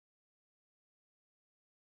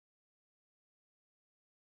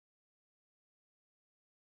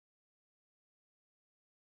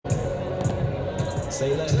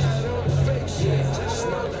Say less. Tired of all the fake shit.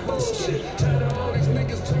 Smoke bullshit. Tired of all these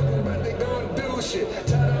niggas talking about they gonna do shit.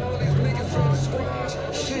 Tired of all these niggas trying to squash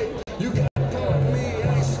shit. You got a part me,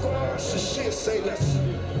 I ain't squash shit. Say less.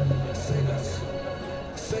 Say less.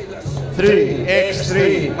 Say less. 3x3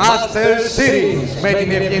 Master Series με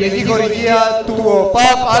την ευγενική χορηγία του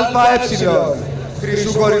ΟΠΑΠ ΑΕ,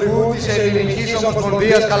 χρυσού χορηγού της Ελληνικής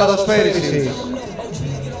Ομοσπονδίας Καλαδοσφαίρισης.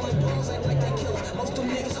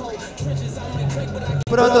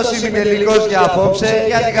 Πρώτος ημιτελικός για απόψε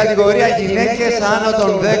για την κατηγορία γυναίκες άνω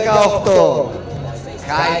των 18.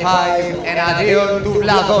 High five εναντίον του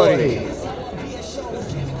Βλαδόρη.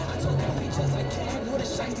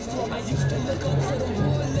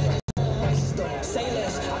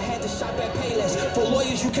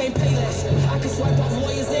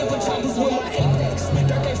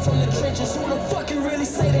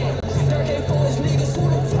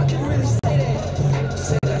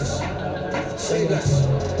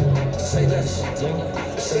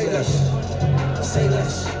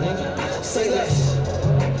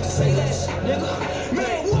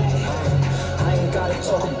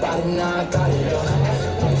 Now I got it, yo.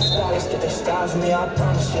 These stylists get their style from me, I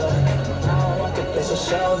promise you. I don't want the bitch, so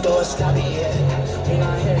she don't do it, stop it, yeah. We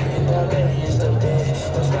not hearing barbarians, the bed.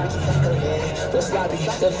 Those rocky, go ahead. Those sloppy,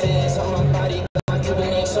 the feds on my body. My Cuban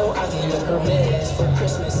name, so I can look her meds. For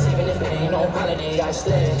Christmas, even if it ain't no holiday, I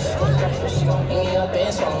sled. For breakfast, she gon' pick me up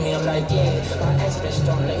and swallow me, I'm like, yeah. My ex bitch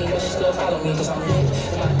don't let me, but she still follow me, cause I'm lit.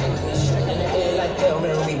 And my enemies shooting in the air like Hail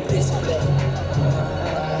Mary, we bitch, yeah.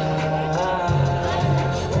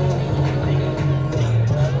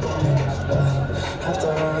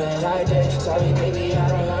 Sorry, baby, I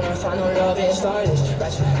don't wanna find no love and start this.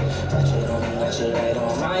 Ratchet on me, ratchet right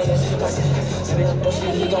on my head. Real pussy,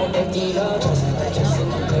 he gon' empty her chest. Like just in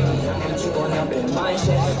the lady, I'ma keep going up in my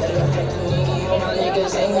shit. Better reflect the nigga, all my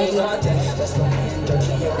niggas ain't we nothing. Let's go in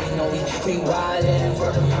dirty, yeah, we know we wildin'.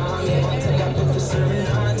 Word of mom, yeah, my take out for serving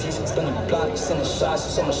aunties. Spin the block, send the shots,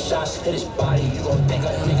 so much shots, hit his body. You gon' think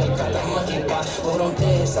a nigga got that monkey box. Hold on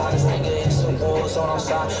dead side, this nigga is some balls on our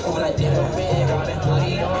side. Moving like they're a red, Robin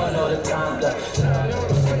Hoodie on all the time.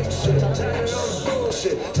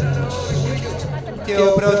 Και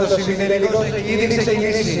ο πρώτος ημιτελικός έχει ήδη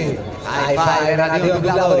ξεκινήσει. High five εναντίον του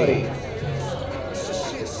Βλαδόρη.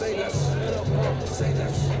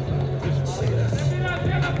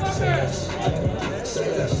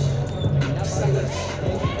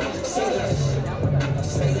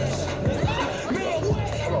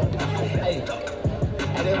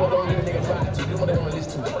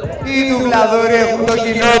 Οι του Βλαδόρη έχουν το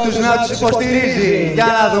κοινό τους να τους υποστηρίζει. Για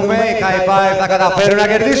να δούμε, οι high five θα καταφέρουν να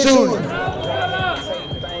κερδίσουν.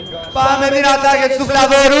 Πάμε δυνατά για τους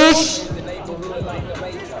Βλαδόρους.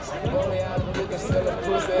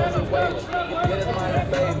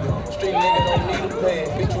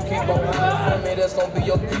 That's gonna be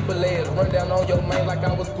your people ass. Run down on your man like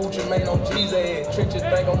I was Gucci Mane on G's ass. Trenches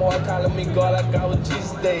think I'm hard calling me God like I was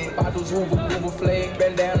Jesus Day. If I do Hoover flag,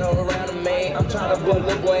 bend down around the man. I'm trying to blow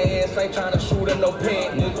little boy ass, ain't trying to shoot at no pen,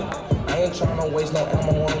 nigga. I ain't trying to waste no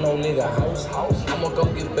ammo on no nigga house. I'ma go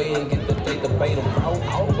get bait and get the bait to bait them out.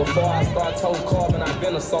 Before I start toe carving, I've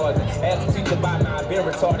been a sergeant. Ask a teacher about me, I've been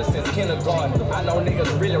retarded since kindergarten. I know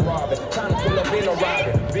niggas really robbing, trying to pull up in a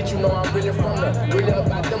robbing. Bitch, you know I'm really from the, really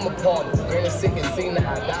about them apartments. Granny sick and seen that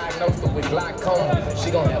I diagnosed her with glaucoma. She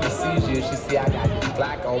gon' have a seizure if she see I got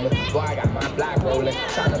glaucoma. Boy, I got my block rolling,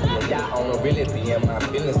 trying to be a yacht owner. Really be in my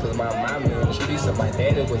feelings, cause my mama in the streets and my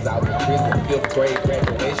daddy was out in prison. 5th grade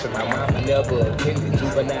graduation, my mama never attended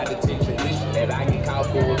juvenile detention. Wishing that I get caught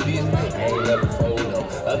for a business, I ain't never fold up.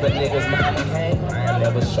 Other niggas mama came, I ain't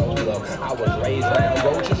never showed up. I was raised around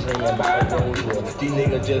roaches, dreaming about a road world. These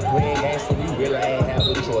niggas just playing games, so we really ain't have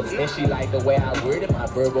a choice. And she like the way I worded, my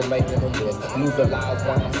verbal making them look. Lose a loud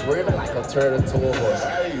when I'm swerving like a turtle to a horse.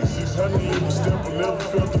 Hey, 600 living step, never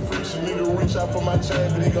felt the friction. Nigga reach out for my chain,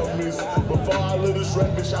 but he gon' miss. Before I let this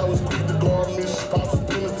rap bitch, I was quick to go on mission. Pops was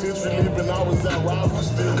penitentiary living, I was out robbing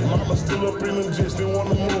still. Mama still up in them jets, didn't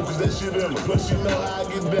wanna move, cause that shit in her. Plus she know how I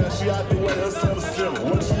get down, she out the way, her son is silly.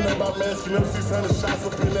 What you know about masking them 600 shots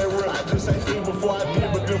up in that rim? I just ain't think before I did,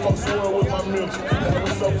 but then I'm swearing with my mental. That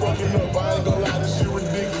was so fucking up, I ain't gon' lie, this shit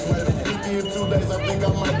ridiculous. Like the 50 in 2 days, I think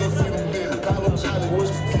I might go see the deal. Call him Johnny,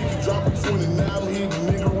 what's the ticket? Drop a 20, now I'm hitting.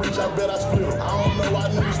 Nigga reach, I bet I split him. I don't know why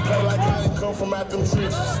niggas play like I ain't come from out them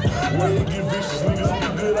trenches. Where it get vicious, niggas be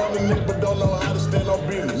good on the neck, but don't know how to stand on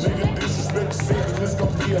business. Nigga disrespect the sentence, it's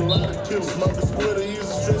gon' be a lot of killers. Smoking square to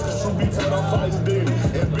easy stress, cause true be tight, I'm fighting dead.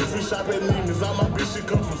 And bitch, we shop at Neiman's, all my bitch, she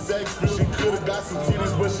come from Saks, but she could've got some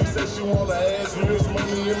titties, but she said she wanna ass. List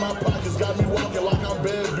money in my pockets, got me walking like I'm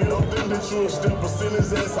bad, bitch. Don't think that you a stepper, send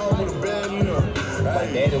his ass home with a bad limb. My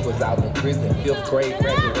daddy was out in prison, 5th grade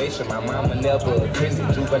graduation. My mama never attended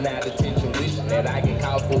juvenile detention, wishing that I get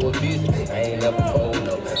caught for a visit. I ain't never fold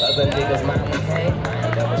up. Other niggas' mama came, I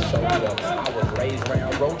ain't never showed up. I was raised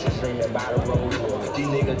round roaches, dreaming by the road.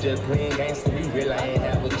 These niggas just playing gangster, we really ain't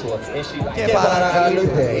have a choice. And she like, Και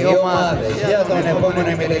παρακαλούνται οι ομάδες για τον επόμενο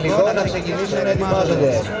ημιτελικό να ξεκινήσουν να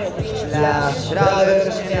ετοιμάζονται. Flash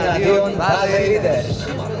Brothers εναντίον Buzzer Eaters.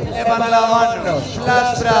 Επαναλαμβάνω,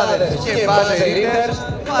 Flash Brothers και Buzzer Eaters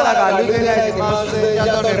παρακαλούνται να ετοιμάζονται για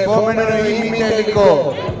τον επόμενο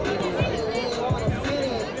ημιτελικό.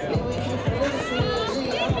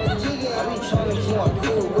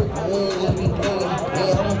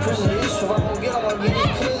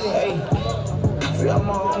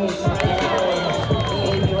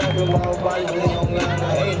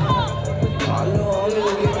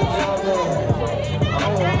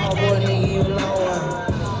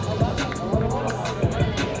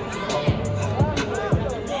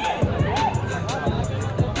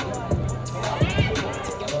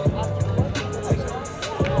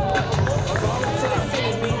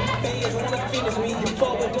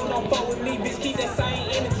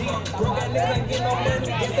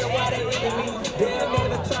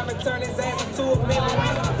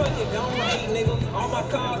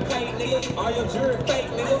 All your jury fake,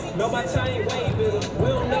 nigga. Know my chain way bigger. We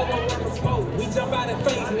don't never work for smoke. We jump out and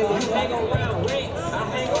face, nigga. You hang around rents. I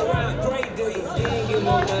hang around great dudes. You ain't get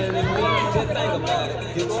no money than me. Just think about it.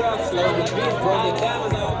 Your truck slow, your bitch broke, your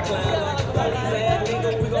diamonds all clown. Police ass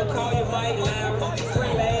nigga, we gon' call you Mike Loud.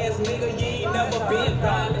 Free ass nigga, you ain't never been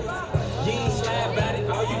violent. You ain't slide about it.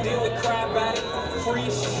 All you do is cry about it. Free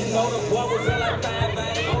shit, you know the boy was in like 5 by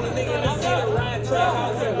it. Only nigga in the city, Ryan Trap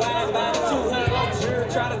House and wide by it. 200 on jury,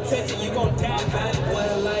 try to touch it, you gon' die by it. Boy,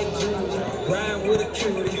 like Judy, rhyme with a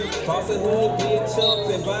cutie. Bossy hood, big chucks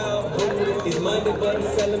and wild booty. It's Monday, but I'm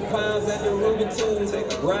selling pounds at the Ruby Tuesday.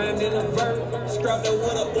 Rhyme in a vert, scrubbed up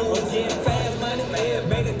with a ooze. Getting fast money, man,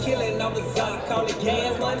 make a killing off the Zot, call it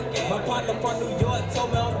gas money. My partner from New York told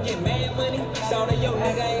me I'm getting mad money. Shout out, yo,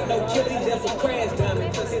 nigga ain't no killer, he's just a crash dummy.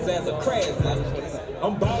 His ass a crash dummy.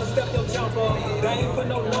 I'm ballin', step your jumper. They ain't put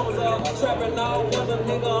no numbers up. Trappin' all winter,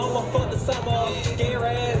 nigga. I'ma fuck the summer.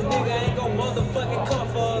 Scary ass nigga ain't gon' motherfucking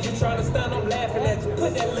comfort. You tryna stun, I'm laughing at you.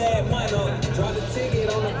 Put that lad money up. Drop the ticket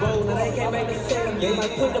on the road, now they can't make a sale. They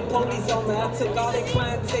might put the police on me. I took all their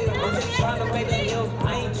clientele. I'm just tryna make a L.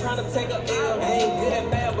 I ain't tryna take a L. I ain't good at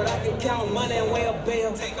math, but I can count money and weigh a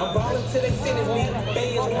bill. I'm ballin' till they sentence me.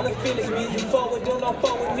 Fans wanna finish me. You fuck with them, don't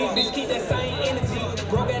fuck with me. Bitch, keep that same energy.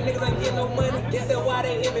 Broke ass niggas ain't getting no money. Guess that's why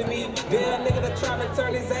they envy me. Damn nigga that try to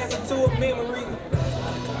turn his ass into a memory.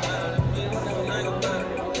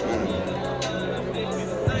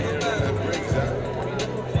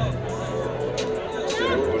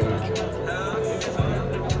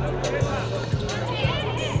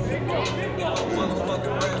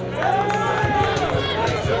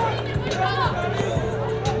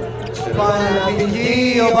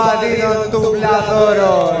 Φανατικοί οπαδοί των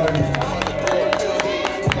τουμπλαδόρων.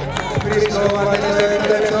 Βρισκόμαστε στο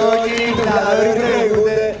εκτελεπτό και οι τουμπλαδόροι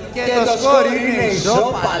προηγούνται και το σκορ είναι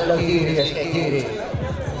ισόπαλο, κυρίες και κύριοι.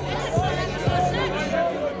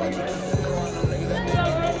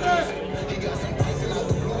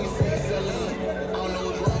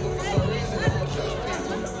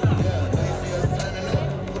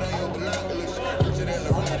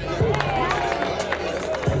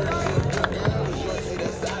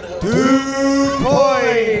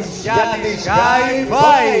 Για τη High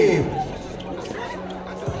Five.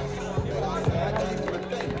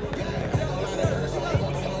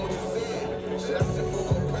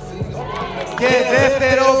 Και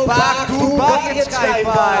δεύτερο back to BASKET.GR High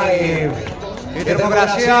Five. Η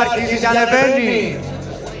θερμοκρασία αρχίζει και ανεβαίνει.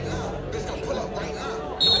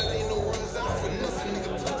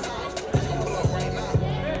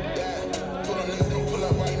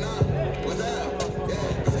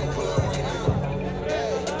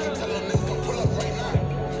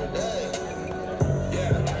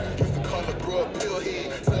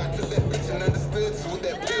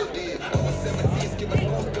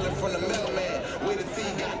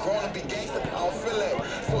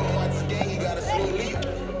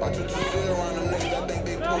 Watch what you say around them niggas.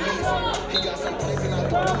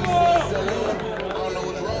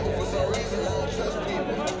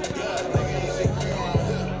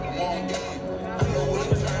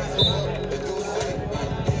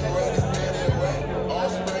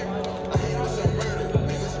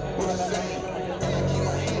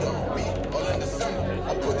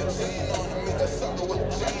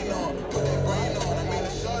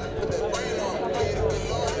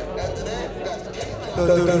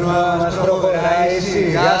 Το τουρνουά μας προχωράει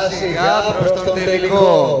σιγά σιγά προς το τελικό.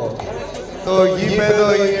 Το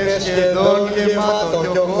γήπεδο είναι σχεδόν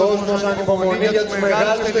γεμάτο και ο κόσμος ανυπομονεί για τους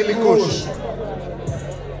μεγάλους τελικούς.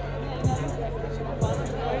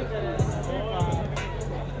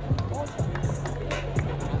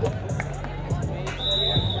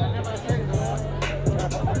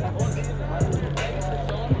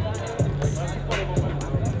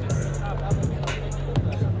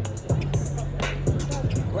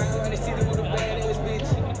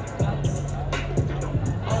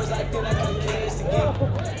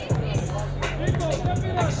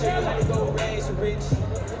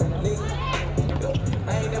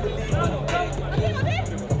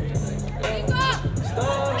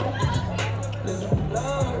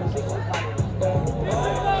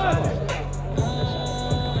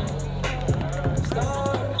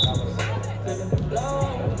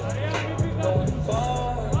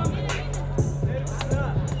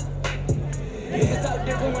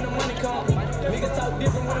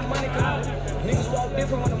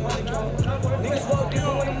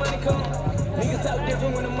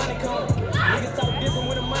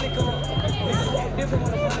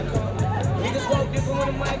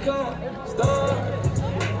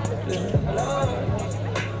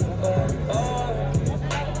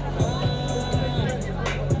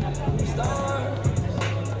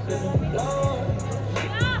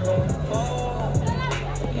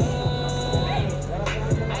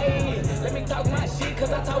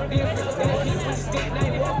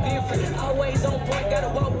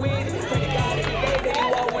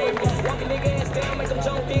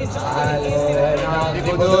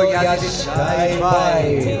 Για τη Sky-Fi.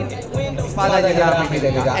 Πάντα για γραμμή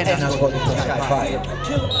τελικά. Ένας πόντος στο Sky-Fi.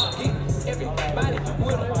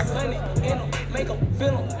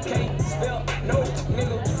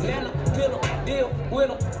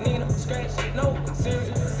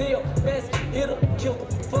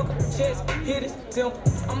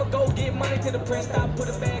 I'ma go get money to the press stop, put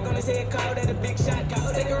a bag on his head, call that a big shot.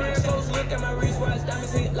 Take a real close look at my wristwatch,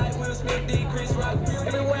 diamonds hit like Will Smith did Chris Rock.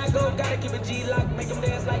 Everywhere I go, gotta keep a G-lock, make them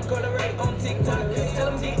dance like Carter Ray on TikTok. Tell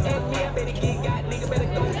them get at me, I better get got, nigga better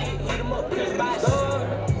go get, hit them up, Chris by Lord,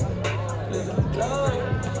 Lord,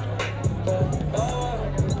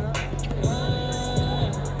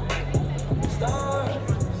 Star,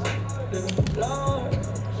 Lord,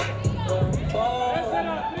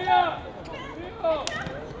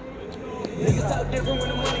 niggas talk different when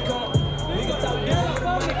the money come. Niggas talk different when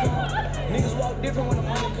the money come. Niggas walk different when the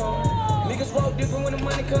money come. Niggas walk different when the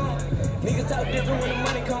money come. Niggas talk different when the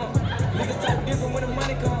money come. Niggas talk different when the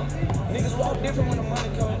money come. Niggas walk different when the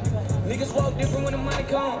money come. Niggas walk different when the money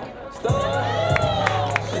come.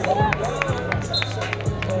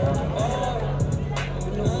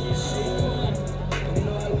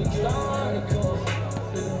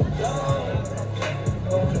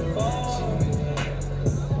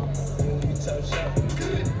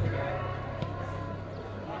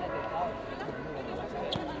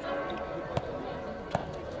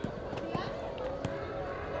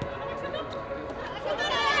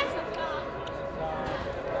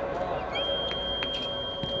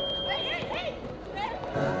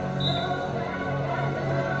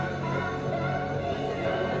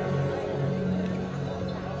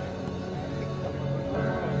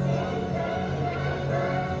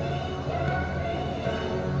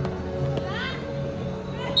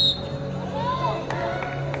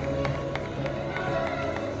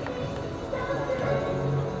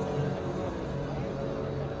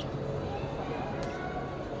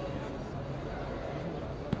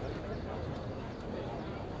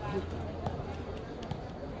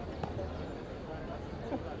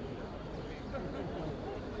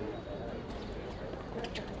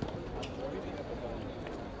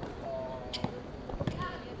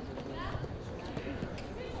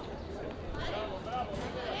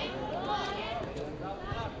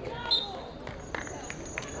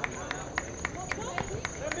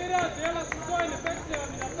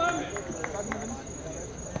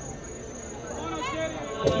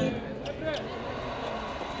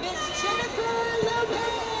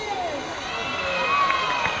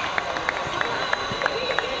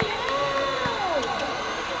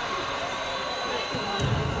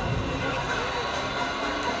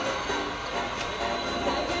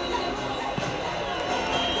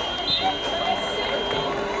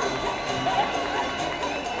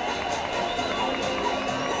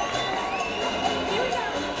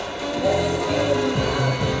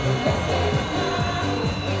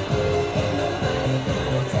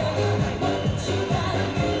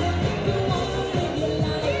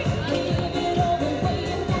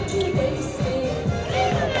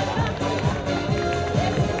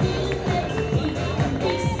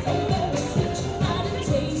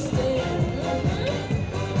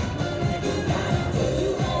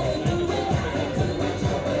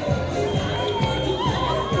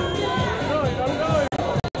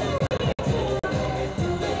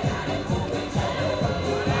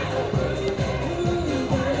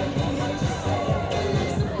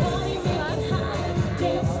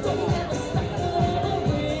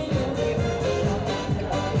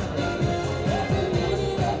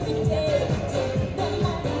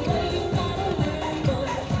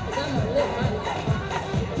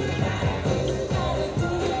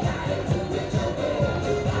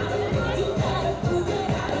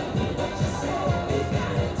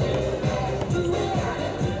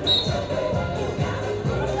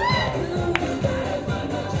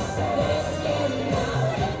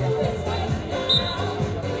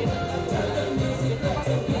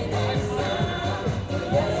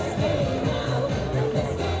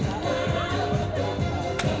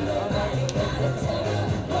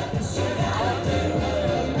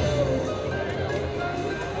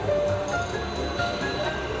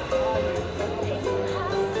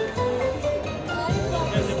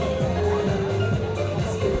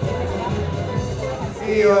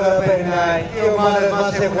 Η ώρα περνάει, οι ομάδες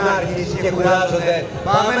μας έχουν αρχίσει και κουράζονται.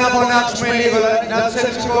 Πάμε να φωνάξουμε λίγο, να τους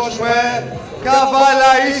εξηγώσουμε.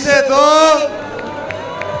 Καβάλα, είσαι εδώ!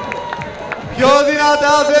 Πιο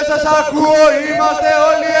δυνατά, δεν σας ακούω, είμαστε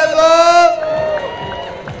όλοι εδώ!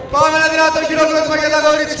 Πάμε ένα δυνατό χειροκρότημα για τα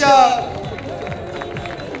κορίτσια!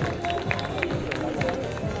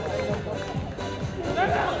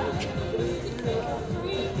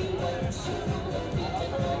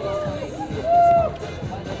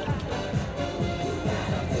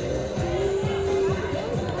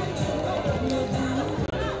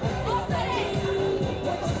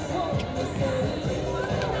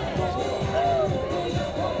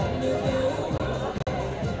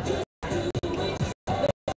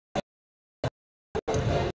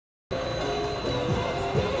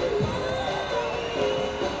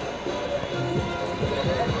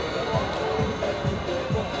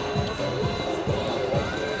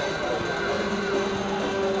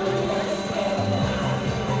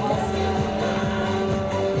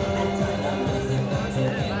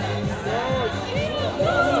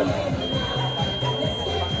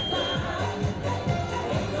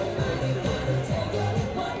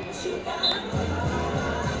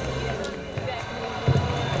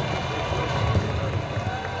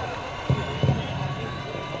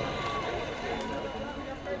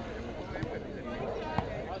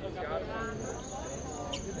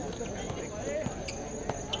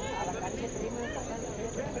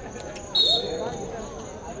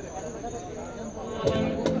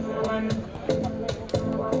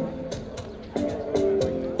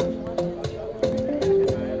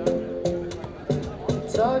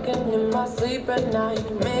 Talking in my sleep at night,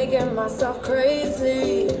 making myself crazy.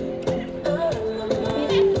 Out of my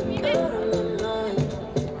mind, out of my mind.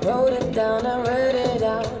 Wrote it down, I read it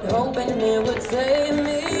out, hoping it would save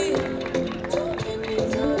me. Too many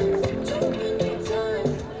times,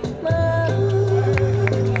 my love.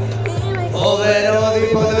 Φοβερό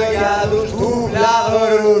δίποτο για τους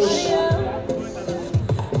κουκλάδωρους.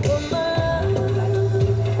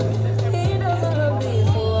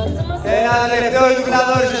 Ένα τελευταίο οι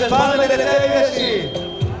κουκλαδόρους, πάνω με τελευταία θέση.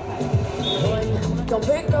 Don't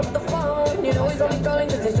pick up the phone, you know he's only calling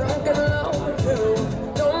cause he's drunk and alone too.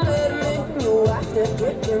 Don't let him in, you have to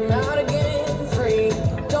kick him out again free.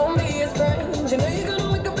 Don't be his friend, you know you're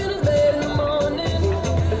gonna wake up in his bed in the morning.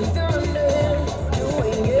 And if you're under him, you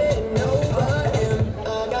ain't getting over him.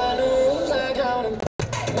 I got no rules, I count him.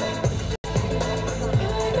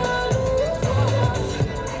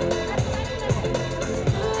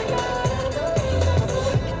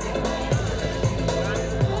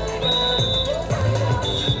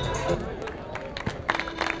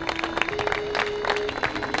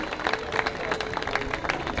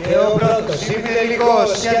 Και ο πρώτος ημιτελικός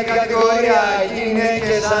για την κατηγορία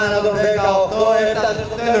γυναίκες άνω των 18 έφτασε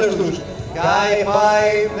στο τέλος τους. High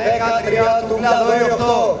Five 13 του Κλαδόρι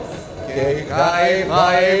 8. Και οι High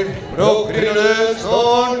Five προκρίνονται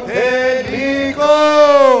στον τελικό.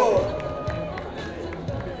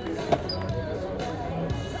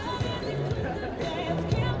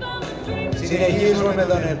 Συνεχίζουμε με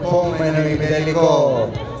τον επόμενο ημιτελικό.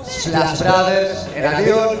 Splash Brothers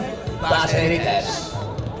εναντίον BASKET.GR.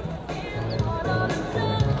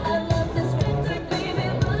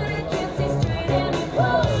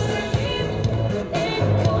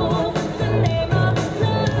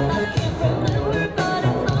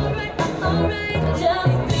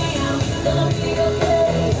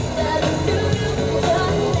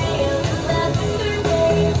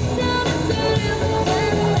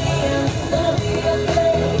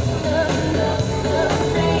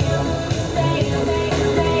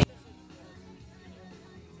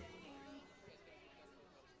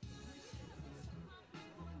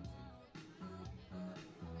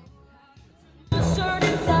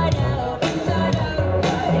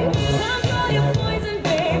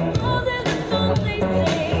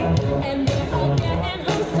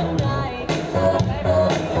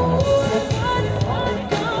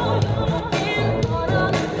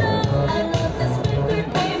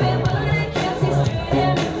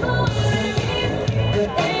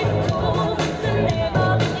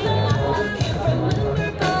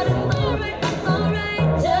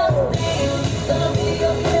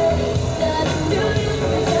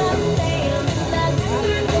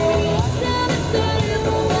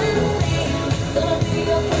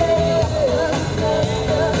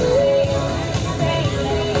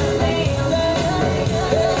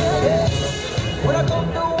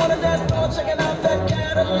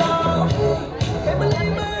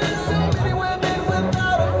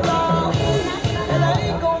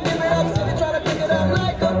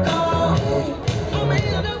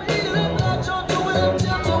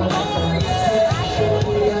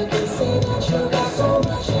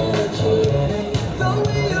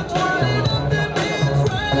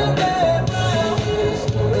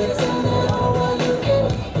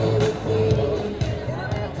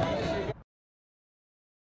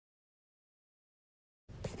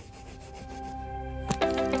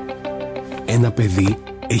 Ένα παιδί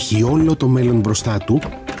έχει όλο το μέλλον μπροστά του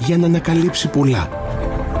για να ανακαλύψει πολλά.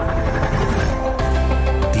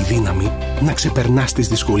 Τη δύναμη να ξεπερνά τις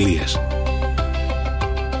δυσκολίες.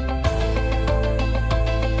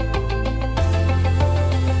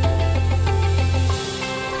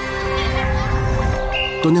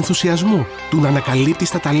 Τον ενθουσιασμό του να ανακαλύπτεις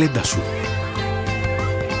τα ταλέντα σου.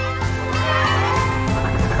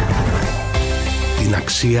 Την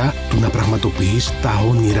αξία του να πραγματοποιείς τα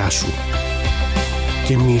όνειρά σου.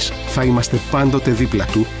 Και εμείς θα είμαστε πάντοτε δίπλα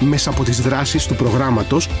του μέσα από τις δράσεις του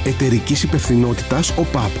προγράμματος εταιρικής υπευθυνότητας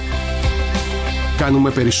ΟΠΑΠ.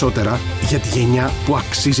 Κάνουμε περισσότερα για τη γενιά που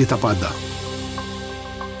αξίζει τα πάντα.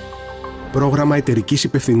 Πρόγραμμα εταιρικής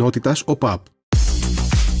υπευθυνότητας ΟΠΑΠ.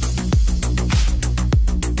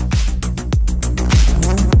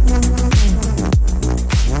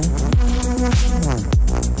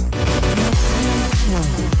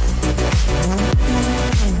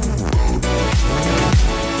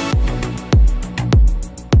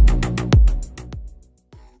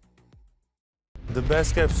 The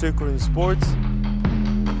best kept secret in sports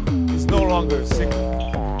is no longer a secret.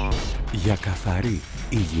 Για καθαρή,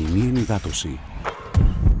 υγιεινή ενυδάτωση.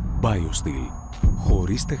 BioSteel.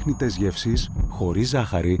 Χωρίς τεχνητές γεύσεις, χωρίς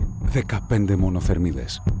ζάχαρη, 15 μόνο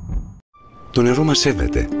θερμίδες. Το νερό μας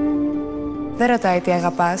σέβεται. Δεν ρωτάει τι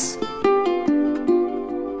αγαπάς.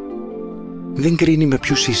 Δεν κρίνει με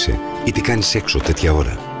ποιους είσαι ή τι κάνεις έξω τέτοια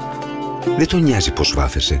ώρα. Δεν τον νοιάζει πώς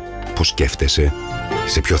βάφεσαι, πώς σκέφτεσαι,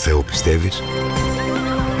 σε ποιο Θεό πιστεύεις.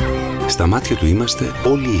 Στα μάτια του είμαστε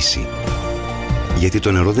όλοι ίσοι. Γιατί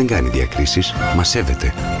το νερό δεν κάνει διακρίσεις, μας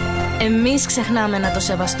σέβεται. Εμείς ξεχνάμε να το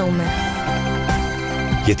σεβαστούμε.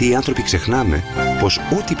 Γιατί οι άνθρωποι ξεχνάμε πως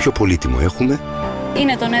ό,τι πιο πολύτιμο έχουμε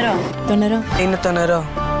Είναι το νερό. Το νερό. Είναι το νερό.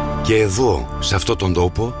 και εδώ, σε αυτόν τον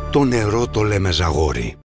τόπο, το νερό το λέμε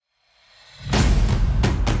ζαγόρι.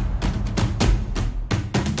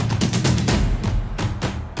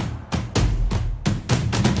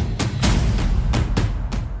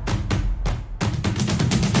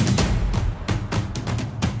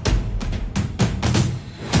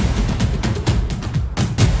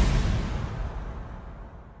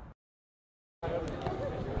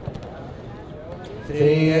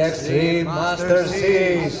 Extreme Master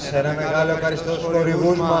Seas. Ένα μεγάλο ευχαριστώ στους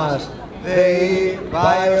χορηγούς μας. ΔΕΗ,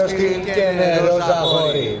 BioSteel και νερό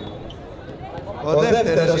ζαγόρι. Ο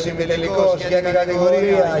δεύτερος ημιτελικός για την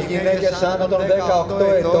κατηγορία γυναίκες άνω των 18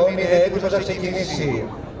 ετών είναι έτοιμος να ξεκινήσει.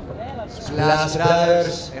 Splash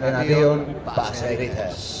Brothers εναντίον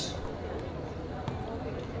BASKET.GR.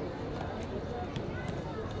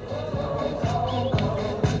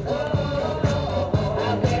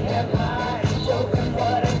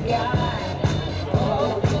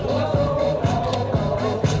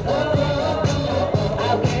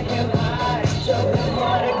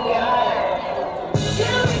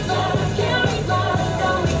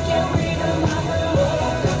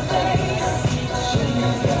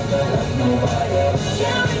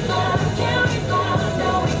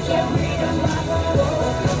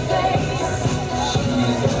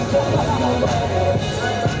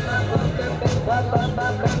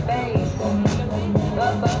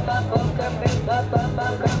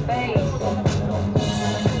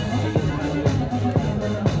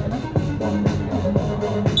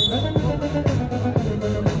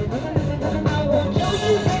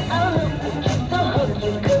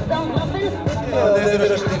 Ο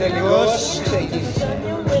δεύτερος ημιτελικός ξεκίνησε.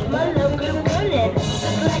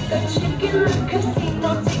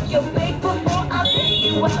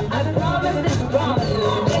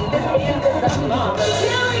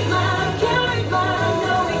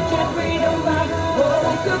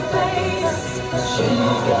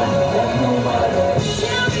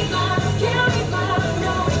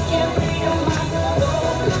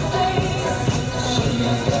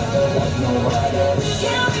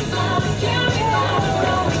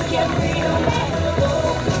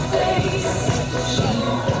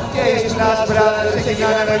 Και οι Splash Brothers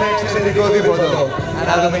ξεκινάνε με ένα εξαιρετικό δίποτο.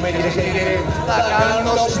 Να δούμε κυρίες και κύριοι, θα κάνουν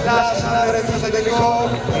το Splash να βρεθούν στο τελικό.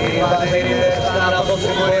 Οι μπατερίδες θα αναπόψουν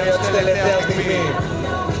την πορεία τους τελευταία στιγμή.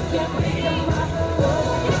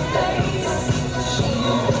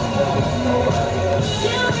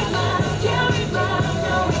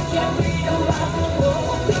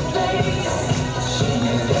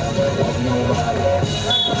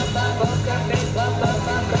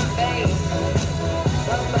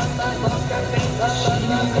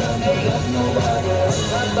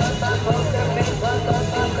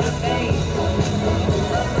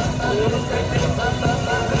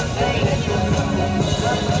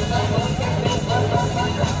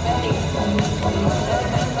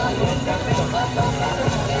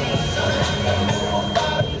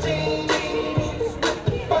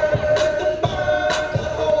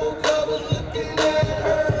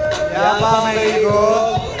 πάμε λίγο.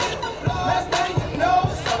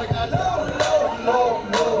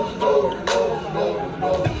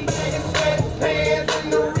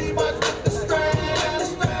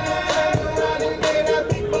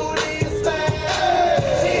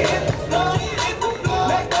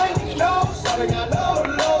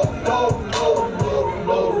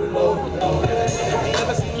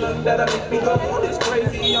 That'll make me go, it's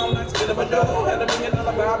crazy, I'm not spinning my dough. Had $1 million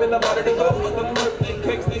vibe in the body to go. Them birthday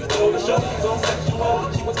cakes, they stole the show. So sexual,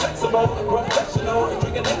 she was flexible, professional,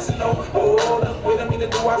 drinking Xano. Hold up, wait a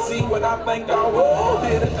minute, do I see what I think I will?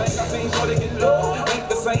 Didn't think I seen sure to get low. Ain't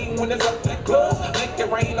the same when it's up that close. Make it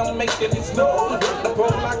rain, I'm making it snow. With the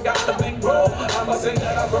pole, I got the big roll. I'ma say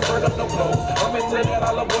that I prefer them no clothes. I'm into that,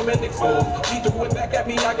 I love women exposed. She threw it back at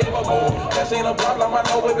me, I gave her more. That ain't a problem, I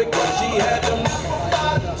know it because she had them.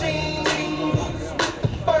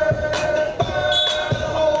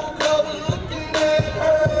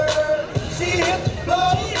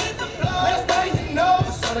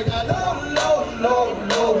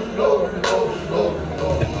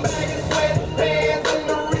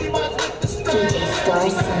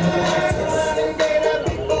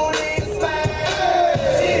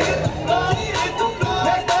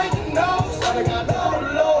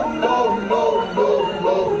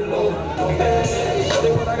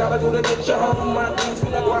 To get you home, my things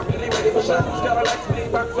for the guap, and they ready for shots. Gotta like me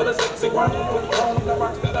back for the sexy one. Put on the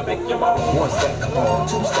box that'll make you moan. 1 step, come on,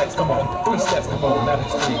 2 steps, come on, 3 steps, come on. Now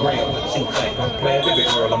that's $3 grand. What you think I'm playing? Baby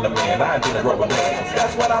girl, I'm the man. I did a rubber band.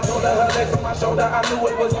 That's what I told her. Her legs on my shoulder. I knew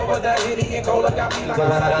it was over. That hitty and cola got me like.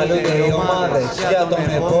 Παρακαλούνται οι ομάδες για τον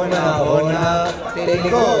επόμενο αγώνα.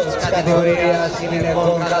 Τελικός της κατηγορίας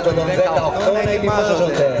γυναικών κάτω των 18 να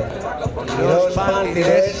ετοιμάζονται. Οι ροζ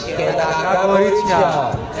πάντηρες και τα κακά κορίτσια.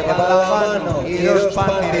 Επαναλαμβάνω, οι ροζ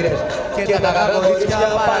πάντηρες και τα κακά κορίτσια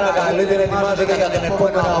παρακαλούνται να ετοιμάζονται για τον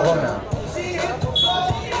επόμενο αγώνα.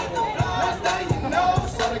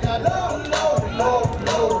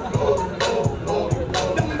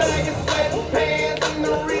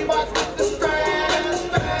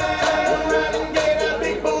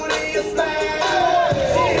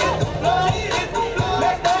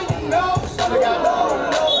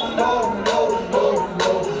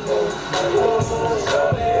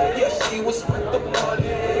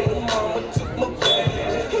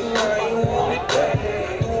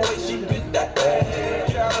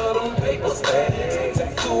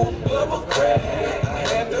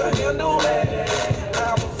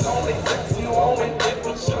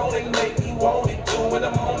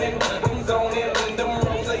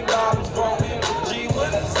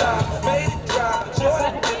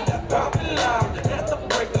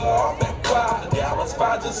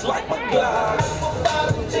 Just like my glide.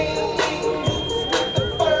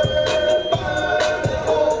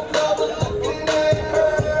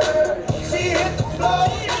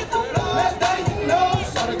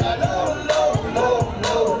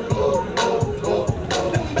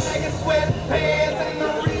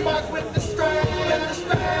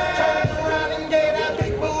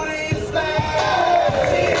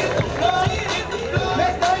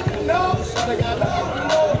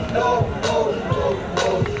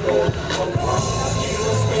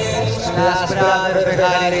 Last brother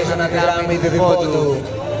Ferrari να γράμμει δικό του.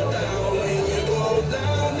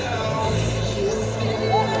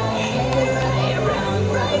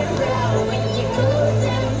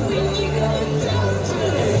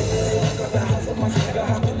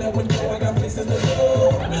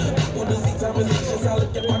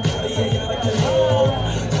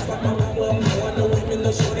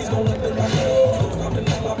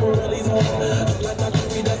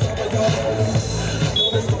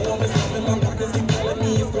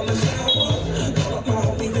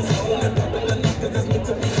 My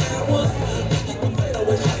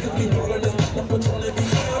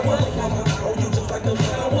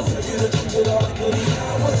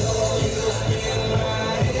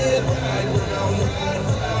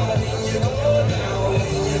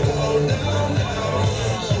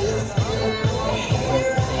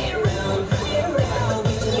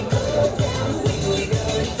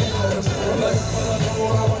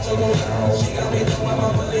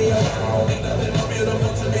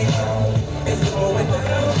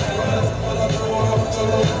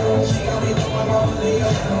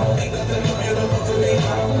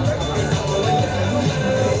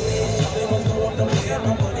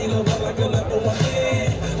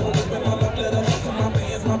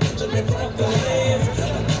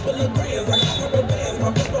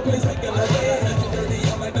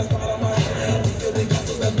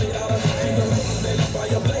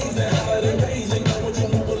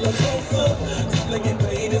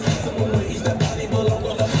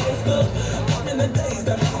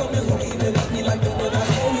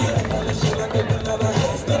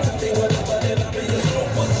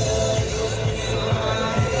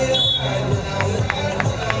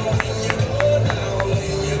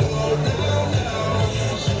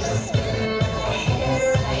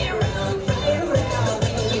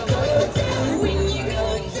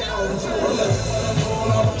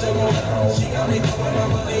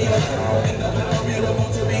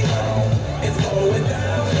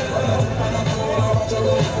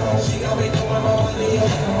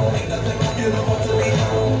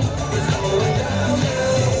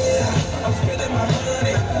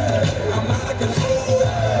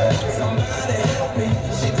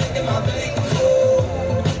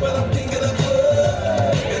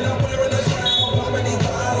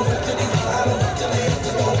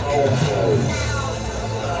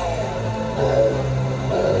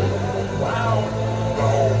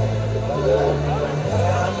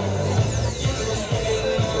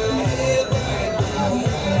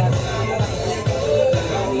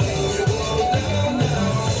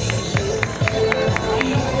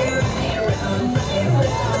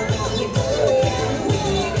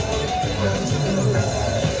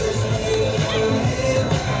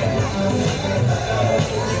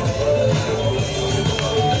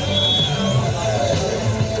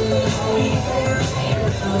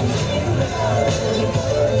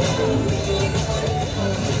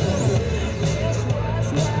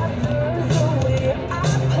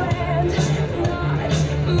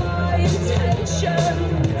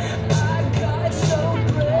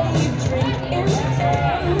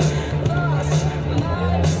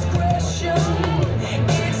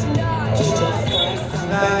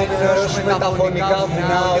τα φωνικά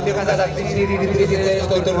βουνά ότι έχουν κατακτήσει ήδη την τρίτη θέση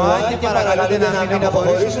στο τουρνουά και παρακαλούνται να μην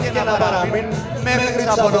αποχωρήσουν και να παραμείνουν μέχρι τις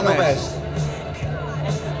απονομές.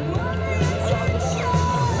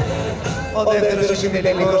 Ο δεύτερος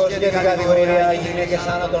ημιτελικός για την κατηγορία γυναίκες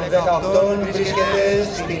άνω των 18 βρίσκεται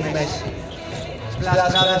στην μέση.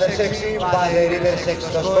 Splash Brothers 6, Bad Readers 6.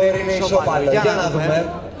 Το σκορ είναι ισόπαλο. Για να δούμε.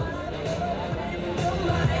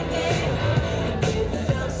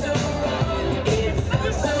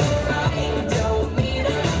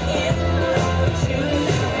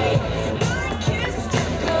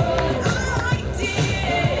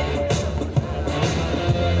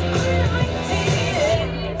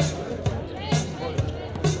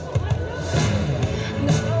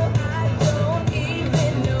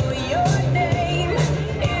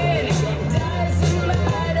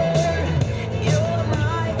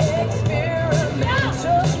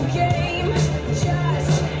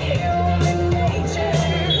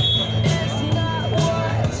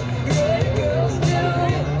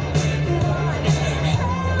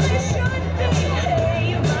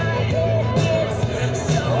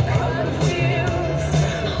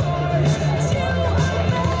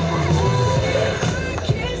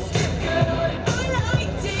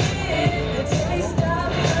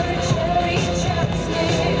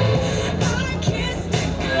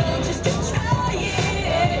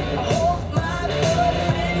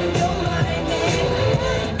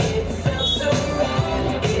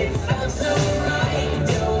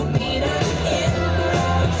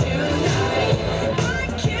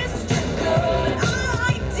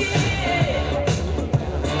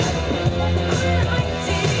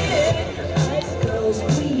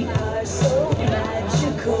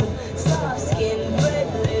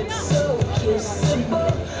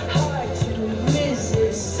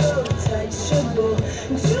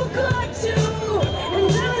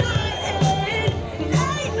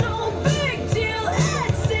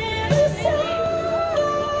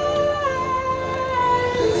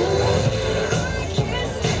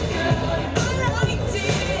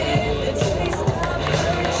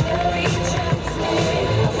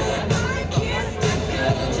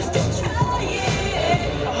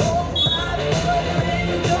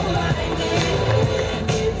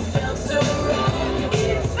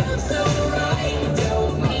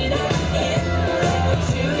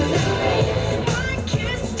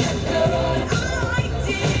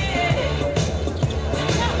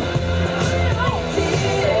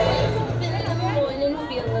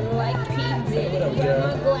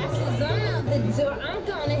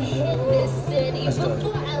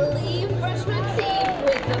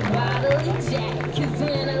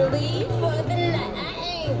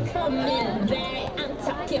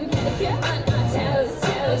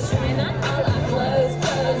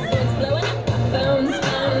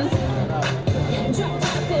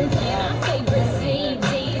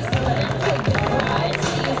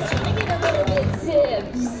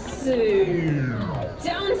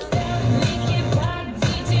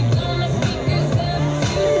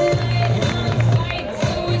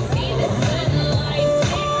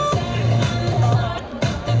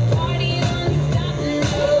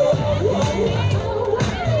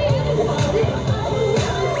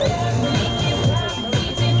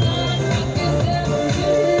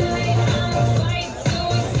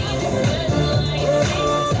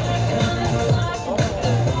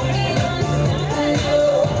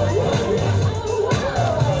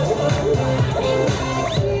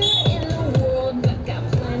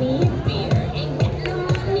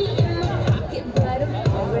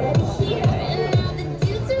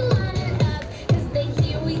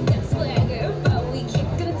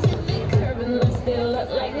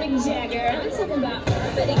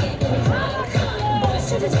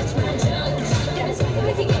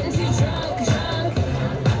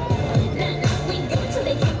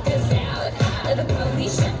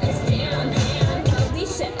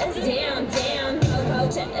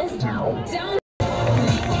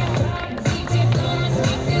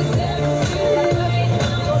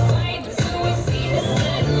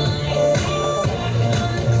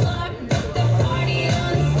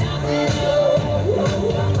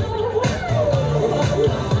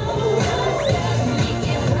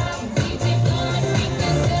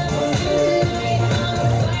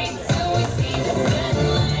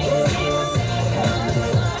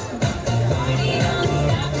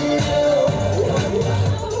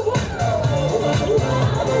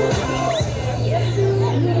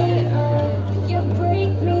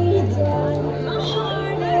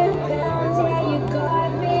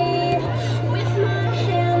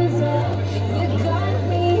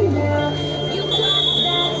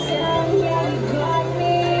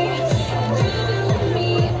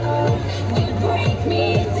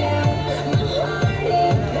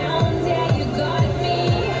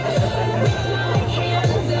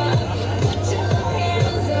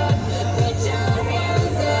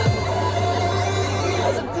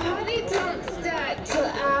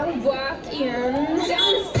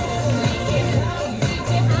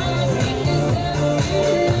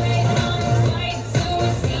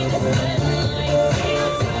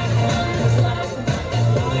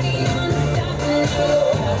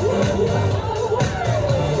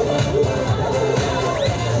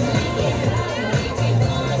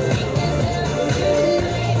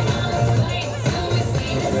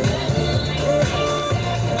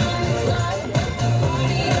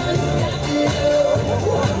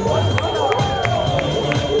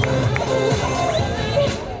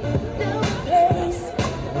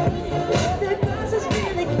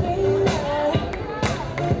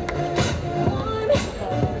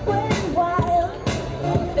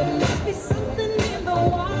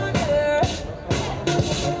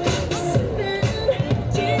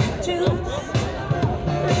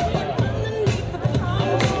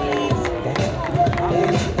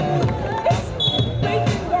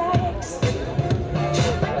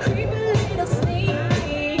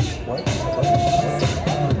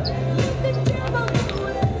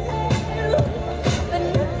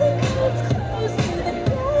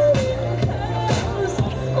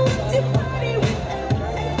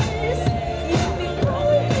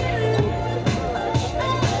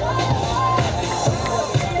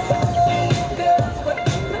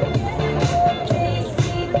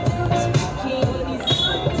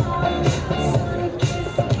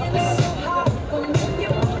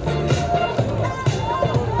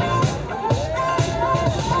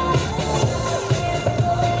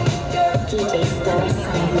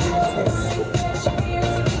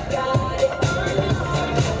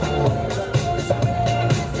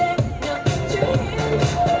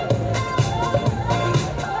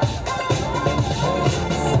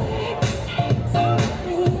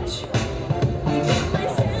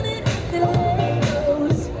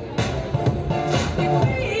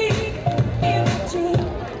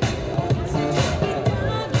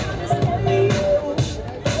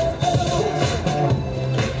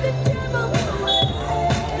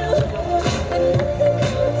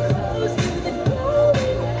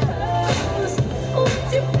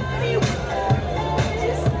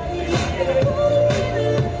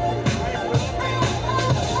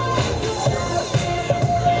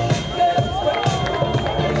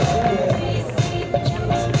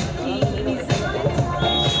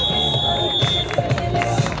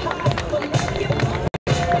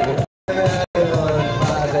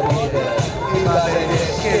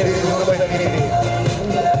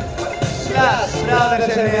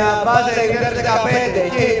 BASKET.GR 15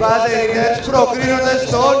 και οι BASKET.GR προκρίνονται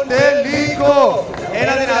στον τελικό.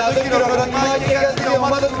 Ένα δυνατό χειροκρότημα και για την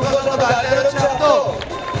ομάδα του κόσμου πατέρα σε αυτό.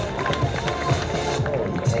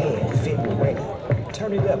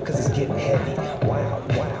 Turn it up cause it's getting heavy. Wild,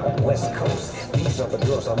 wild, West Coast. These are the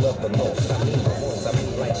girls I love the most. I mean the ones, I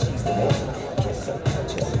mean like she's the one. Kiss her,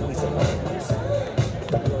 touch her, squeeze her bones.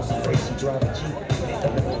 The girl's afraid she drive a Jeep.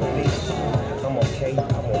 I'm okay,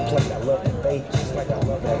 I'm gonna play. I love the bay, just like I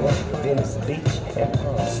love LA, Venice Beach, and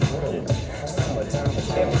Palm Springs. Summertime is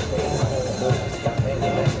everything. All the boys stop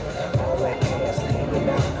hanging out. All that ass hanging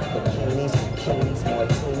out. Bikinis, bikinis,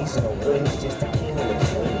 martinis, no wings, just a king and a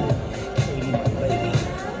queen. Katie, my lady.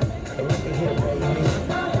 And look at here, baby.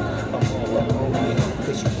 I'm all up on you,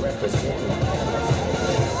 cause you represent me.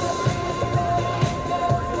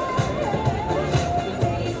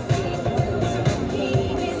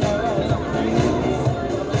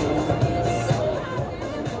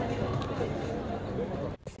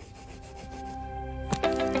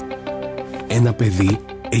 Ένα παιδί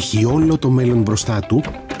έχει όλο το μέλλον μπροστά του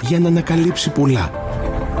για να ανακαλύψει πολλά.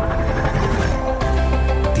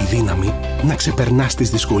 Τη δύναμη να ξεπερνά τις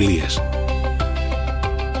δυσκολίες.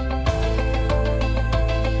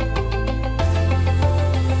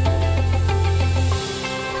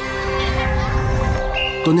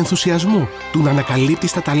 Τον ενθουσιασμό του να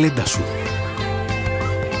ανακαλύπτεις τα ταλέντα σου.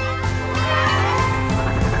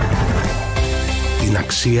 Την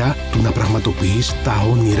αξία του να πραγματοποιείς τα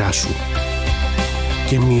όνειρά σου.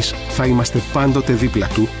 Και εμείς θα είμαστε πάντοτε δίπλα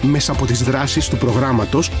του μέσα από τις δράσεις του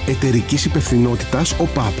προγράμματος εταιρικής υπευθυνότητας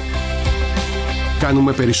ΟΠΑΠ.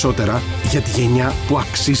 Κάνουμε περισσότερα για τη γενιά που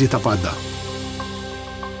αξίζει τα πάντα.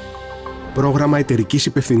 Πρόγραμμα εταιρικής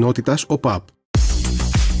υπευθυνότητας ΟΠΑΠ.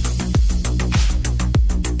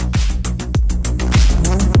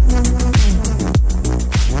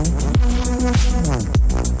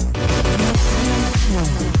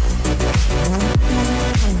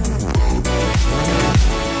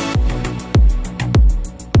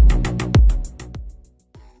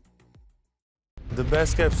 The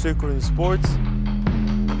best kept secret in sports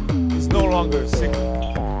is no longer a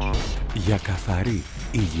secret. Για καθαρή,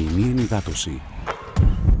 υγιεινή ενυδάτωση.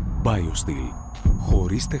 BioSteel.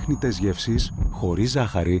 Χωρίς τεχνητές γεύσεις, χωρίς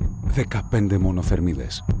ζάχαρη, 15 μόνο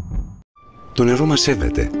θερμίδες. Το νερό μας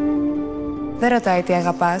σέβεται. Δεν ρωτάει τι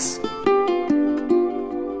αγαπάς.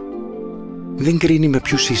 Δεν κρίνει με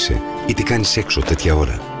ποιους είσαι ή τι κάνεις έξω τέτοια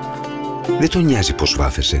ώρα. Δεν τον νοιάζει πώς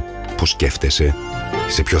βάφεσαι, πώς σκέφτεσαι,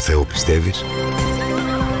 σε ποιο Θεό πιστεύεις.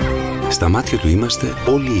 Στα μάτια του είμαστε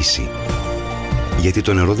όλοι ίσοι. Γιατί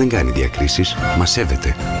το νερό δεν κάνει διακρίσεις, μας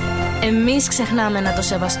σέβεται. Εμείς ξεχνάμε να το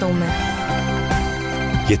σεβαστούμε.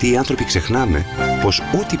 Γιατί οι άνθρωποι ξεχνάμε πως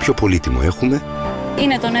ό,τι πιο πολύτιμο έχουμε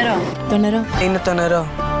Είναι το νερό. Το νερό. Είναι το νερό.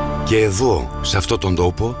 Και εδώ, σε αυτόν τον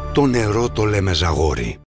τόπο, το νερό το λέμε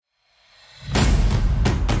ζαγόρι.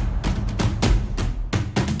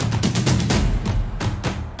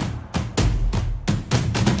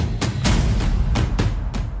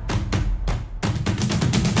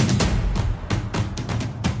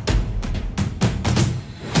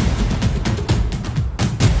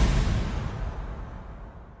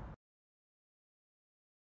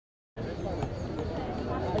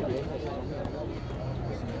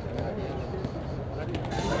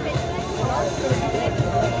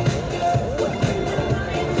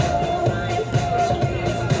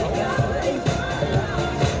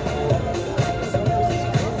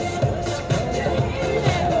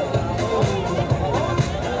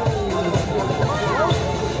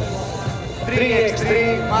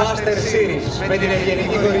 Master Series με την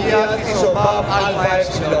ευγενική χορηγία της ΟΠΑΠ ΑΕ,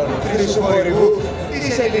 του χρυσού χορηγού της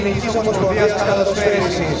της Ελληνικής Ομοσπονδίας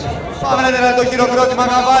Καλαδοσφαίρισης. Πάμε να δούμε το χειροκρότημα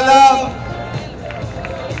καβάλα.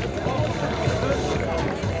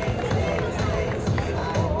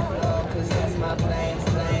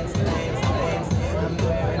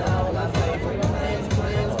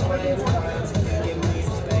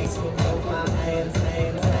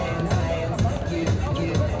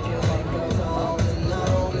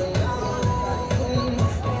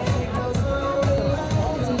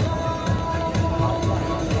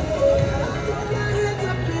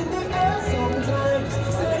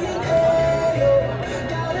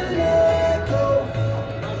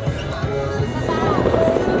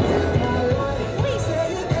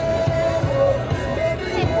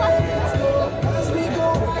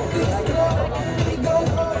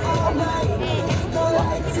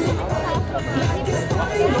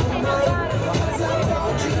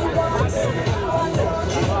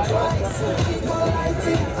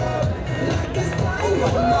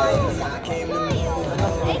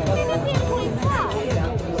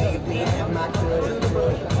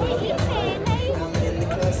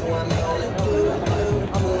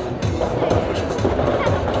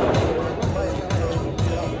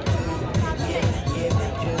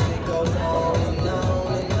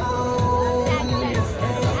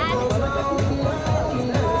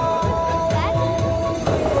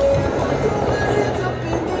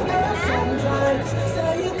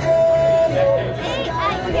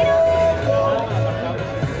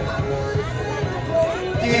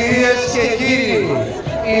 Κυρίες και κύριοι,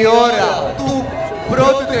 η ώρα του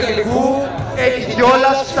πρώτου τελικού έχει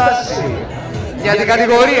κιόλας φτάσει. Για την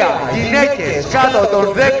κατηγορία γυναίκες κάτω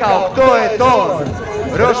των 18 ετών,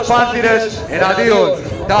 ροζ πάνθυρες εναντίον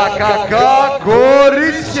τα κακά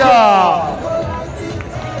κορίτσια.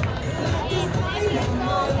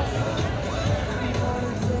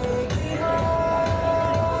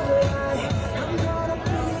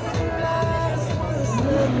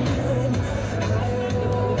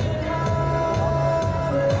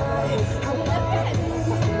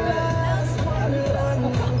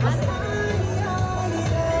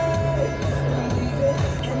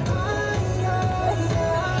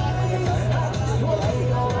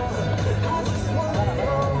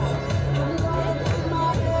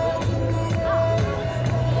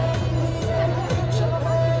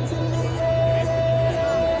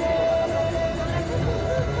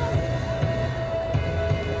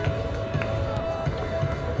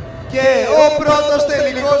 Και ο πρώτος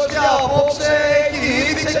τελικός για απόψε έχει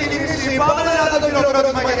ήδη ξεκινήσει. Πάμε ένα δυνατό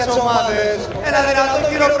χειροκρότημα για τις ομάδες. Ένα δυνατό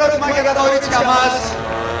χειροκρότημα για τα κορίτσια μας.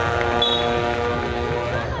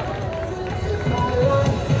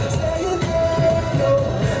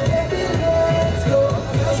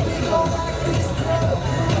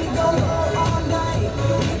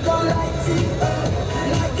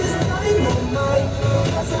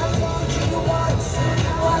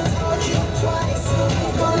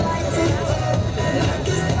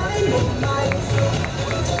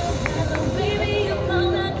 Baby, you know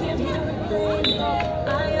I can't do a thing.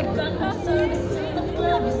 I have got no service in the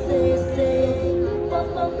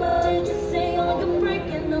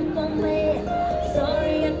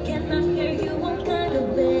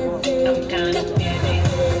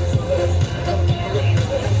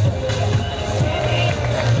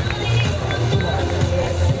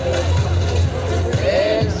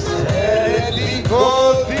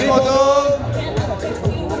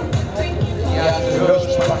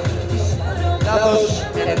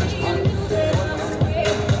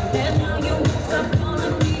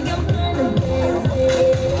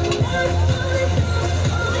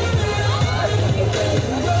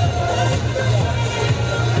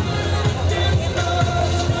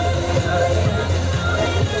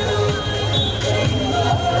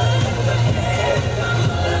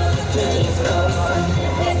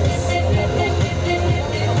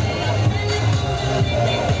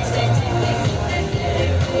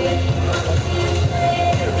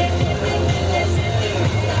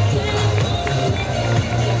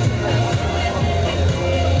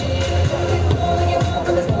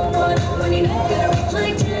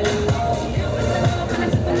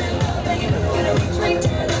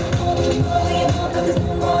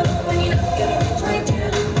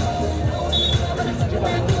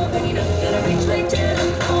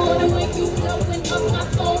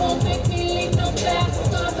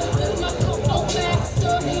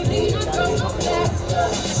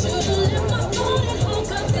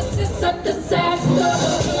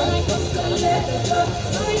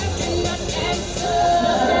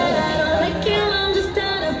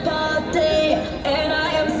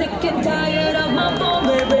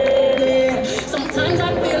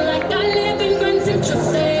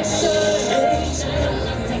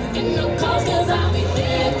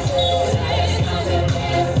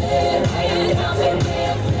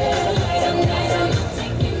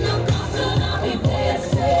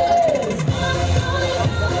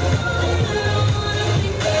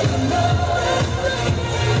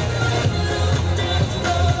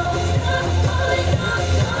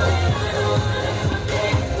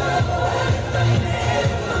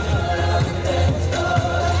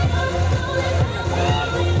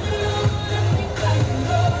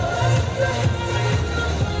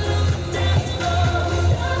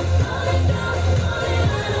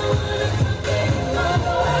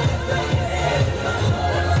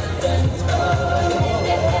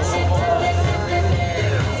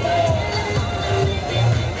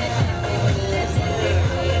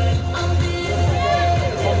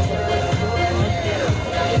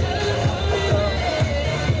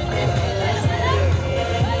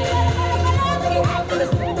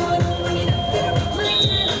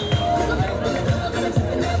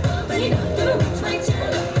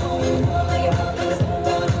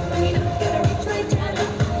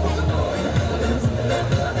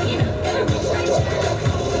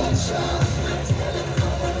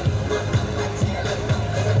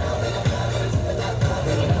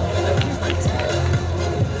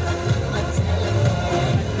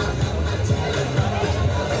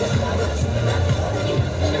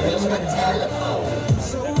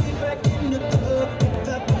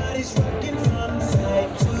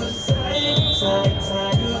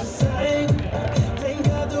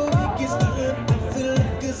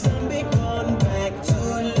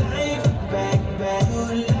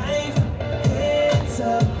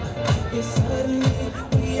Και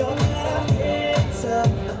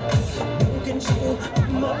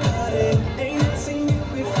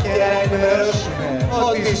να ενημερώσουμε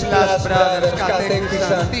ότι οι Splash Brothers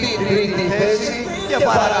κατέκτησαν την τρίτη θέση και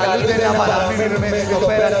παρακαλούνται να παραμείνουν μέχρι το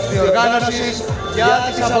πέρας της διοργάνωσης για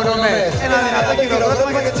τις απονομές. Ένα δυνατό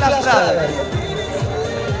χειροκρότημα για τις Splash Brothers.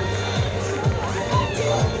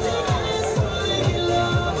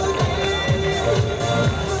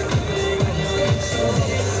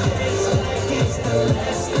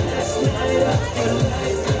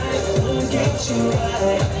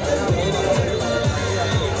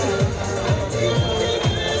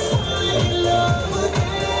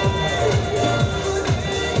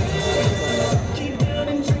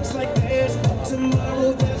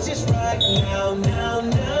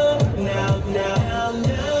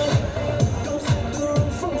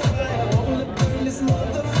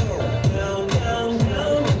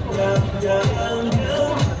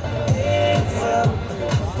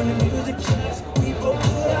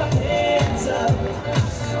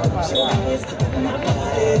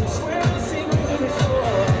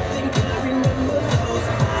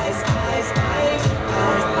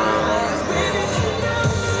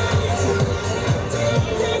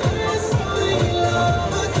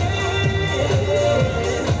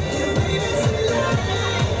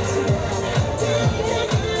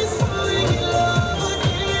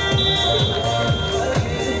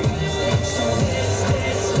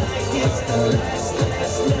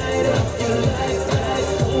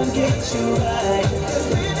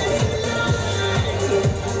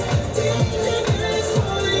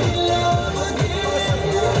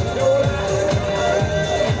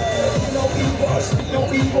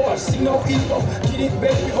 See no evil, get it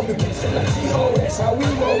baby, hope you catch it like T.O. That's how we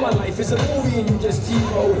roll, my life is a movie and you just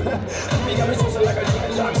T-roll. Me got me toasted like a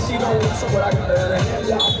dreadlock, she don't want so what I got her in a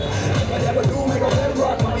headlock. If I never do, make a red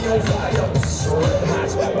rock, mommy on fire. So red hot,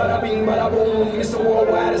 bada bing, bada boom, Mr.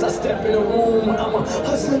 Worldwide as I step in the room. I'm a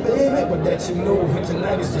hustler, baby, but that you know, and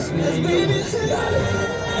tonight is just me and you. Got it.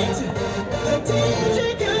 The DJ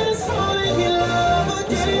got us falling in love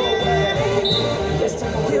again. Let's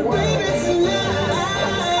take on the world.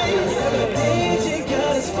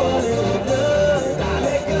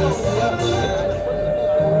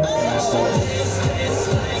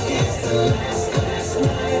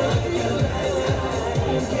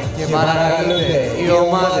 Και παρακαλούνται οι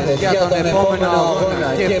ομάδες για τον επόμενο αγώνα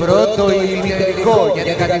και πρώτο ημιτελικό για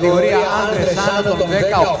την κατηγορία άντρες άνω των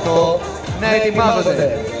 18 να ετοιμάζονται.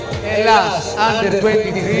 Ελλάς Under 23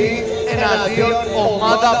 εναντίον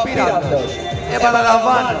ομάδα Πύραυλος.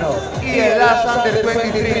 Επαναλαμβάνω, η Ελλάς Under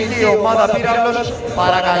 23 και η ομάδα Πύραυλος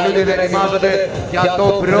παρακαλούνται να ετοιμάζονται για το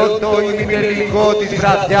πρώτο ημιτελικό της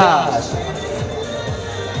βραδιάς.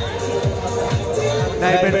 Να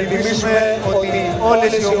υπενθυμίσουμε ότι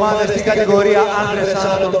όλες οι ομάδες στην κατηγορία άντρες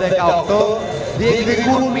άνω των 18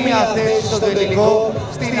 διεκδικούν μία θέση στο τελικό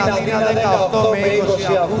στην Αθήνα 18 με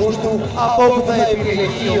 20 Αυγούστου, από όπου θα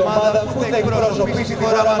επιλεγεί η ομάδα που θα εκπροσωπήσει τη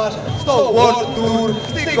χώρα μας στο World Tour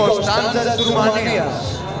στην Κωνσταντζα της Ρουμανίας.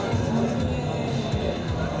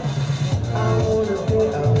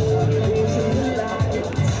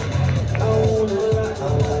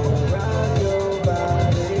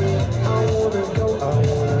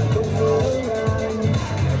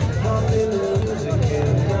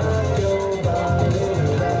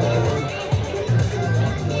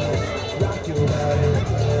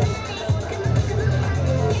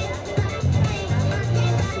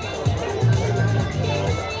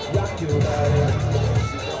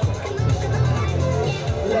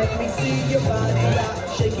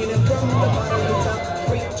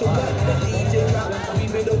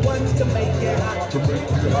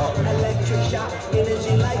 Electric shock,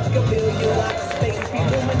 energy like a billion watts. Space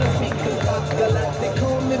people when the speakers pop. Galactic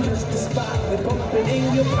home and Mr. Spot. We're bumping in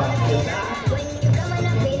your parking lot. When you coming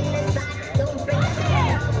up in the spot, don't bring us in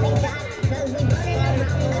off we got. Cause we burning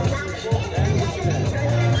around the clock. Every night we turn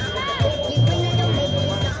them out. If you bring it, don't make me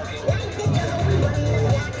stop. Like the jungle, we run the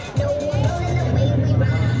block. No one rolling the way we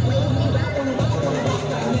ride. Way we ride on the rock.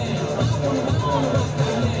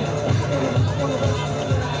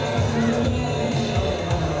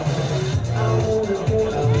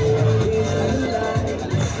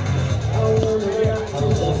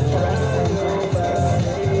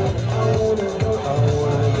 I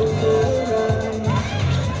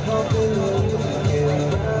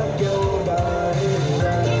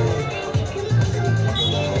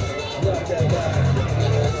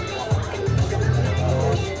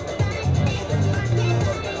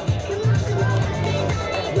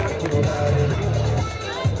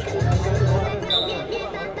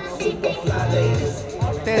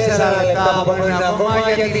λεπτά απομένουν ακόμα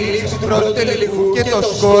για τη λήξη του πρώτου τελικού και το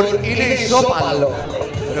σκορ είναι ισόπαλο.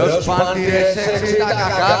 Ροζ Πάντηρες 6, τα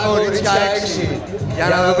κακά κορίτσια 6. Για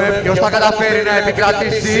να δούμε ποιος θα καταφέρει να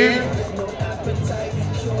επικρατήσει.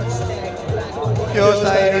 Ποιος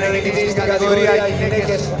θα είναι νικητής στην κατηγορία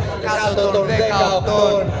γυναίκες κάτω των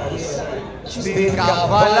 18 στην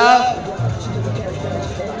Καβάλα.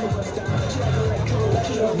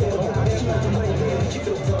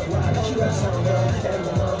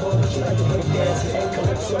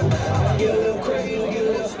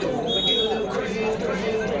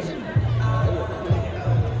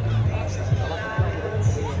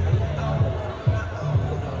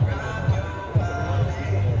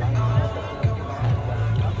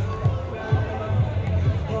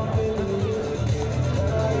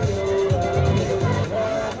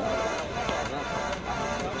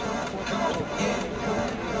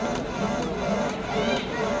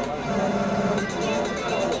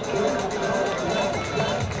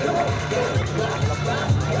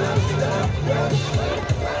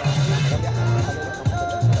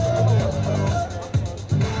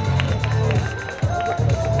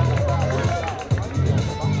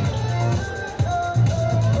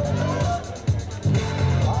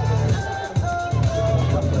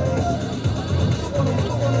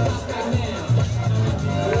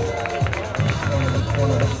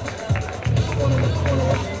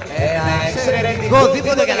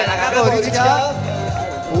 Δίποτε για τα κακά κορίτσια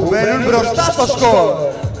που μπαίνουν μπροστά στο σκορ.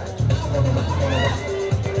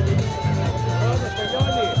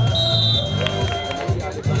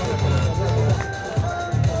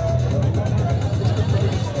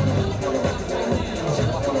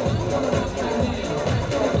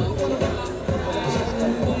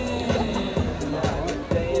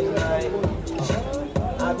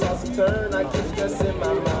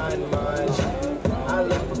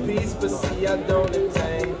 I don't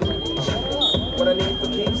attain what I need for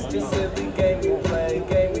keeps this silly game we play.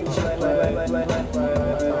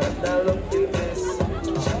 Now look at this,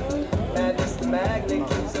 madness the magnet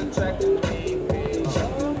keeps attracting me.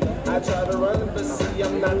 I try to run but see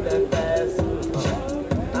I'm not that fast.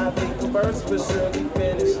 I think the first but surely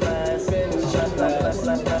finish last.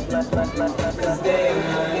 Cause day and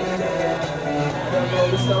night, the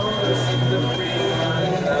rolling stones seem to free my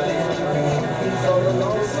night. He's all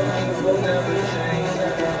alone, some things will never change.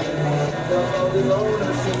 The lonely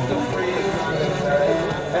loner seems to free my night.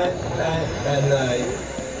 At night.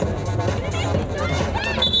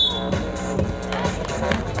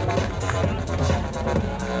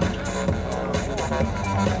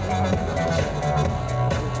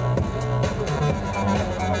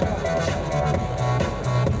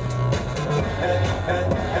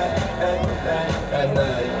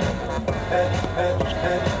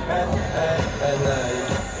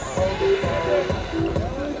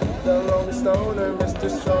 The lonely stoner, Mr.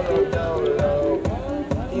 Solo Dolo.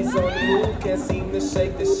 He's on the move, can't seem to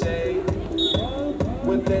shake the shade.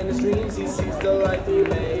 Within his dreams, he sees the life he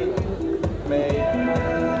made.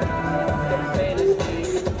 The pain is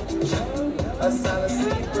deep. A silent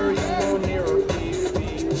sleeper, he won't hear a beat.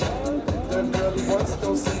 The girl he wants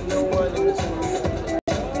don't see no one in two.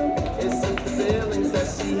 It seems the feelings that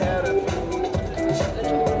she had a few.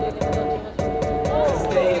 Cause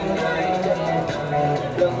day and night,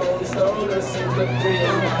 the lonely stoner seems to free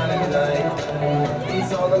his mind at night.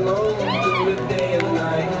 He's all alone through the day and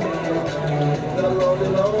night. The lonely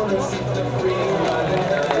loner seems to free his mind at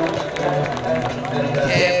night.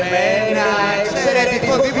 Και με ένα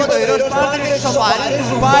εξαιρετικό δίποτα η Ροζ Πάντηρες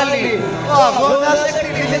ισοφαρίζουν πάλι. Ο αγώνας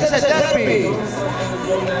εκτελείται σε τέρπι.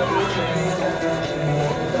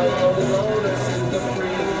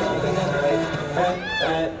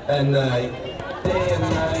 At night, day and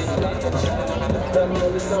night, the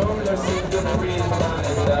lonely loner seems to free his mind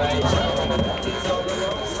at night. He's all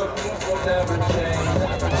alone, some things will never change.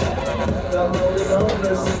 The lonely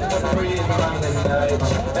loner seems to free his mind at night.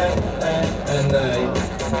 At night,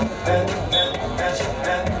 at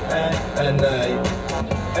night,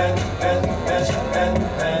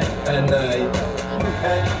 at night,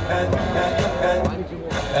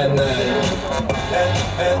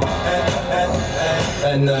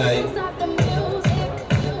 at night.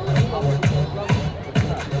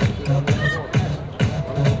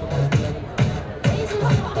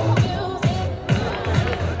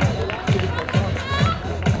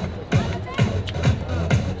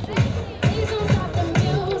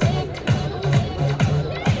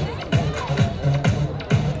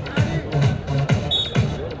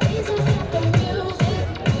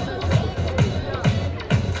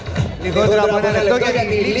 Λιγότερο από ένα λεπτό για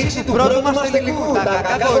τη λήξη του πρώτου μας τελικού. Τα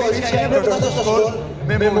κακά κορίτσια είναι μπροστά στο σκορ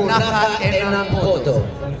με μονάχα έναν πόντο.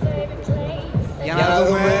 Για να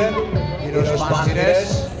δούμε οι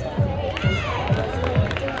σπάνιρες.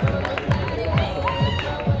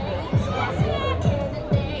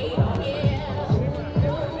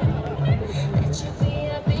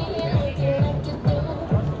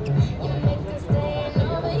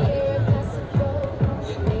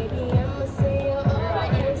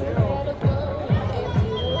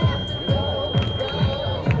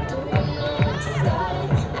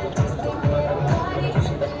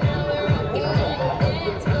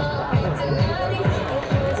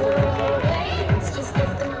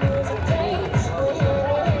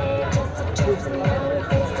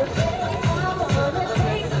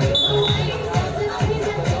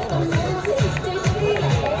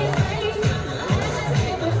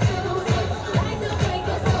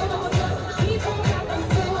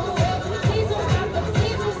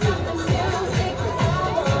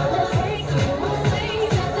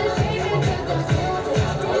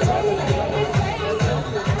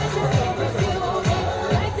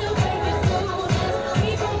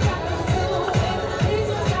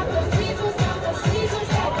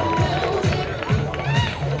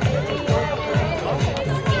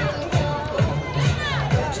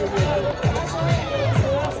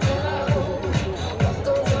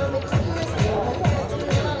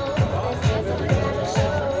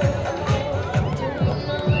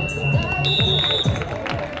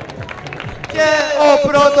 Ο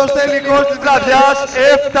πρώτος τελικός της βραδιάς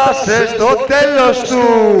έφτασε στο τέλος του.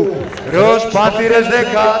 Ροζ Πάνθυρες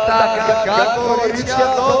 10, τα κακά κορίτσια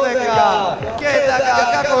 12 και τα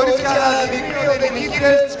κακά κορίτσια αναδεικνύονται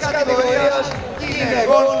νικήτρες της κατηγορίας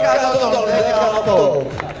γυναικών κάτω των 18.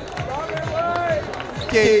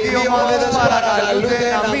 Και οι δύο ομάδες παρακαλούνται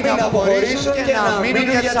να μην αποχωρήσουν και να μείνουν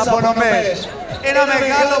για τις απονομές. Ένα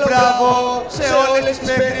μεγάλο μπράβο σε όλες τις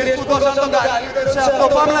παίκτριες που δώσαν τον καλύτερο σε αυτό.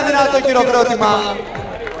 Πάμε να δυνατό χειροκρότημα.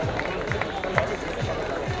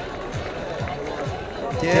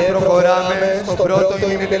 Και προχωράμε στο πρώτο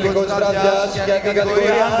ημιτελικό της βραδιάς για την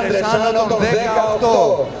κατηγορία άντρες άνω των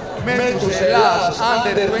 18. Με τους Ελλάς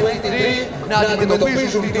Under 23 να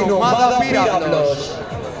αντιμετωπίσουν την ομάδα Πύραυλος.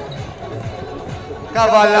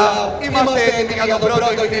 Καβαλά, είμαστε έτοιμοι για τον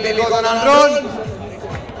πρώτο ημιτελικό των ανδρών.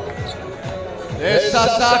 Δεν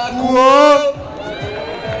σας ακούω.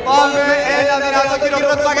 Πάμε ένα δυνατό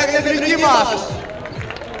χειροκρότημα για την εθνική μας.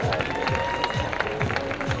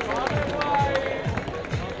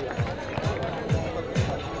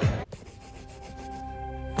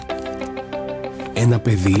 Ένα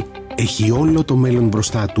παιδί έχει όλο το μέλλον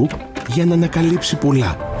μπροστά του για να ανακαλύψει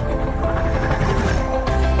πολλά.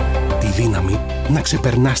 Τη δύναμη να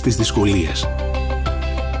ξεπερνά τις δυσκολίες.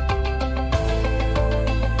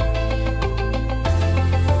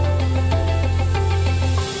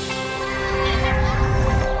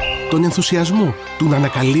 Τον ενθουσιασμό του να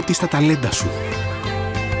ανακαλύπτεις τα ταλέντα σου.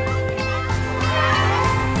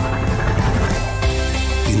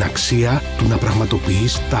 Την αξία του να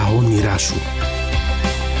πραγματοποιείς τα όνειρά σου.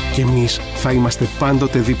 Και εμείς θα είμαστε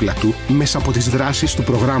πάντοτε δίπλα του μέσα από τις δράσεις του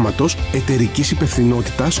προγράμματος εταιρικής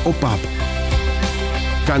υπευθυνότητας ΟΠΑΠ.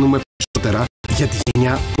 Κάνουμε περισσότερα για τη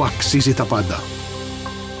γενιά που αξίζει τα πάντα.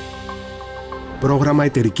 Πρόγραμμα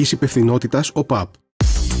εταιρικής υπευθυνότητας ΟΠΑΠ.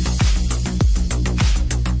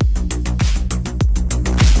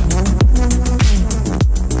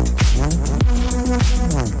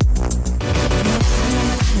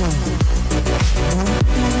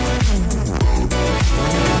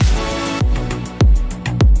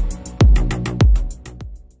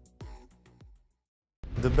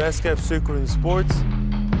 The best kept secret in sports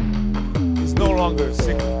is no longer a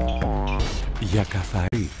secret. Για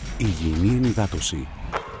καθαρή υγιεινή ενυδάτωση.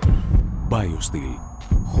 BioSteel.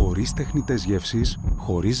 Χωρίς τεχνητές γεύσεις,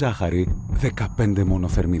 χωρίς ζάχαρη, 15 μόνο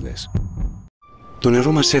θερμίδες. Το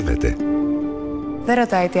νερό μας σέβεται. Δεν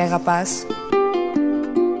ρωτάει τι αγαπάς.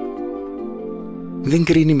 Δεν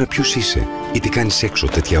κρίνει με ποιους είσαι ή τι κάνεις έξω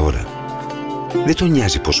τέτοια ώρα. Δεν τον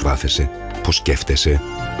νοιάζει πώς βάφεσαι, πώς σκέφτεσαι,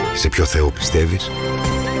 σε ποιο Θεό πιστεύεις.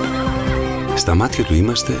 Στα μάτια του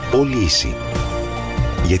είμαστε όλοι ίσοι.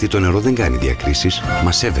 Γιατί το νερό δεν κάνει διακρίσεις,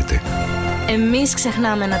 μας σέβεται. Εμείς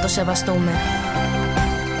ξεχνάμε να το σεβαστούμε.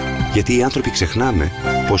 Γιατί οι άνθρωποι ξεχνάμε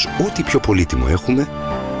πως ό,τι πιο πολύτιμο έχουμε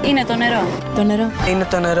Είναι το νερό. Το νερό. Είναι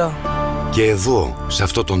το νερό. Και εδώ, σε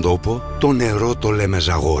αυτόν τον τόπο, το νερό το λέμε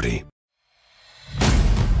ζαγόρι.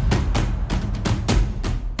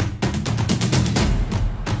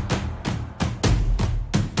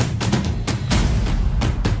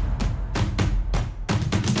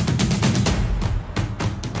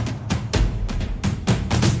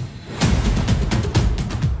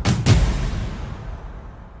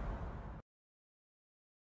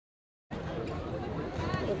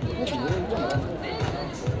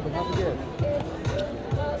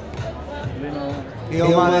 Οι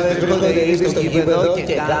ομάδες βρίσκονται ήδη στο γήπεδο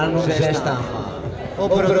και κάνουν ζέσταμα. Ο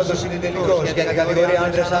πρώτος συνεταιρικός για την κατηγορία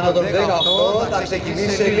άντρες άνω των 18 θα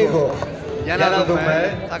ξεκινήσει σε λίγο. Για να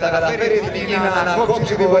δούμε, θα καταφέρει την Κίνα να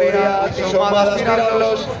ανακόψει την πορεία της ομάδας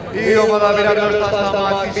Μυραλός. Η ομάδα Μυραλός θα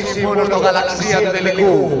σταματήσει μόνο στο γαλαξία του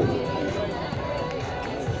τελικού.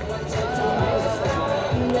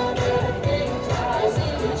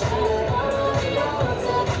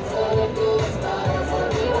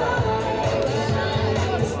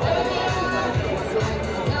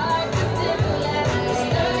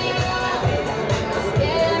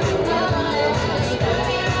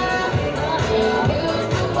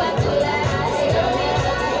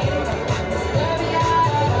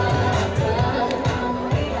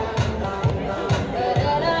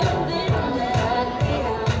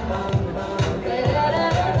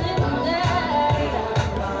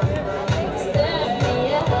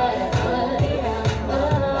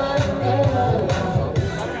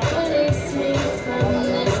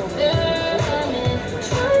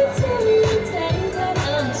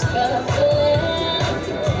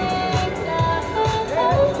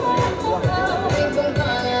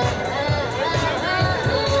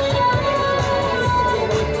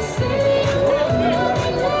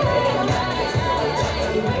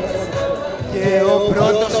 Ο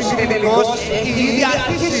πρώτος συνεταιρικός έχει ήδη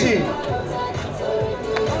αρχίσει.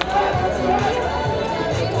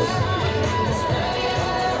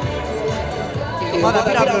 Η ομάδα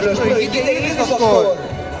Μυραλός προηγείται ήδη στο σκορ.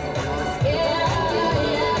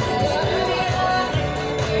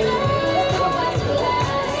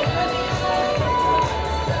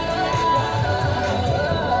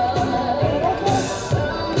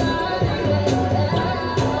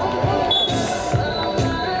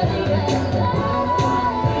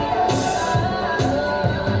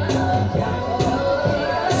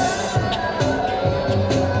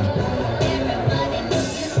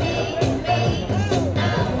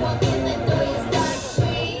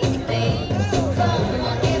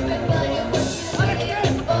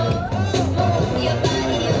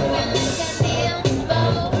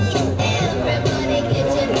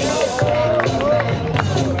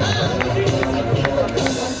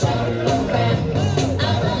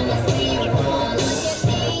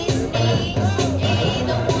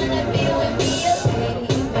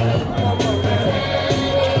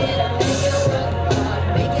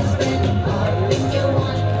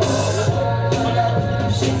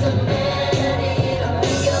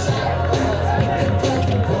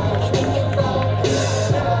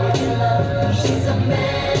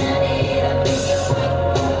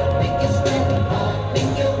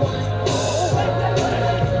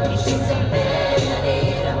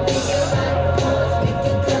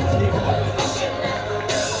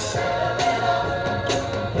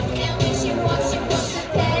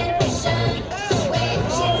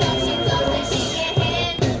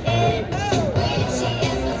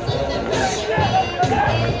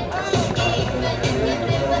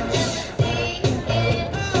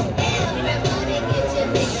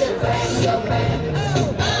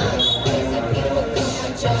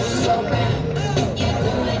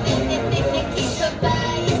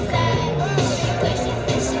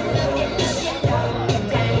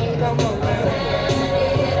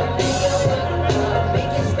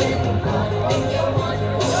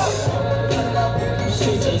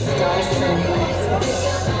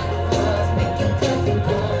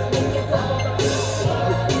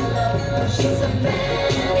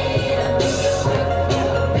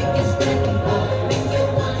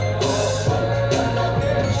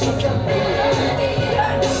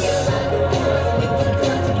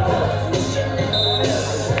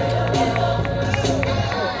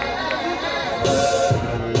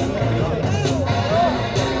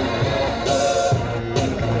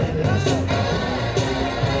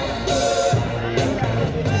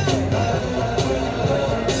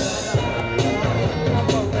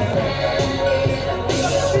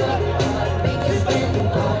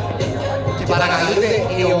 Παρακαλούνται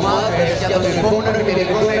οι ομάδες για τον επόμενο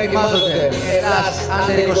ημιτελικό να ετοιμάζονται. Ελλάς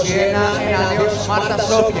Under 21 εναντίον Sparta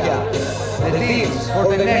Sofia. The teams for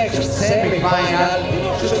the next semi-final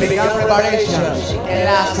should begin preparations.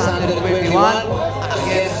 Ελλάς Under 21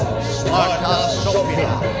 against Sparta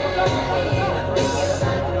Sofia.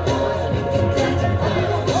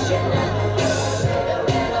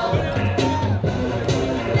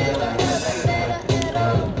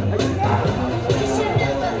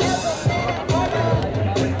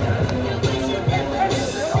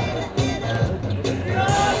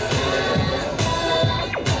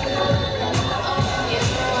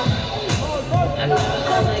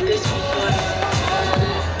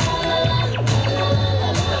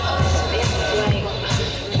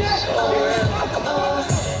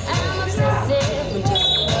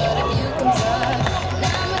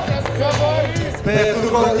 Πέφτουν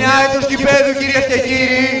κοκνιά του σκηπέδου, κυρίες και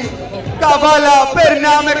κύριοι. Καβάλα,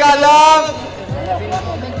 περνάμε καλά.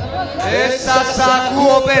 Σας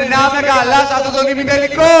ακούω, περνάμε καλά σε αυτό το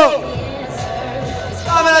ημιτελικό.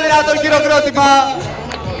 Πάμε να δυνατό χειροκρότημα.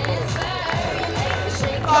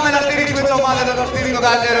 Πάμε να στηρίξουμε τις ομάδες, να το στηρίξει το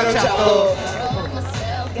καλύτερο σε αυτό.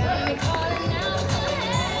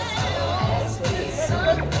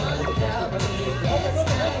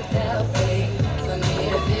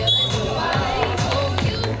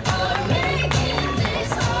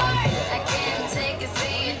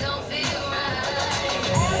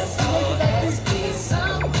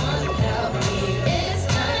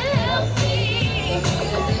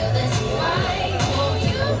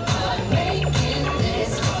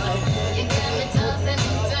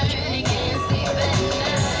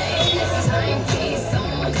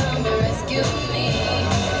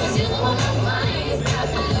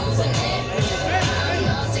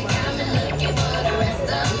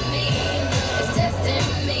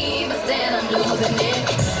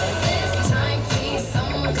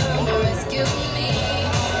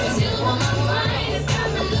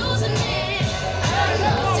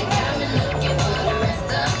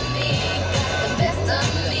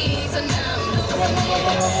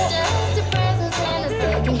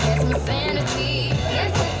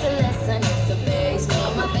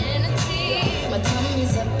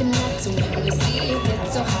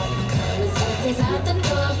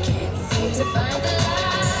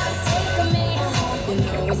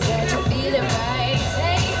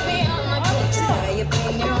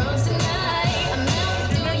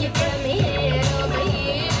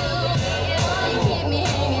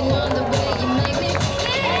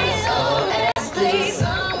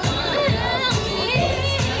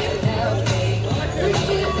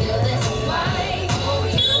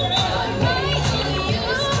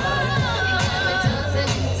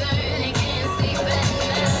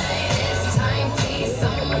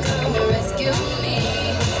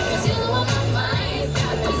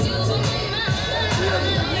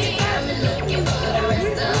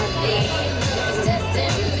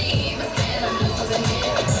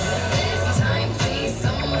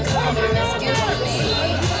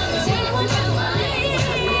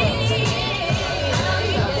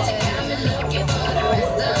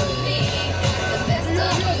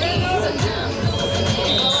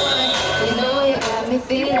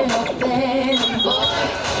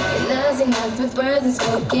 With words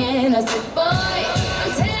unspoken, I said, boy,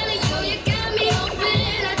 I'm telling you, you got me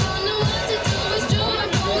open. I don't know what to do, it's true,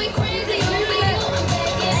 I'm going crazy over you. I'm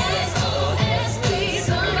begging, SOS, please,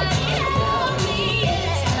 somebody help me.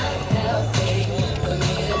 Help me, for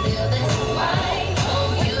me to feel this way. Oh,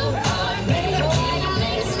 you are making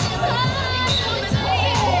this high. I'm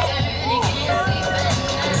turning, can't sleep at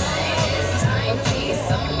night. This time, please,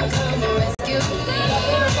 someone come and rescue me.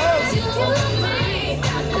 'Cause you are mine,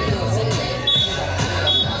 got me losing it.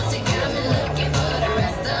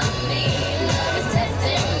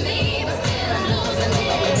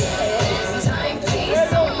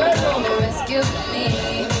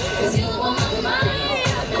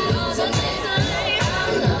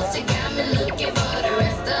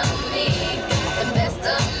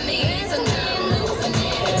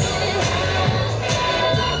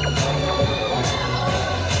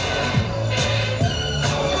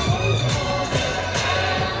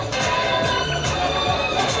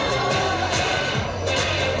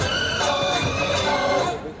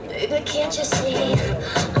 Can't you see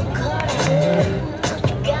I'm caught in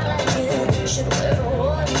a guy like you should wear a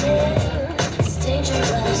warning. It's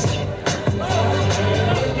dangerous. I'm falling.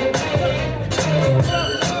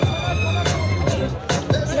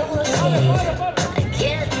 There's no escape. I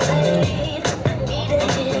can't wait. I need a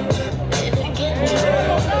hit. Baby, get me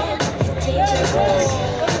right. It's dangerous.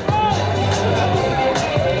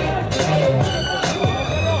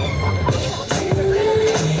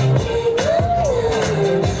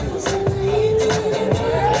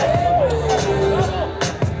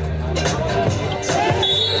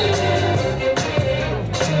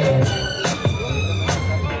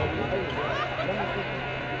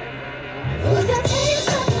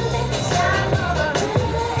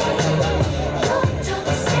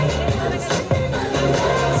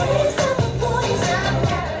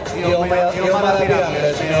 Η ομάδα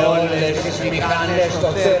πυραμίδες με όλες τις μηχανές στο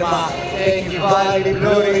τέρμα έχει βάλει την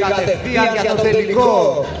πλώρη κατευθείαν για το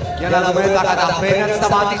τελικό. Για να δούμε τα καταφέρει να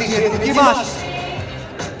σταματήσει η εθνική μας.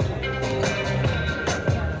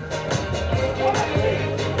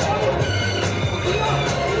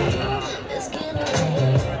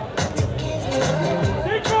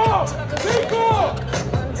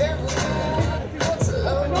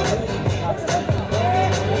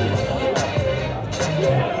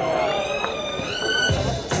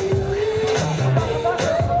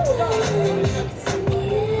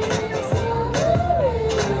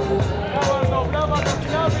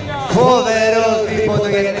 Φοβερό δίποτο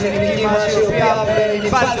για την εθνική μας, η οποία μπαίνει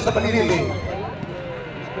πάλι στο παιχνίδι.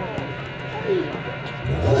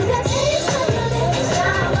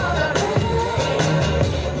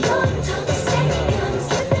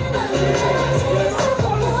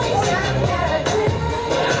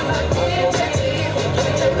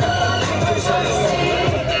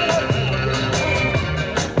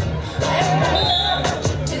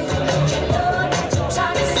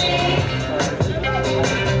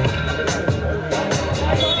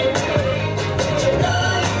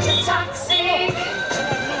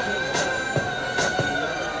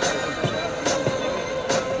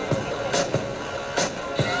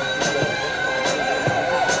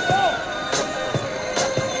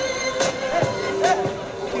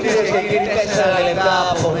 Και 4 λεπτά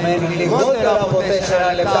απομένουν, λιγότερο από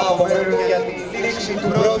 4 λεπτά απομένουν για τη λήξη του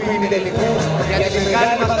πρώτου ημιτελικού για τη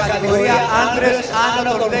μεγάλη μας κατηγορία άντρες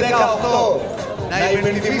άνω των 18. Να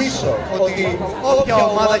υπενθυμίσω ότι όποια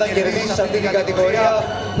ομάδα κερδίσει σε αυτή την κατηγορία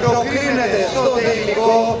προκρίνεται στο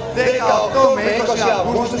τελικό 18 με 20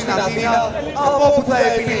 Αυγούστου στην Αθήνα, από όπου θα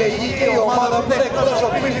επιλεγεί και η ομάδα που θα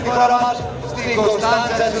εκπροσωπήσει τη χώρα μας στην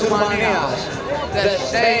Κωνσταντζα της Ρουμανίας. The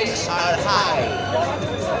stakes are high.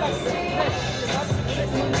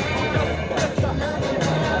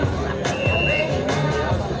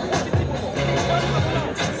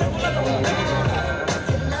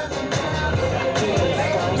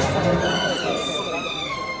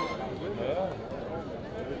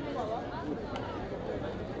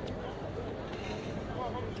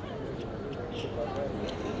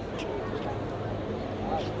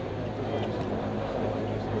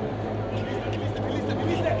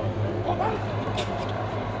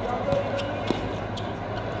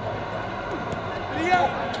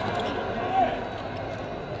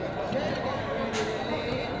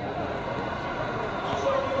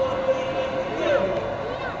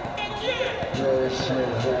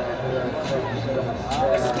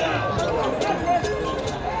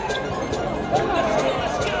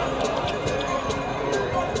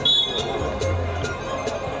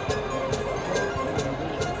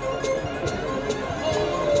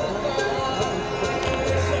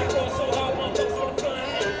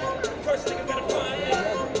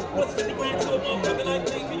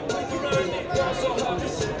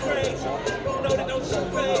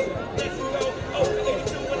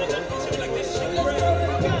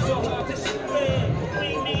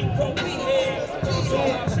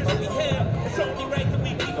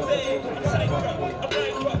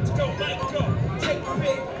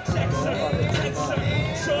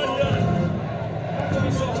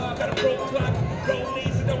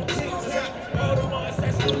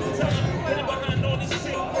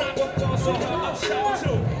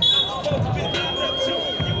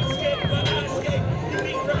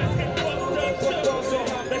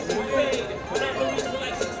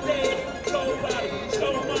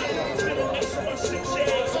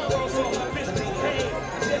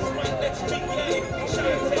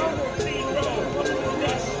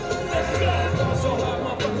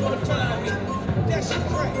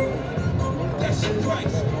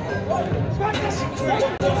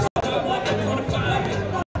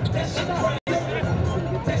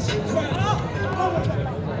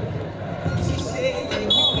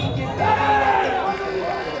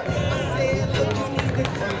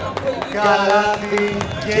 Καλάθι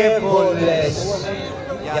και βολές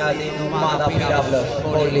για την ομάδα Πύραυλος.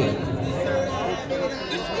 Πολύ.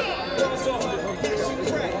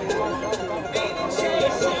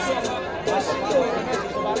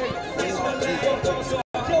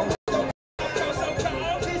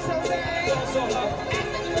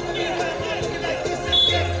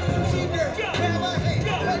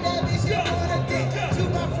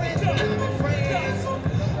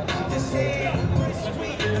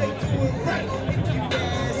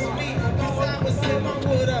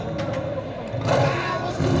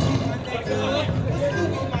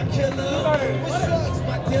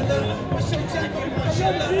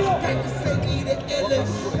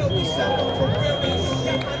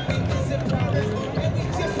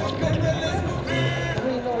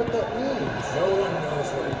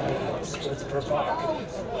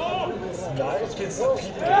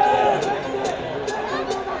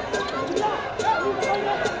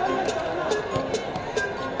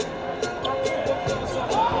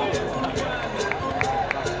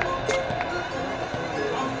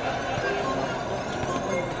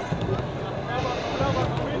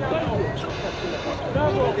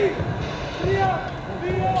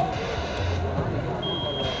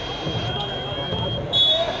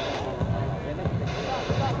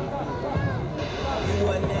 You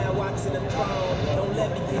are now watching the throne. Don't let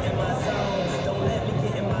me get in my zone.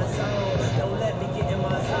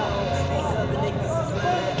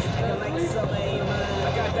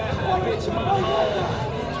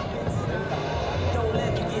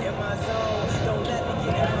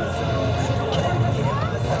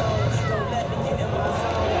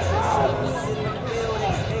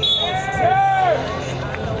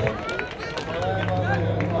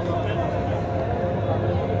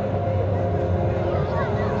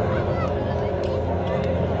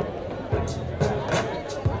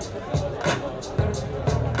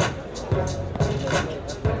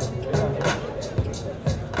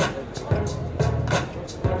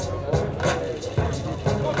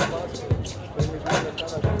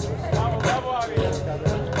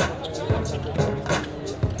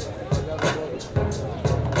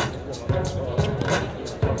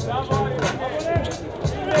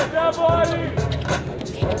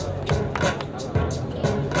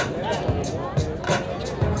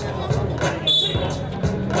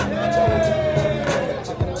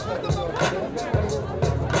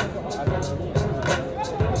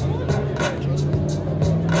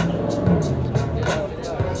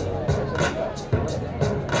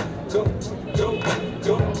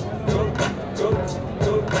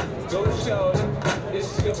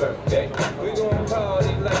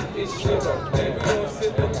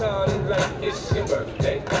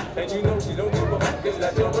 And you know she don't give a fuck, it's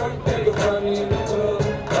not your birthday. You can find me in the club,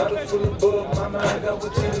 bottle full of bug. My mind got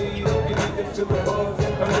what you need, you need to feel the buzz.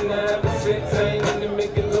 I'm in the having sex, I ain't into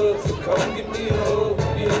making love. So come give me a hug,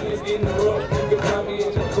 you ain't just getting rough. You can find me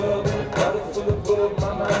in the club, bottle full of bug.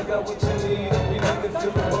 My mind got what you need, you need to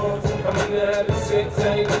feel the buzz. I'm in the having sex, I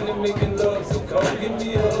ain't into making love. So come give me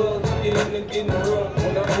a hug, you ain't getting rough.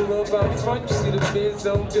 When I pull up out front, you see the Benz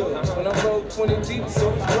on do. When I roll 20 deep, so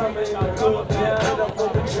it's drama in the club. Now that I'm on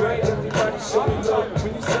the train, everybody show me love.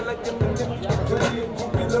 When you sell like them, plenty of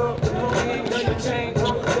groupie love. The money ain't gonna change,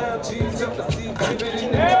 hold it down, G's up, I see you keep it in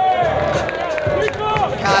there.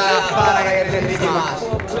 Καλαφάρα για την εθνική μας.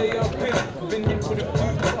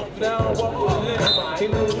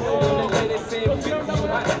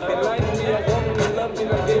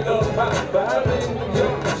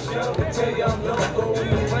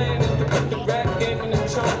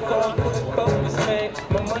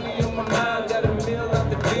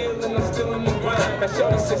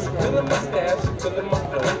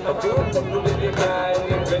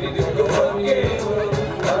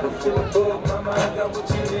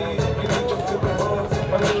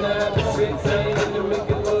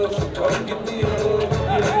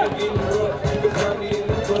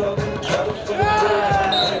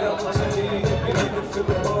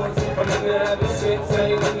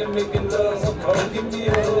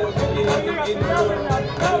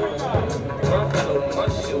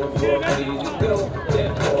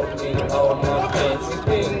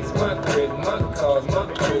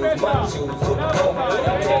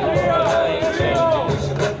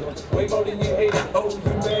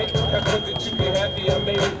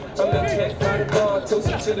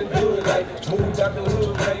 To the good, like moved out the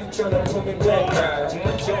hood, now you tryna pull me back, right?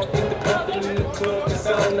 Once y'all get the bumpin' in the club, it's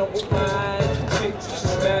on up with my eyes. Chick,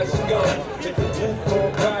 smash and go. If you move for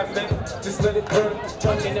a vibe, man, just let it burn.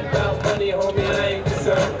 Talking about money, homie, I ain't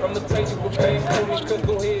concerned. I'ma take you with bangs, homie, cause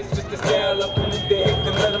go ahead, switch the style up. And if they hate,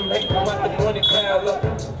 then let them hate, about the money pile up.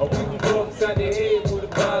 Or we can go upside their head with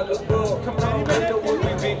a pile of bug. Come on, man, know what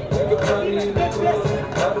we be. You can find me in the club,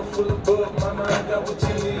 bottle full of bug. My mind got what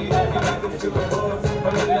you need, you need to feel the buzz.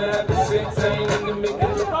 I'm in the having sex, I ain't in the making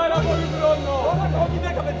love.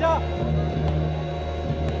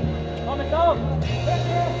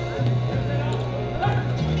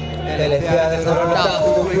 Τελευταία δευτερόλεπτα αυτού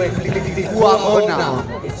του εκπληκτικού αγώνα.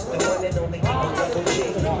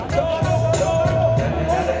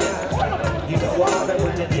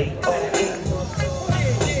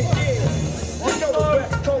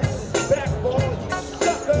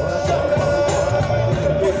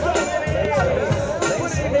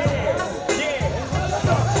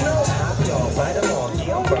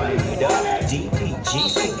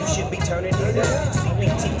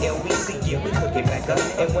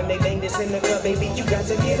 And when they bang this in the club, baby, you got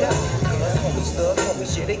to get up. Cause homies, thug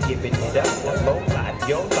homies, yeah, they giving it up. Low life,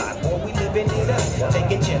 your life, boy, we living it up.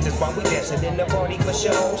 Taking chances while we dancing in the party for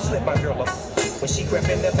show. Slip my girl up when she crept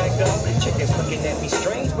in the back door. Chickens looking at me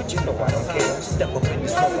strange, but you know I don't care. Step up in the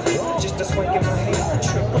smoke, just a swing in my hair.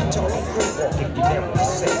 Trip up, tall, crew walking you down with the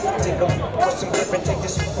set. Take off, put some grip and take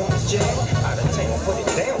this on this jet. Out of town, put it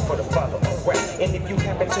down for the father of rap. And if you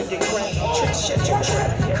happen to get cracked, trick, shut your trap.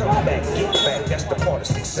 Come back, get back, that's the part of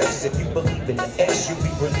success. If you believe in the S, you'll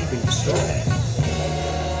be relieving your stress.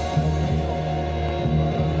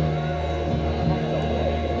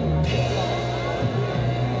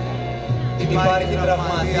 Υπάρχει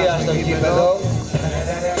τραυματία στο γήπεδο.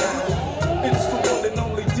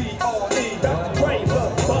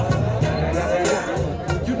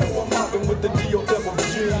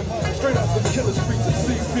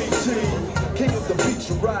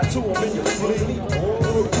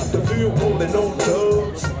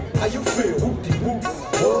 How you feel? Whoop-de-whoop.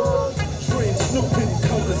 What? Dream snooping,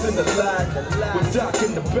 colors in the lag. With Doc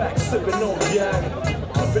in the back, sipping on yak.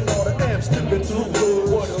 Clipping all the amps, dipping through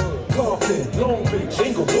wood. Compton, Long Beach,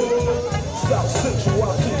 Inglewood. South Central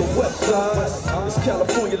out to the west side. It's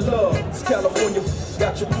California love. It's California.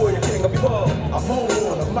 Got your boy a king of pub. I'm on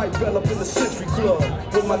one. I might bell up in the Century Club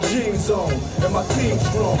with my jeans on and my team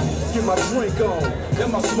strong. Get my drink on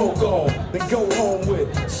and my smoke on. Then go home with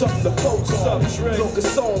something to focus on. Locus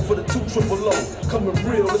song for the 200. Coming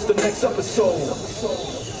real. It's the next episode.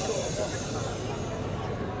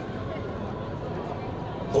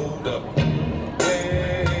 Hold up.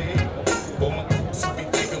 Hey, boy, my be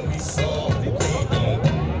thinking we soft. We gon'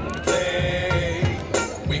 play.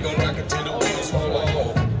 We gon' rock it till the wheels fall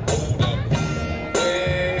off. Hold up.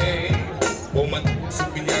 Hey, boy, my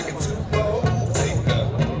be acting too bold. Take up.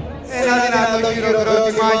 Ένα δυνατό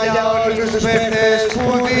χειροκρότημα για όλους τους παίκτες που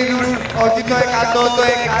δίνουν ότι το 100, το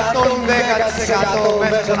 110%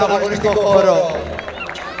 μέσα στον αγωνιστικό χώρο.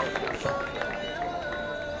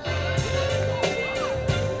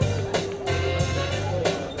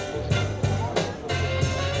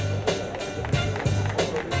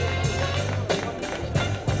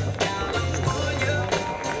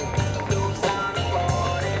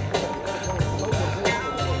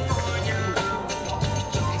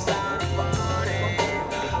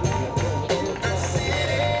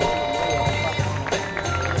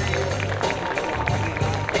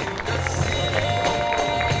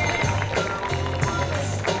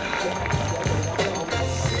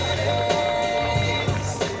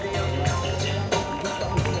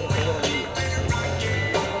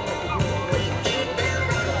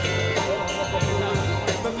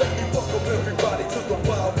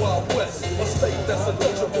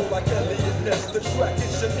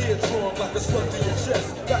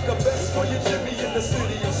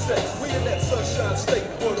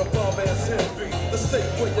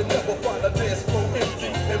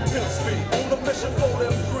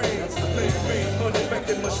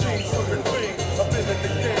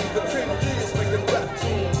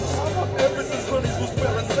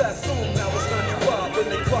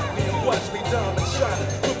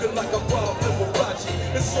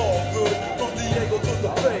 it's all good. From Diego to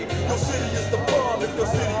the Bay, your city is the bomb if your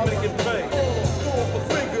city making pain. Throw up a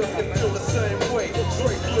finger and feel the same way.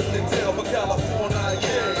 Straight putting it down for California,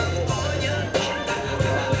 yeah.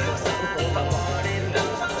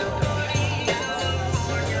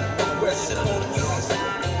 West Coast.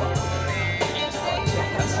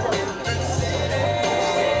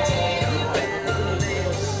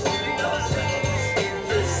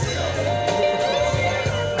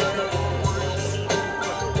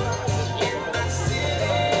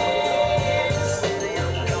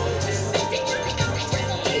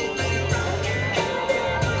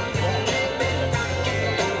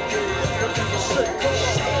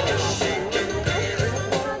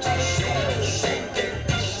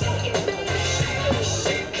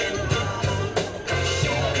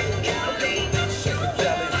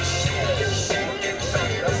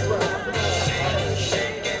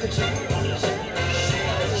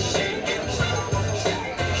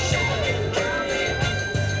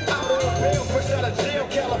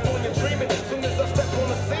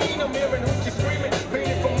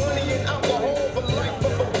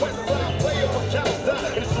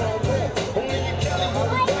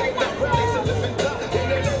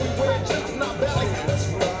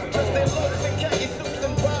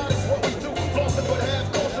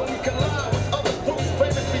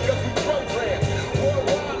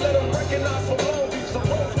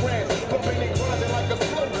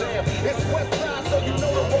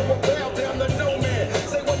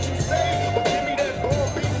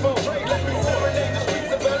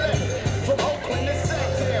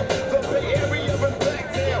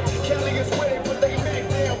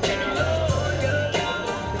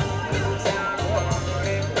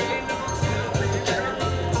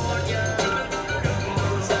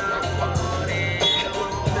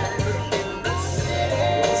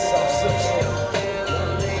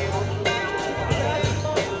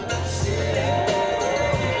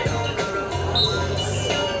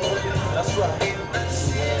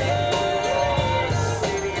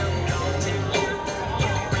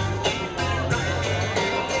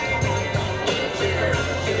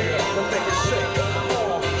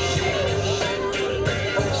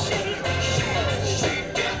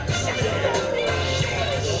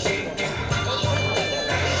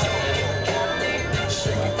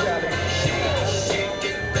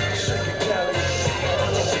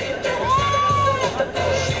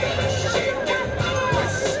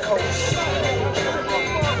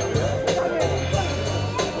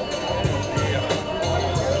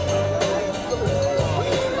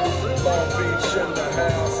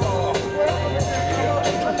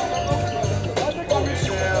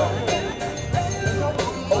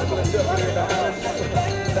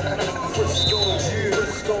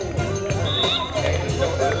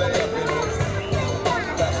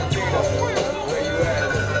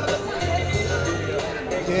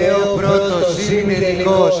 Και ο πρώτος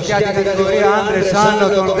ημιτελικός για την κατηγορία άντρες άνω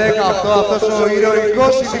των 18, αυτός ο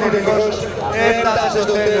ηρωικός ημιτελικός έφτασε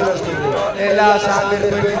στο τέλος του. Ελλάς Under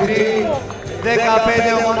 23,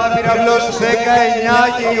 15 ομάδα Πύραυλος, 19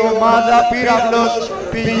 και η ομάδα Πύραυλος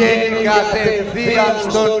πηγαίνει κατευθείαν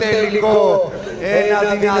στο τελικό. Ένα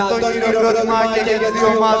δυνατό χειροκρότημα και για τις δύο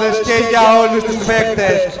ομάδες και για όλους τους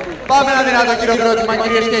παίκτες. Πάμε ένα δυνατό χειροκρότημα,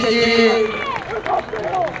 κυρίες και κύριοι.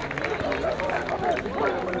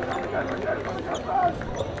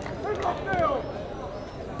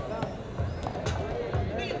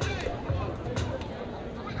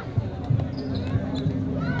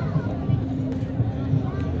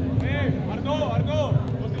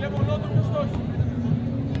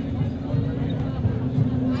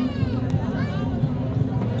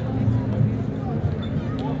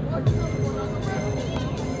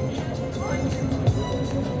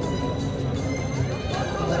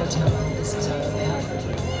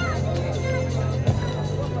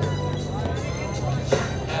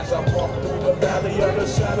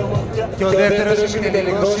 Και ο δεύτερος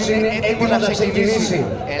ημιτελικός είναι έτοιμος να ξεκινήσει.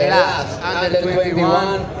 Ελλάς Under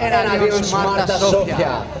 21 εναντίον Μάρτα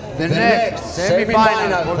Σόφια. The next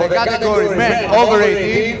semi-final for the category men over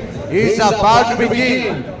 18 is about to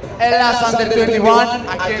begin. Ελλάς Under 21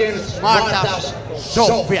 against Μάρτα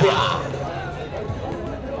Σόφια.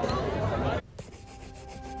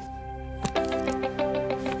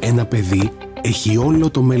 Ένα παιδί έχει όλο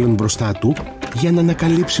το μέλλον μπροστά του για να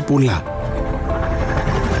ανακαλύψει πολλά.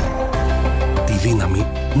 Τη δύναμη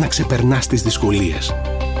να ξεπερνάς τις δυσκολίες.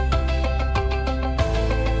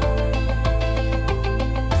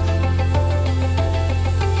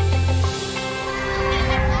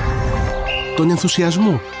 Τον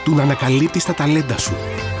ενθουσιασμό του να ανακαλύπτεις τα ταλέντα σου.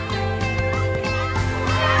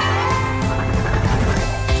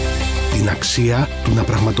 Τη την αξία του να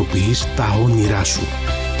πραγματοποιείς τα όνειρά σου.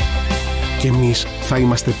 Και εμείς θα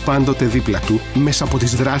είμαστε πάντοτε δίπλα του μέσα από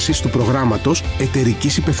τις δράσεις του προγράμματος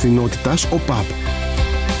εταιρικής υπευθυνότητας ΟΠΑΠ.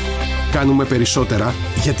 Κάνουμε περισσότερα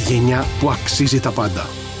για τη γενιά που αξίζει τα πάντα.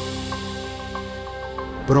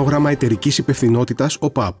 Πρόγραμμα εταιρικής υπευθυνότητας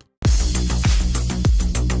ΟΠΑΠ.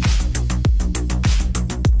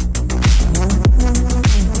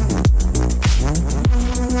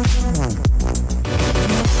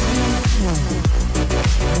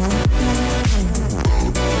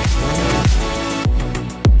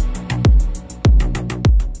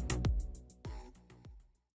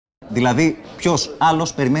 Δηλαδή, ποιος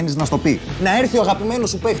άλλος περιμένεις να στο πει? Να έρθει ο αγαπημένος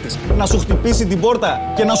σου παίχτης, να σου χτυπήσει την πόρτα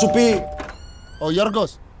και να σου πει: Ο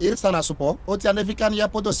Γιώργος, ήρθα να σου πω ότι ανέβηκαν οι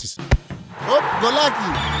αποδόσεις. Οπ,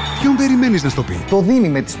 γκολάκι! Ποιον περιμένεις να στο πει? Το δίνει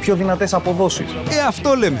με τις πιο δυνατές αποδόσεις.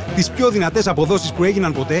 Αυτό λέμε. Τις πιο δυνατές αποδόσεις που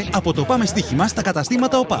έγιναν ποτέ από το Πάμε Στοίχημα στα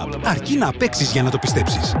καταστήματα ΟΠΑΠ. Αρκεί να παίξεις για να το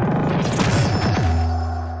πιστέψεις.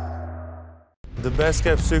 The best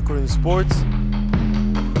kept secret in sports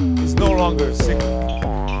is no longer a secret.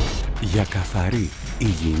 Για καθαρή,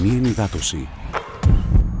 υγιεινή ενυδάτωση.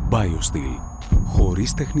 BioSteel.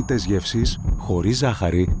 Χωρίς τεχνητές γεύσεις, χωρίς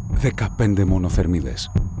ζάχαρη, 15 μόνο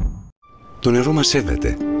θερμίδες. Το νερό μας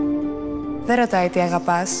σέβεται. Δεν ρωτάει τι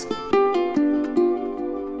αγαπάς.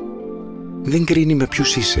 Δεν κρίνει με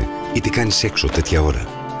ποιους είσαι ή τι κάνεις έξω τέτοια ώρα.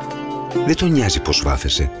 Δεν τον νοιάζει πώς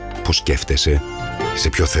βάφεσαι, πώς σκέφτεσαι, σε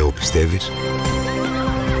ποιο Θεό πιστεύεις.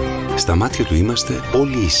 Στα μάτια του είμαστε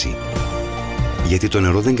όλοι ίσοι. Γιατί το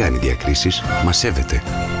νερό δεν κάνει διακρίσεις, μας σέβεται.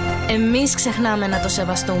 Εμείς ξεχνάμε να το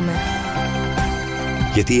σεβαστούμε.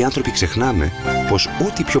 Γιατί οι άνθρωποι ξεχνάμε πως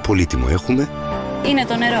ό,τι πιο πολύτιμο έχουμε Είναι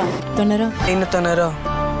το νερό. Το νερό. Είναι το νερό.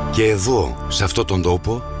 και εδώ, σε αυτόν τον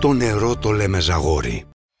τόπο, το νερό το λέμε ζαγόρι.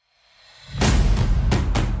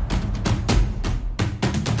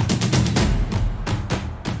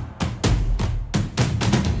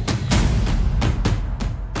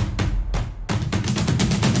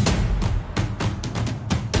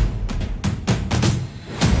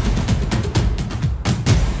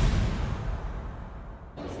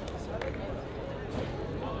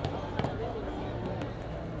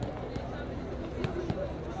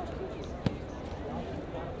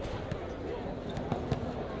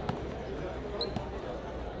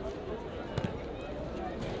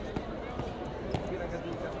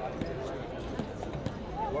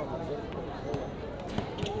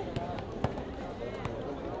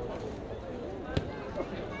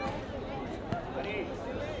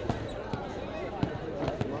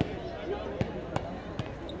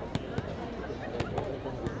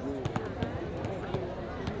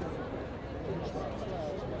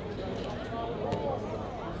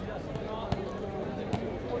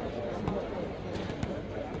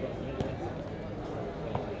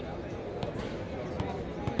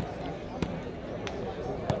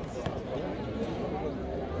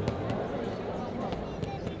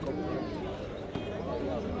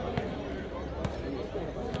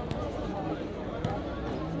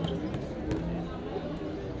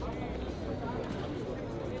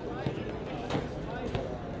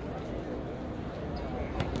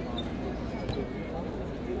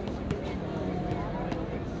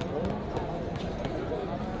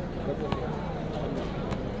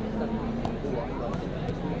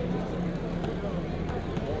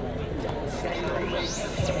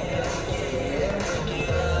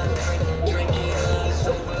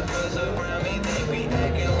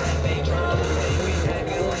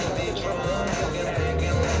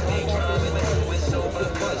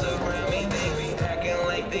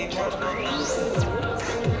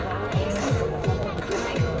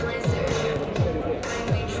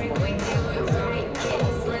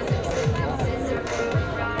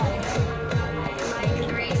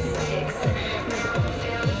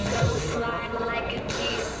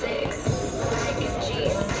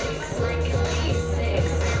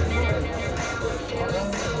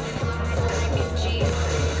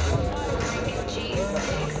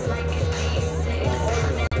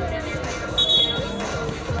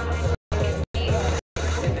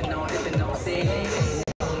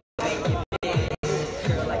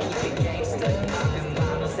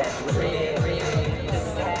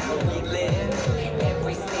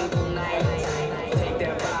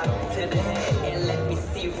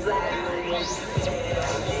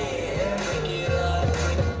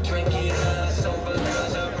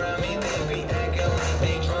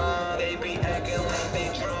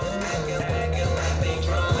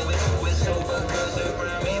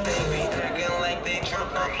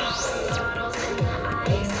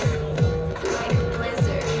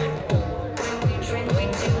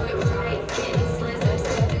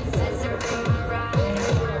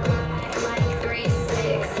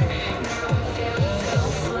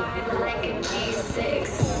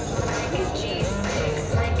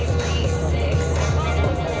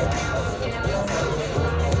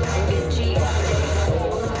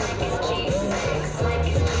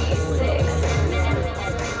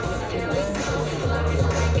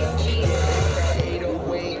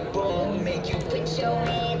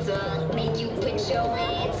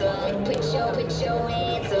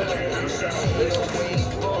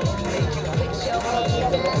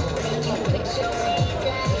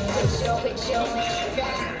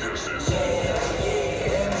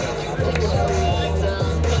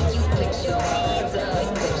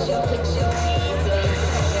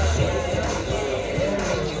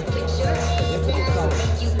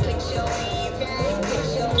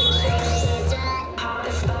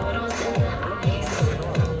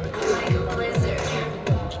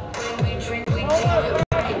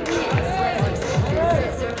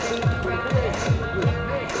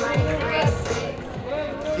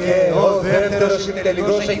 τελικός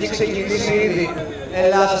ημιτελικός έχει ξεκινήσει ήδη.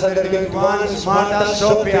 Ελλάς Under 21, Smarta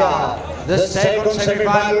Sofia. The second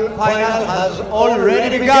semi-final has already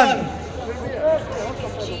begun.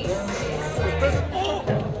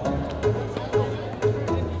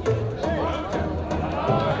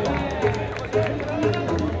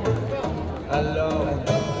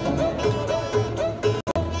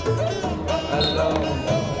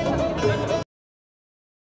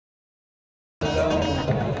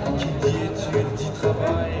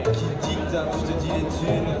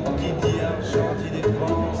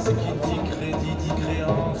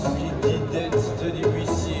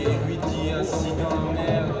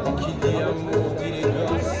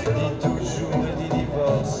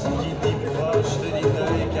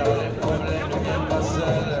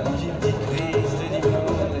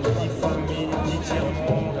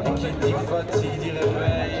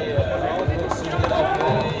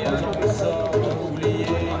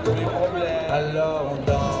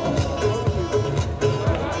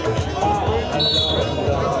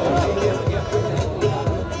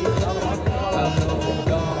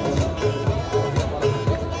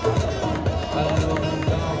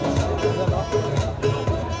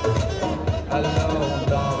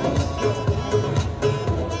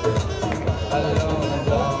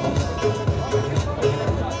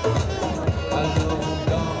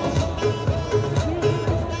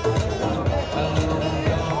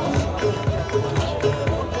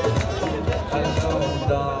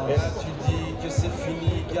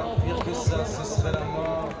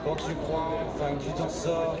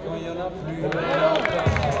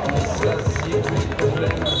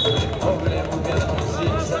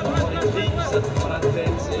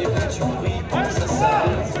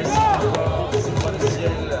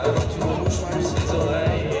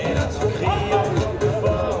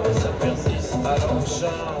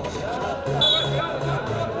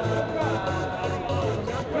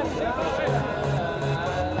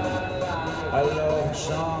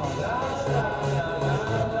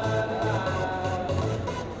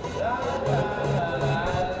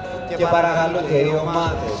 Και παρακαλούνται οι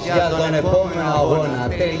ομάδες για τον επόμενο αγώνα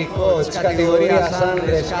τελικό της κατηγορίας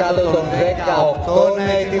άνδρες κάτω των 18 να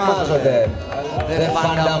ετοιμάζονται. The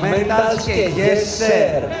Fundamentals και Yes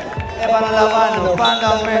Sir. Επαναλαμβάνω,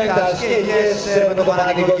 Fundamentals και Yes Sir με το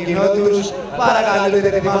παναγικό κοινό τους παρακαλούνται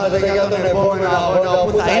να ετοιμάζονται για τον επόμενο αγώνα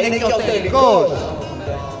που θα είναι και ο τελικός.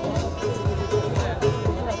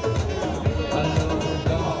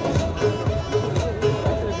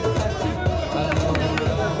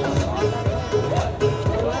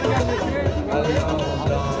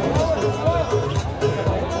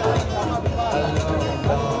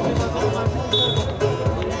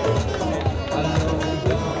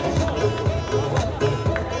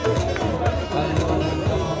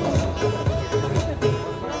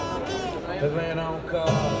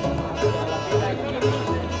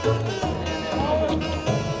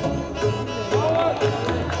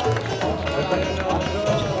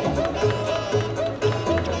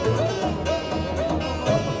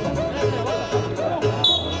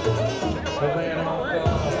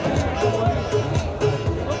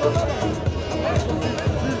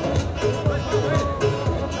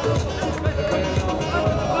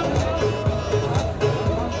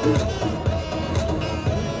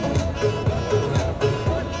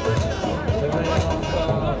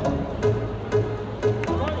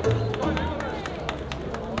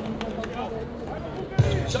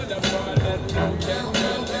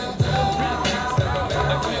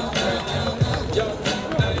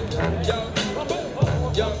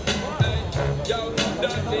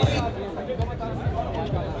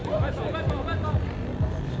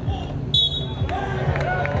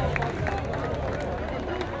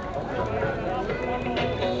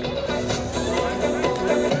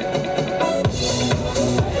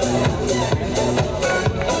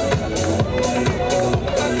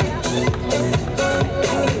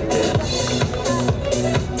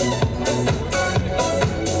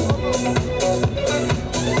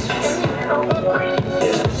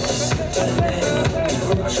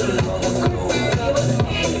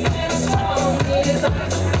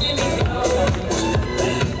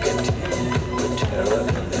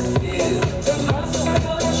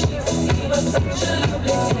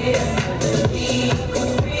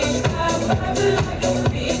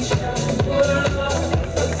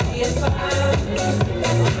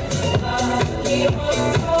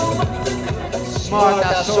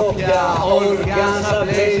 Smarta Sofia, all guns are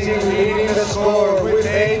blazing, leading the score with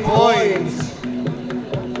 8 points.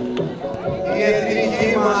 Η εθνική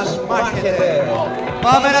μας μάχεται.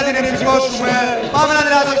 Πάμε να την εμψυχώσουμε, πάμε να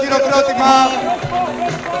δίνουμε το χειροκρότημα.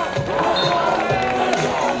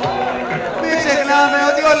 Μην ξεχνάμε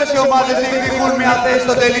ότι όλες οι ομάδες διεκδικούν μια θέση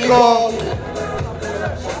στο τελικό.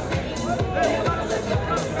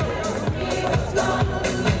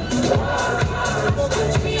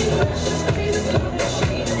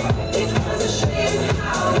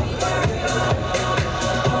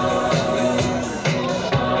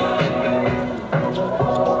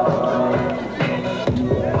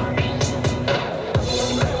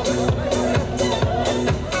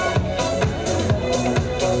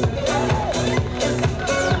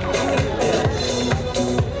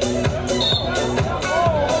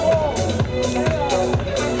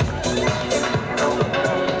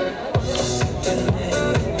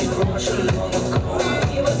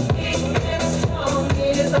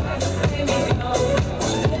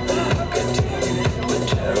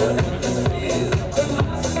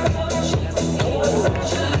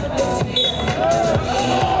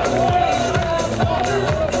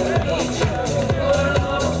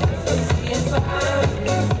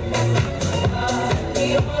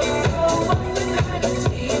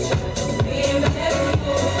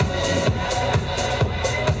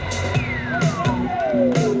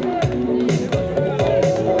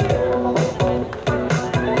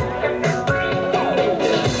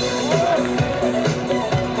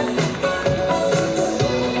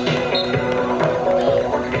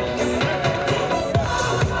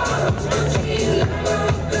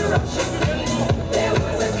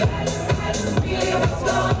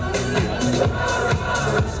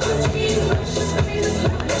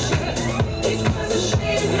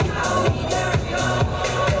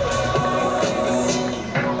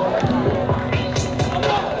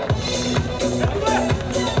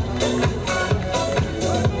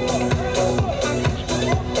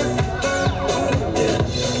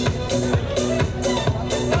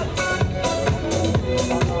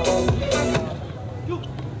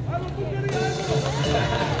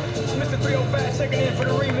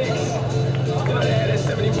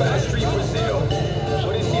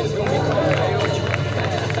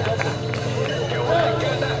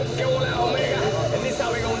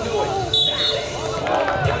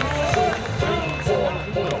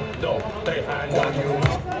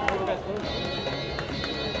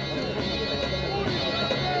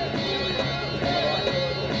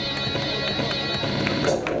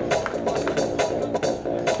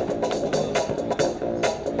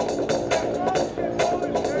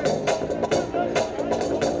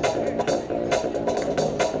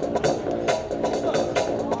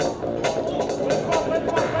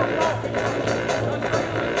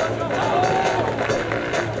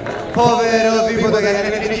 Φοβερό δίποτα για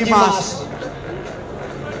την εθνική μας.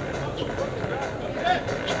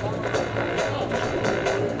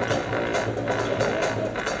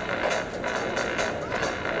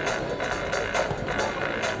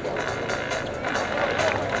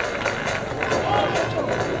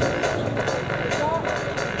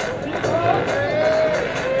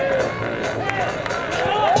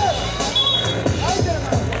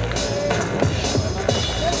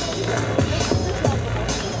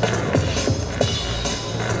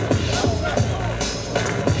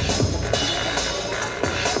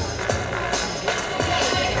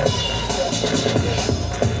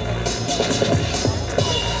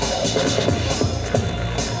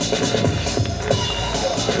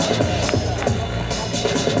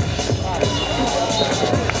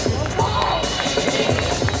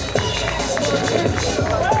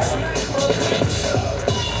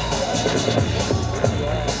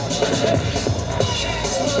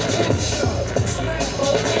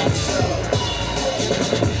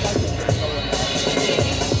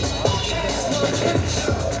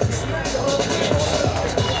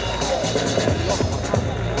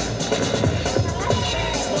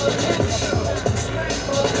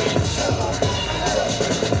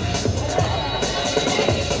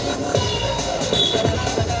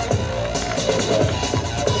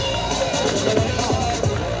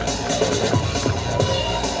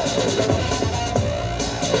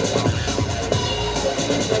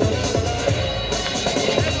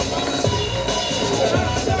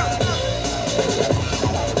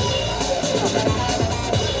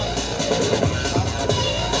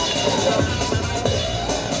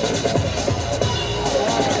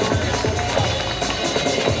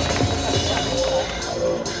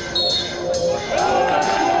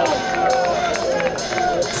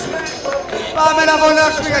 Πάμε να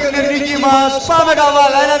φωνάξουμε για την εθνική μας. Πάμε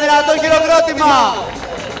καβάλα, ένα δυνατό χειροκρότημα.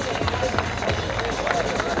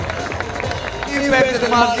 Οι παίκτες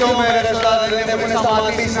μας 2 μέρες τώρα δεν έχουν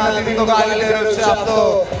σταματήσει να δίνουν το καλύτερο τους σε αυτό.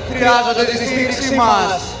 Χρειάζονται τη στήριξη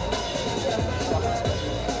μας.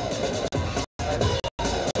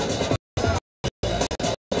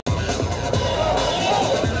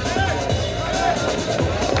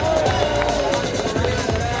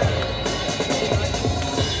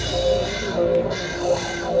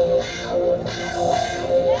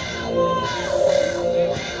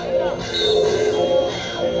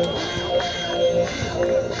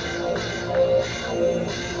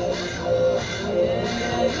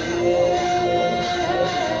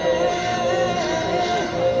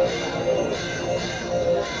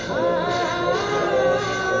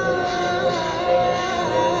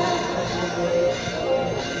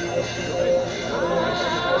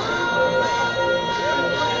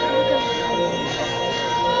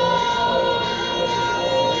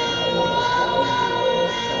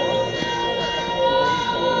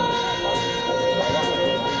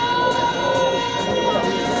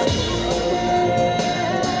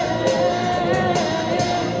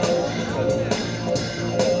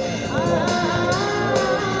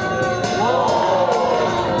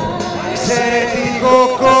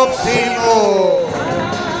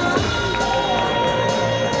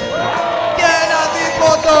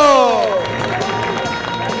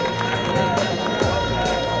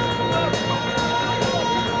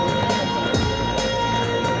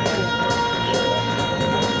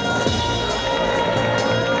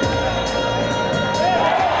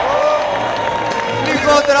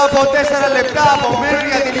 από 4 λεπτά απομένουν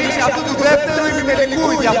για τη λήξη αυτού του δεύτερου ημιτελικού.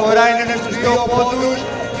 Η διαφορά είναι στους 2 πόντους.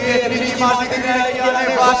 Η εθνική μας την έχει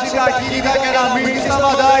ανεβάσει ταχύτητα και να μην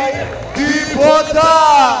σταματάει τίποτα.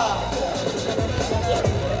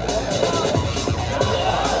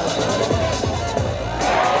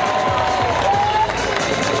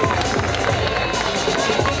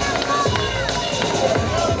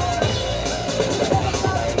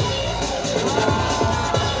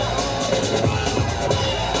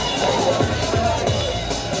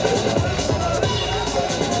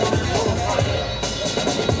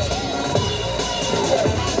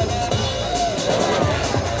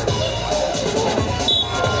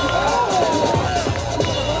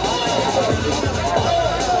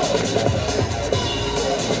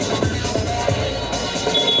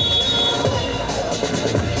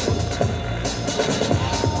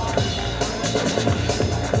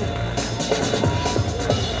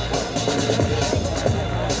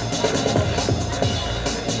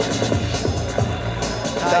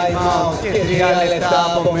 Και 3 λεπτά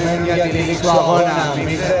απομένουν για τη λήξη του αγώνα.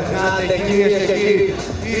 Μην ξεχνάτε κυρίες και κύριοι,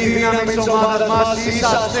 η δύναμη της ομάδας μας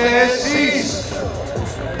είσαστε εσείς.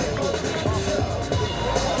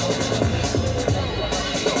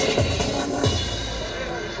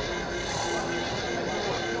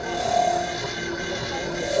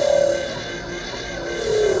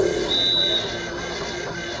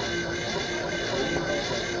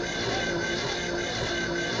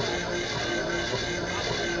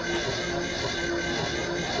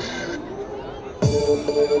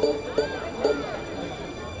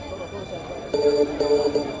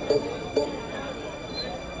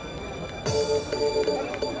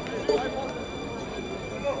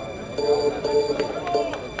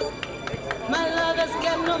 My lover's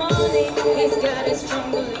got no money, he's got his strong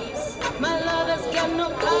beliefs. My lover's got no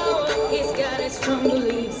power, he's got his strong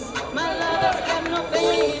beliefs. My lover's got no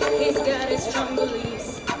fame, he's got his strong beliefs.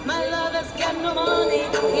 My lover's got no money,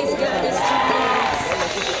 he's got his strong beliefs.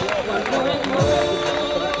 Want more and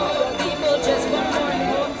more, people just want more and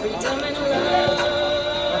more freedom and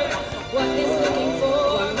love. What is looking for?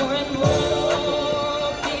 Want more and more,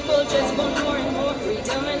 people just want more and more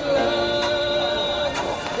freedom and love.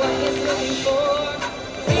 What is looking for?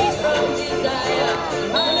 Free from desire,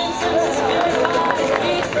 mind and senses purified.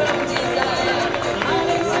 Free from desire, mind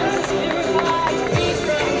and senses purified. Free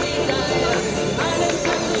from desire, mind and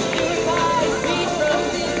senses purified. Free from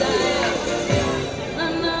desire. Na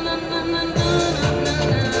na na na na na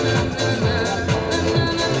na na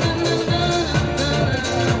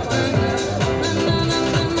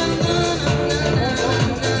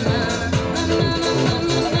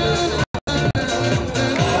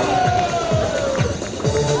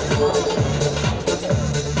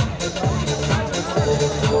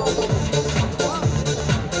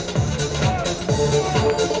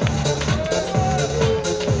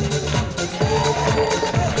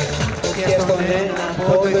Και στον ένα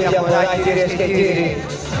πόντο η διαφορά, κυρίες και κύριοι.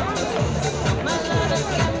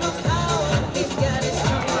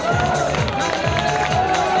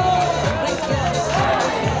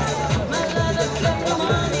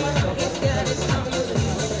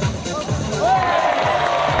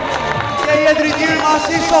 Και η εντρική μας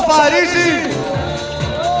ισοφαρίζει.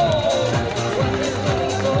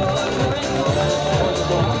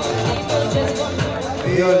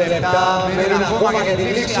 Δύο λεπτά μένουν ακόμα για τη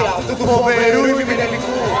λήξη αυτού του φοβερού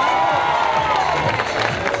ημιτελικού.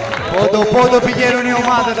 Πόντο πηγαίνουν οι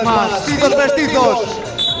ομάδες μας, στήθος με στήθος.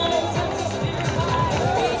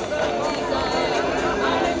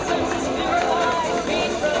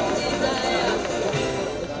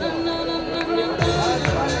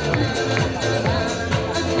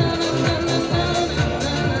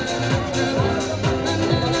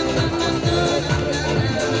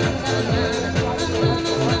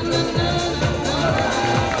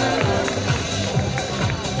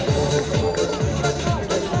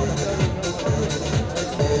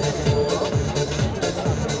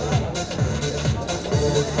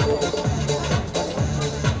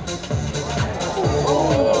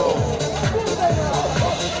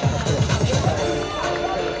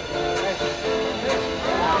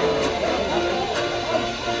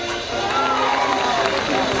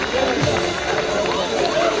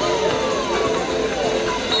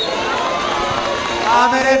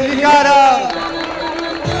 Πάμε ρε Τριχάρα!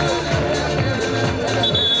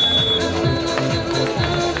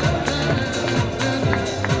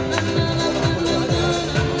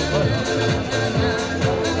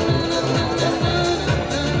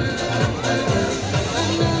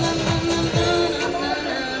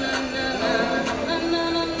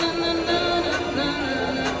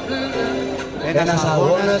 Ένας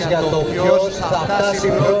αγώνας αγώνας για το ποιος θα φτάσει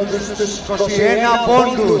πρώτος στους 21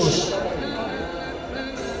 πόντους.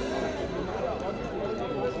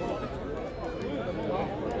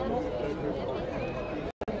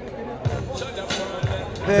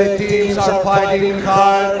 The teams are fighting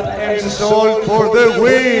hard and soul for the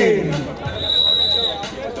win.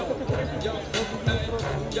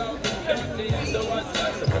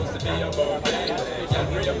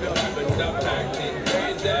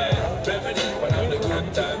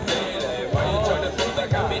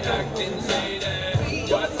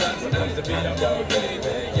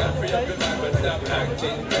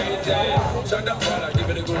 Shut up while I give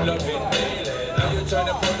it a good loving daily. Now you trying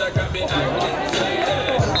to pose like I be acting shady.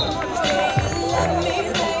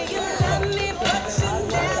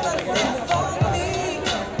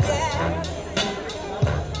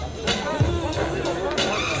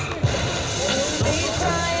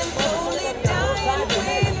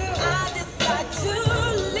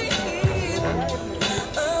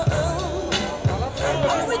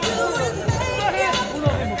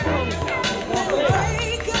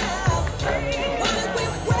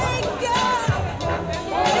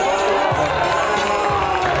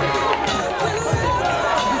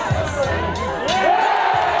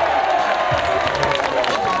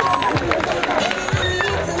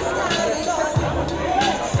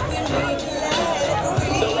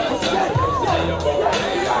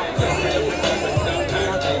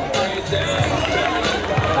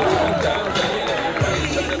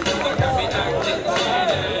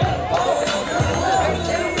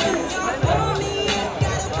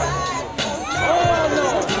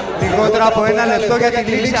 Λιγότερο από ένα λεπτό για την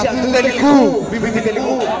λήξη αυτού του τελικού.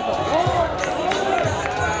 τελικού.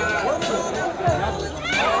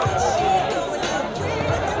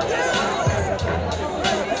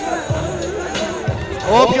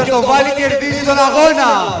 Όποιος το βάλει κερδίζει τον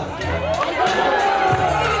αγώνα.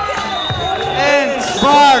 And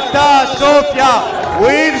Sparta Sofia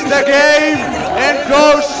wins the game and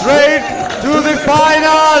goes straight to the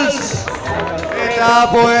finals. Μετά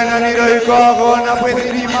από έναν ηρωικό αγώνα που η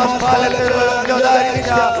εθνική μας πάλεψε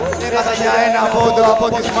λιοντάρικα, έχασε για ένα πόντο από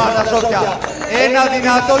τη Sparta Sofia. Ένα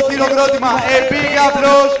δυνατό χειροκρότημα, a big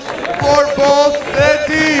applause for both the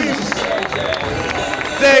teams.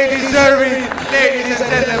 They deserve it, ladies and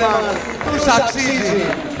gentlemen, τους αξίζει.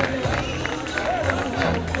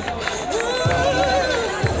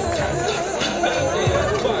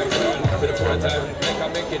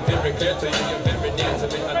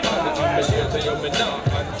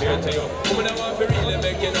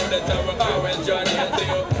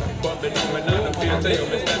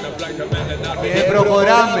 Και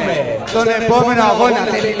προχωράμε στον επόμενο αγώνα,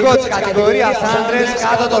 τελικό της κατηγορίας άντρες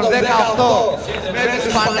κάτω των 18, με τους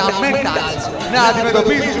Fundamentals να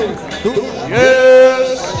αντιμετωπίσουν τους Yes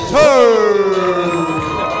Sir.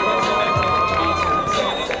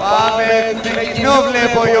 Πάμε με κοινό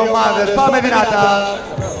βλέπω οι ομάδες, πάμε δυνατά.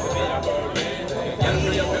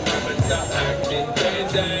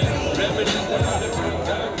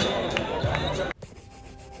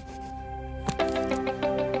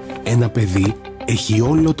 Ένα παιδί έχει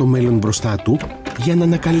όλο το μέλλον μπροστά του για να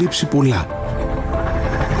ανακαλύψει πολλά.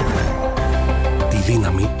 Τη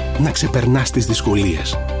δύναμη να ξεπερνά τις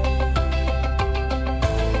δυσκολίες.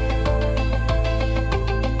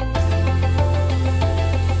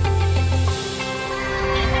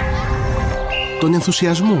 Τον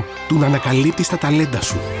ενθουσιασμό του να ανακαλύπτεις τα ταλέντα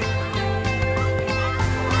σου.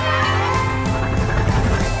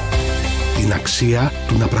 Την αξία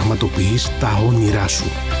του να πραγματοποιείς τα όνειρά σου.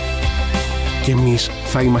 Και εμείς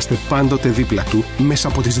θα είμαστε πάντοτε δίπλα του μέσα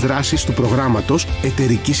από τις δράσεις του προγράμματος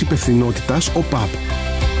εταιρικής υπευθυνότητας ΟΠΑΠ.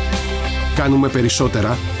 Κάνουμε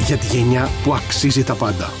περισσότερα για τη γενιά που αξίζει τα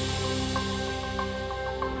πάντα.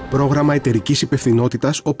 Πρόγραμμα εταιρικής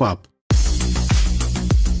υπευθυνότητας ΟΠΑΠ.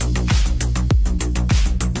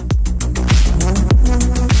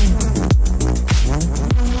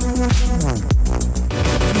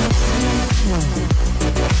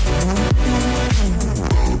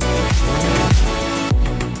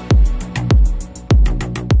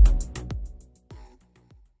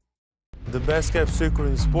 The best kept secret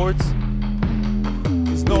in sports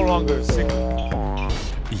is no longer a secret.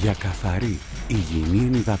 Για καθαρή, υγιεινή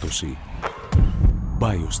ενυδάτωση.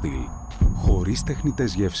 BioSteel. Χωρίς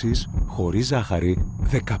τεχνητές γεύσεις, χωρίς ζάχαρη,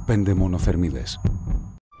 15 μόνο θερμίδες.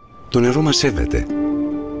 Το νερό μας σέβεται.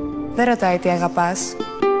 Δεν ρωτάει τι αγαπάς.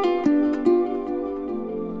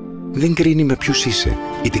 Δεν κρίνει με ποιους είσαι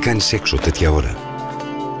ή τι κάνεις έξω τέτοια ώρα.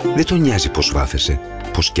 Δεν τον νοιάζει πώς βάφεσαι,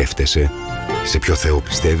 πώς σκέφτεσαι, σε ποιο Θεό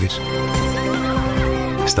πιστεύεις.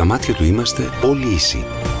 Στα μάτια του είμαστε όλοι ίσοι.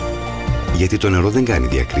 Γιατί το νερό δεν κάνει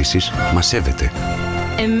διακρίσεις, μας σέβεται.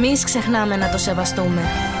 Εμείς ξεχνάμε να το σεβαστούμε.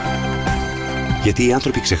 Γιατί οι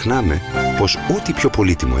άνθρωποι ξεχνάμε πως ό,τι πιο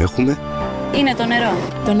πολύτιμο έχουμε Είναι το νερό.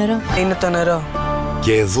 Το νερό. Είναι το νερό.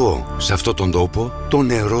 και εδώ, σε αυτόν τον τόπο, το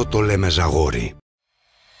νερό το λέμε ζαγόρι.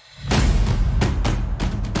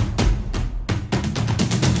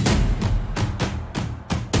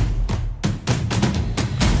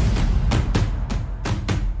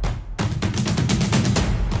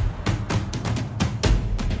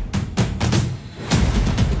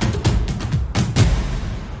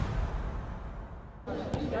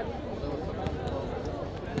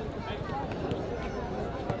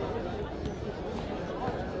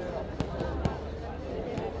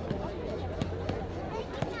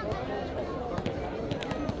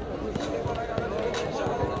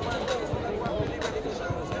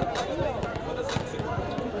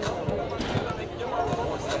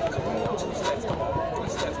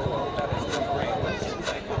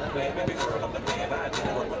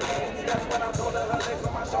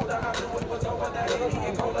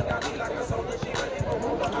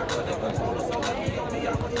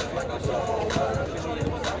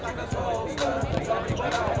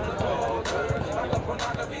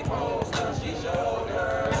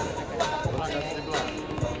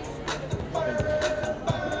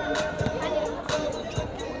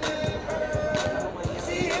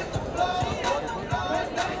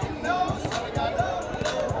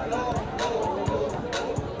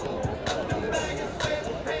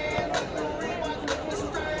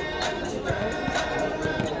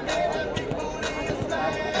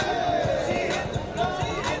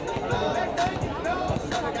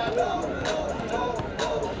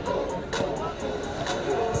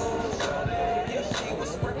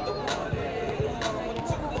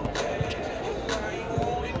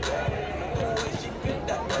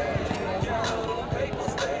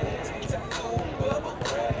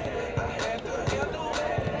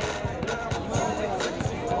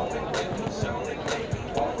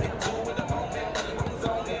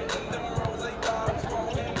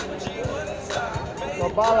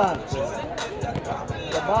 Το balance.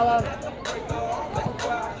 Το balance.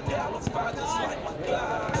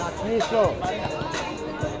 Να κλείσω.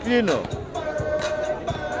 Κλείνω.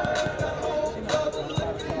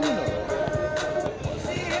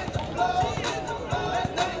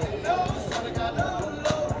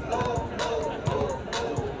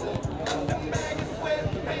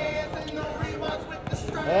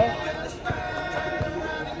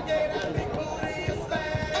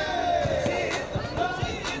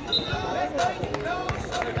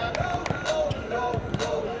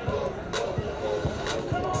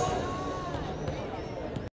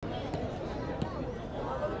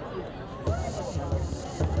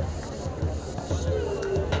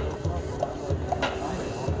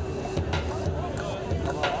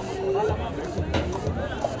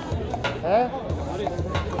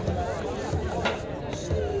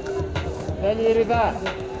 Θέλει η ριδά.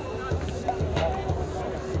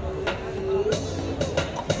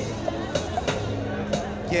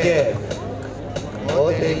 Και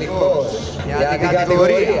ο τελικός για την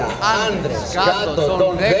κατηγορία άντρες κάτω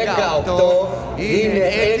των 18 είναι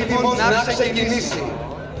έτοιμος να ξεκινήσει.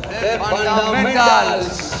 The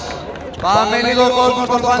Fundamentals. Πάμε λίγο κόσμο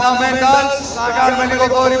στο Fundamentals, να κάνουμε λίγο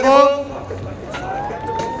θόρυβο.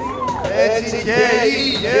 Έτσι και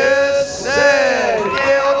yes sir.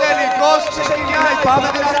 Και ο τελικός ξεκινάει, πάμε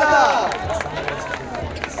δυνατά.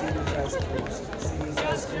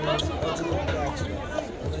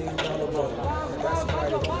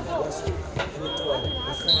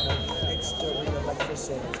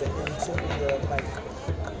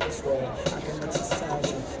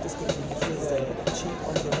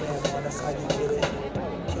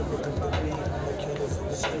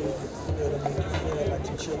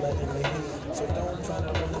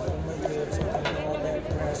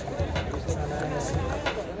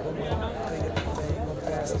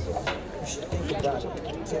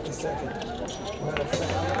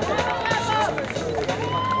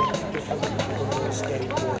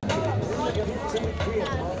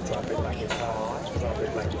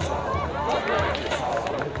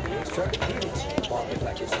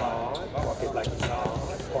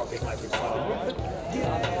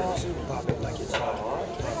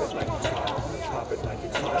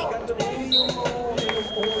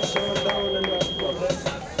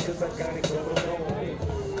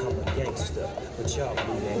 But y'all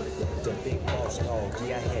do that. The big boss dog,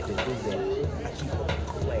 yeah, I had to do that. I keep a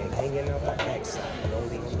flag hanging out my backside,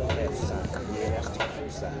 only on the left side. Yeah, that's the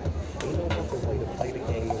true side. Ain't no other way to play the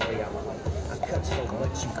game the way I play. I cut so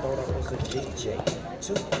much you thought I was a DJ.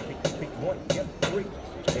 2, 3, 1, yep, 3.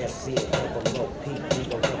 That's it, double low P, we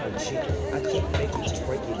gon' double G. I can't make it just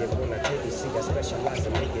break specialize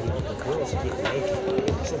in making all the girls get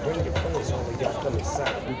naked. So bring your friends over, y'all come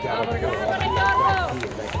inside. We got a girl right here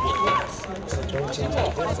like it nice. So don't change the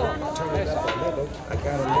whistle, turn it up a little. I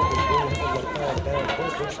got a little room full of fine down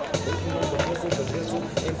whistles. Looking on the whistle,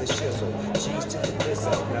 and the shizzle. Cheese to the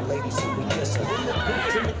whistle. Now ladies, see we kiss her.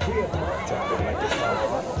 In the crib, drop it like it's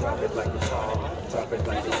hard. Drop it like it's hard. Drop it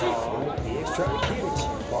like it's hard. Pigs try to get at you.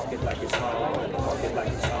 Park it like it's hard. Park it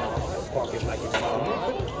like it's hard. Park it like it's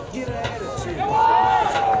hard. Get an attitude.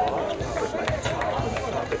 Park it like it's hard.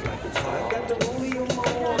 Park it like it's hard. I got the rollie on my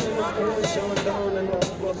arm and I'm going Sean down and I'm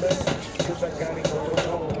my best. Cause I got it going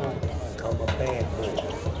on. I'm a bad boy.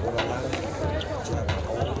 With a lot of drive my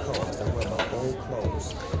own cars. I wear my own clothes.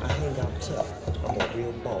 I hang out tough. I'm a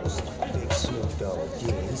real boss. Big Snoop Dogg.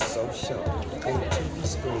 Yeah, he's so sharp. On the TV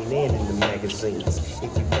screen and in the magazines.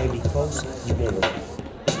 If you play me close, you wanna.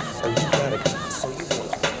 Oh, you gotta. So you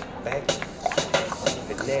wanna back.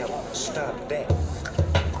 But now, stop that.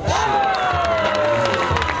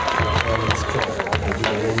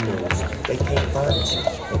 They can't find you,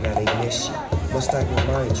 and now they miss you. Must I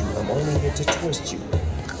remind you, I'm only here to twist you.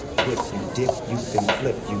 Whip you, dip you, then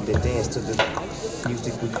flip you, then dance to the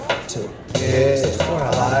music we took.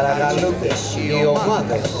 Παρακαλούνται οι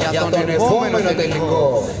ομάδες για τον επόμενο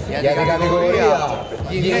τελικό. Για την κατηγορία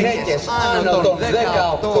γυναίκες άνω των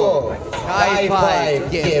 18. High five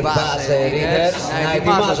και buzzer readers να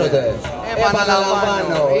ετοιμάζονται.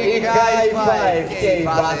 Επαναλαμβάνω, οι high five και οι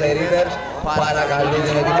buzzer readers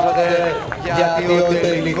παρακαλούνται να ετοιμάζονται γιατί ο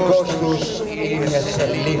τελικός τους είναι σε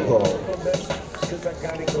λίγο.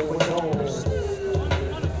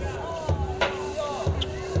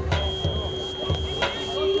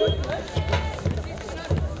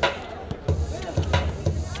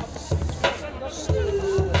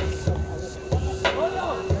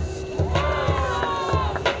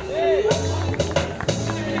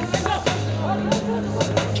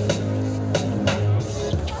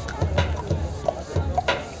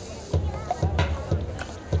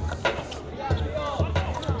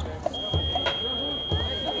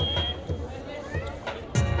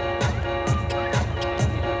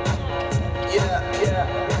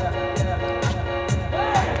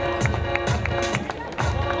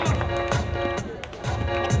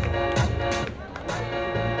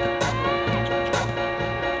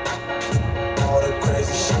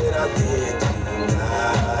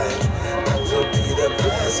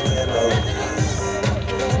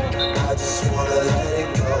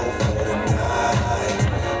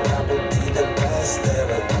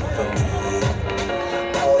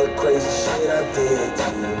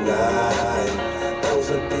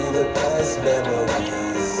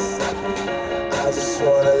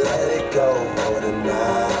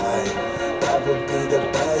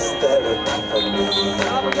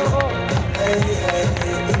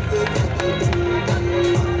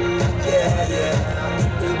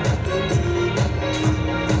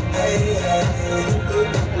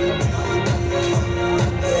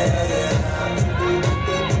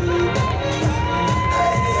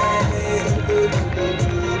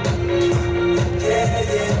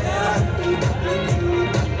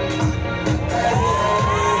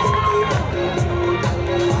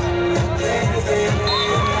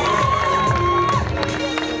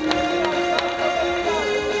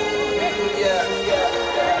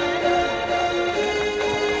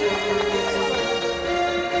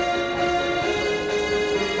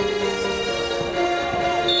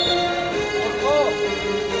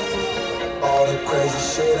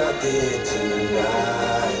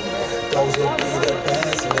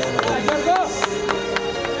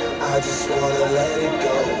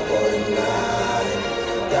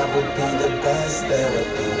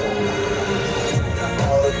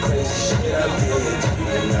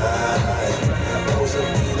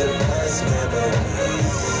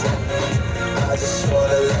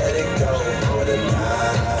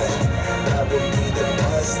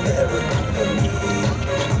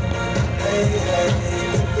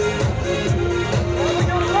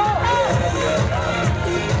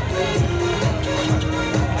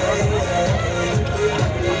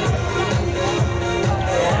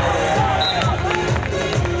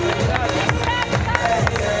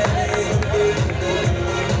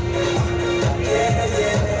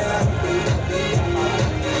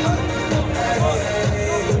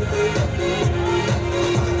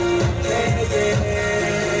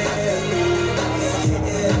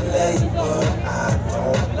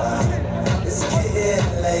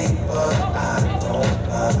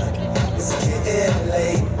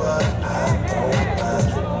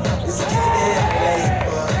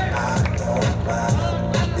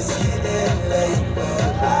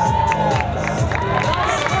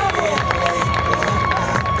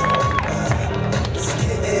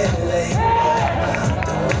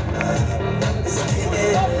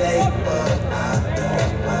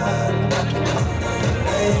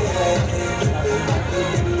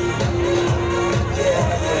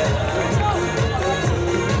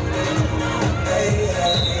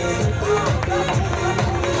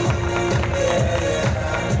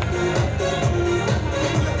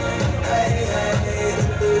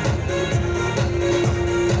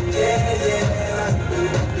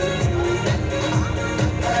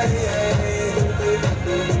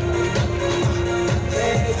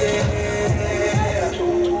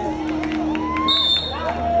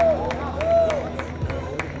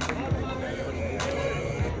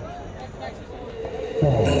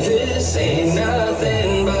 This ain't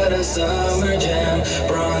nothing but a summer jam.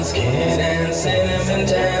 Bronze skin and cinnamon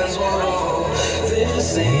tans. Whoa,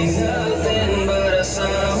 this ain't nothing but a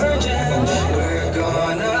summer jam. We're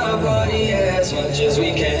gonna party as much as we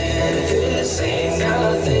can. This ain't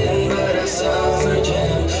nothing but a summer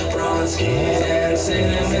jam. Bronze skin and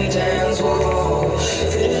cinnamon tans. Whoa,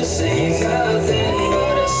 this ain't nothing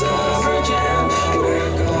but a summer jam.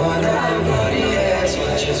 We're gonna party as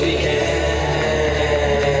much as we can.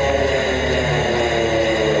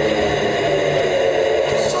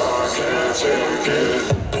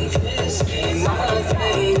 This ain't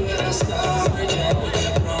nothing but a summer jam.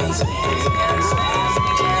 Bronze skin and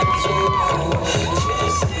cinnamon tans. Whoa,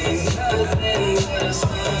 this ain't nothing but a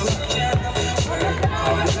summer jam. We're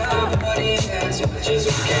gonna party as much as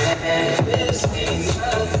we can. This ain't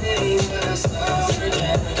nothing but a summer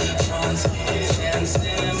jam. Bronze skin and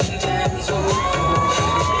cinnamon tans. Whoa,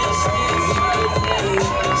 this ain't nothing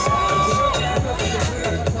but a summer jam.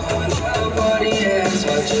 We're gonna party as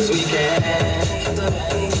much as we can.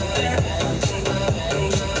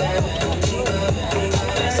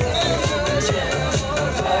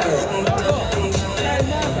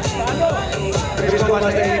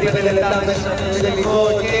 Βρισκόμαστε 5 λεπτά μέσα στο τελικό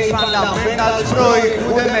και οι Fundamentals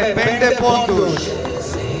προηγούνται με 5 πόντους.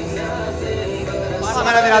 Πάμε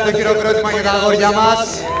ένα δυνατό χειροκρότημα για τα αγόρια μας.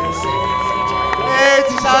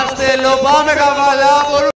 Έτσι σας θέλω, πάμε καβαλά,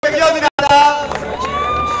 μπορούμε πιο δυνατά.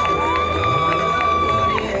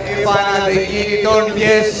 Οι φανατικοί των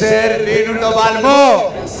Πιέσερ δίνουν τον παλμό.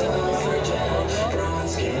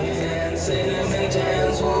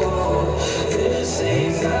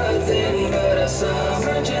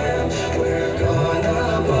 Summer jam, we're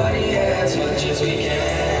gonna party as much as we can.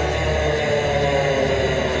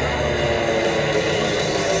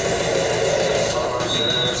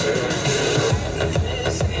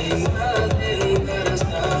 This ain't nothing but a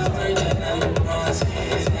summer jam. Bronze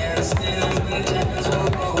skin and cinnamon tans.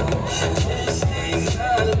 This ain't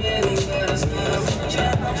nothing but a summer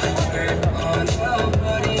jam. We're gonna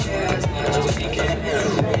party as much as we can.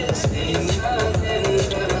 This ain't nothing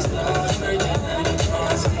but a summer jam.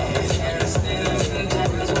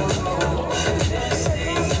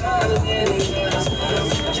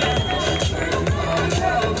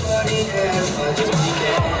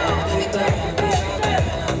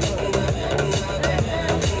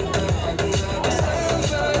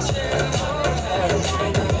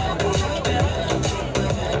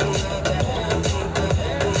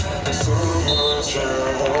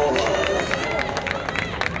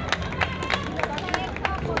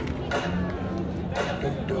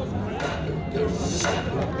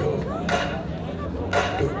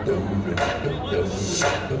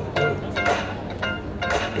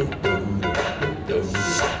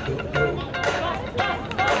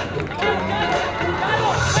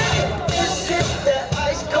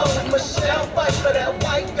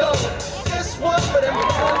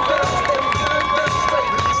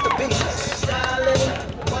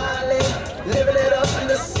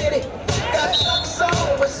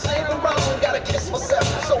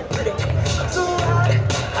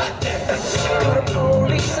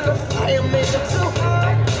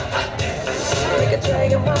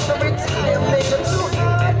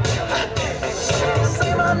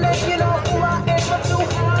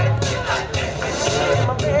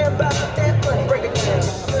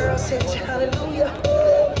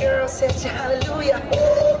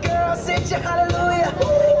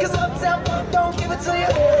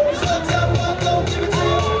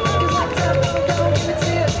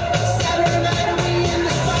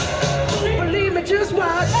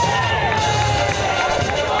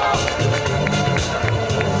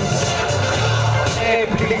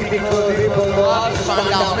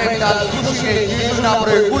 Fundamentals που συνεχίζουν να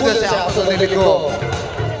προηγούνται σε αυτό το τελικό.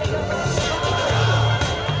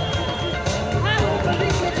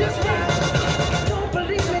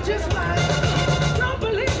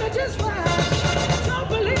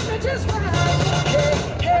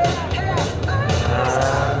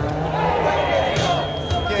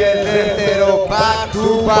 Και δεύτερο back to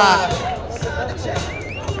back.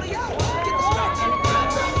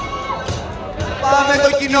 Πάμε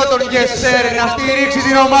το κοινό των Γεσέρ να στηρίξει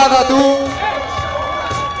την ομάδα του.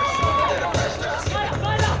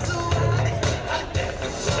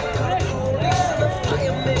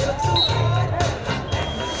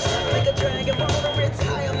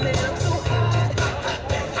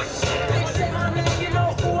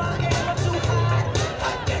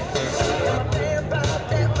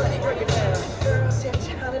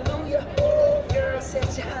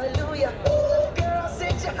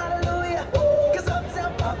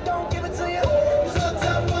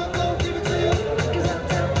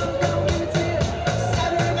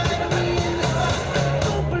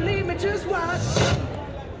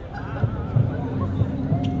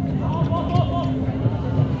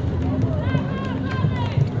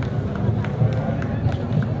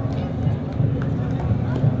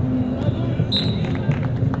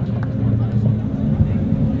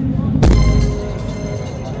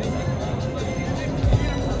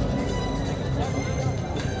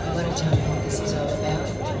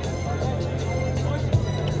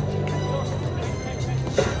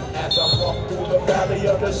 valley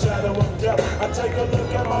of the shadow of death. I take a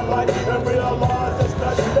look at my life and realize there's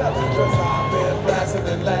nothing left. Cause I've been blasting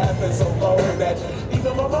and laughing so long that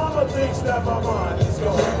even my mama thinks that my mind is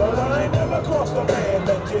gone. But I ain't never crossed a man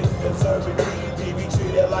that didn't deserve it. He be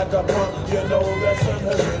treated like a punk, you know that's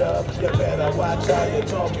unheard of. You better watch how you're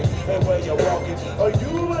talking and where you're walking, or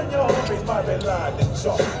you and your homies might be lying to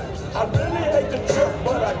chalk. I really hate the truck,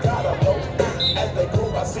 but I gotta know. As they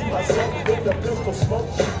move, I see myself with the pistol smoke.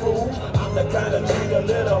 Fool, I'm the kind of G the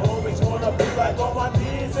little homies wanna be like, on my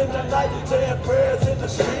knees in the night, saying prayers in the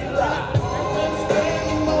street light. Been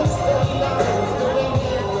spending most of the night doing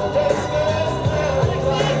it, that's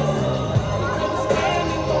paradise. Been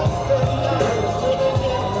spending most of the night doing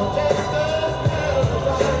it, that's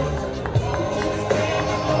paradise. Been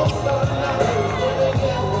spending most of the night doing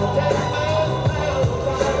it, that's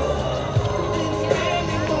paradise. Been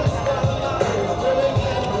spending most of the night doing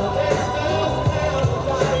it, that's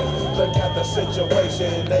paradise. Look at the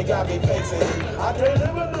situation they got me facing. I can't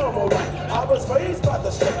live a normal life. I was raised by the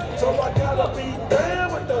state, so I gotta be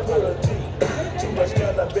down with the hood team. Too much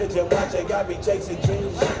television watching got me chasing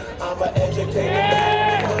dreams. I'm an educated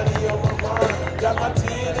man, money on my mind. Got my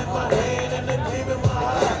tin in my hand and the gleam in my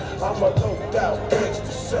eye. I'm a loped out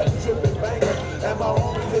gangster, set tripping banker, and my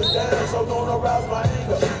homies is down, so don't arouse my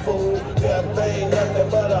anger. Fool, death ain't nothing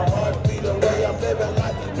but a heartbeat away. I'm living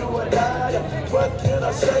life, do or die. What can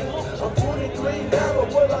I say? I'm 23 now, but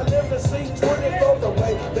will I live to see 24? The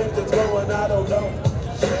way things is going, I don't know.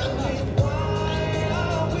 Tell me why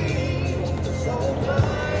are we so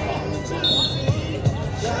blind to see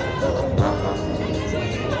that the ones we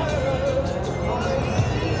love are you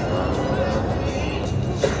and me?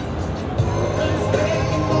 Been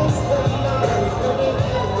spending most of the night living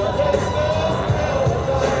in the gangster's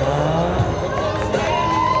paradise. Been spending most of the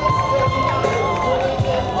night living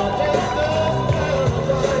in the gangster's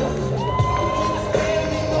paradise. Been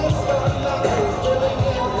spending most of the night living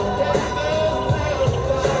in the gangster's paradise.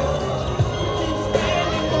 Been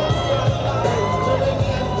spending most of the night living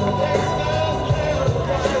in the gangster's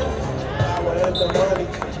paradise. Power and the money,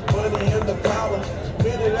 money and the power.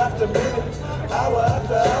 Minute after minute, hour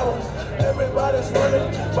after hour. Everybody's running,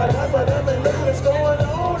 but half of them ain't looking what's going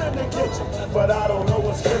on in the kitchen. But I don't know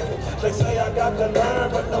what's cooking. They say I got to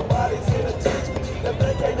learn, but nobody's here to teach me. If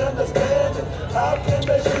they can't understand it, how can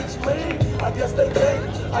they reach me? I guess they can't,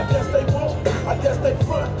 I guess they won't, I guess they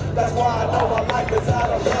front. That's why I know my life is out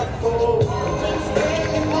of luck, fool. Been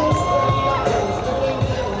spending most of the night living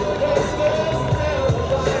in the gangster's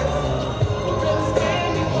paradise. Been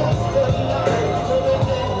spending most of the night living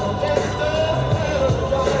in the gangster's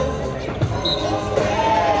paradise. Been spending most of the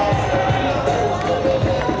night living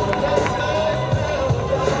in the gangster's paradise.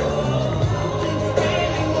 Been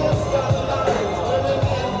spending most of the night living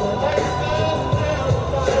in the gangster's paradise.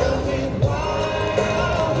 Tell me why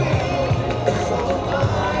are we so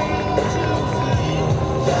blind to see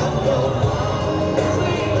that the ones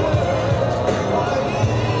we love are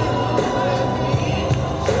you and me?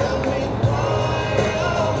 Tell me why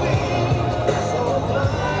are we so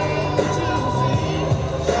blind to see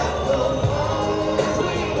that the ones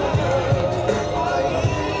we love are you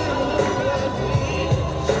and me?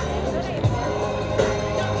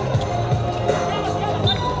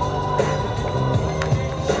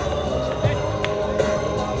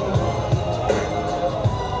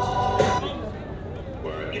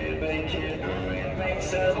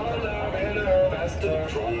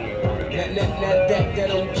 That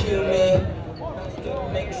don't kill me,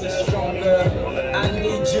 makes me stronger. I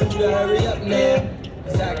need you to hurry up now,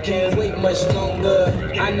 cause I can't wait much longer.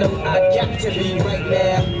 I know I got to be right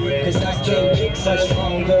now, cause I can't get much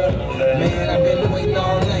stronger. Man, I've been waiting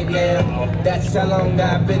all night now, that's how long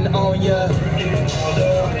I've been on ya.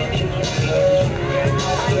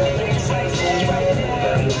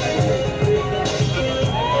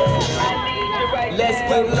 Let's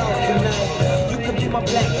get lost tonight. You can be my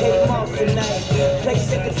black Kate Moss tonight. Play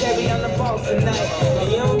secretary on the boss tonight.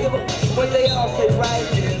 And you don't give a what they all say, right?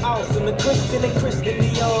 Awesome, the Christian and Christian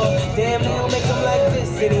Dior. Damn, they don't make them like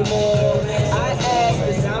this anymore. I ask,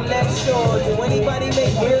 cause I'm not sure. Do anybody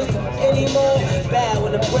make real anymore? Bow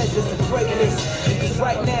in the presence of greatness. Cause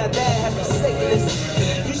right now that has me Satanist.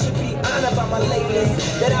 You should be honored by my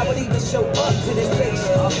lateness, that I would even show up to this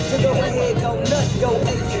station. So go ahead, go nuts, go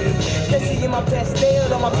ape. Especially in my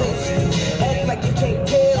pastel on my bench. Act like you can't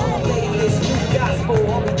tell who made this new gospel.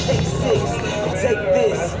 Homie, take 6 and take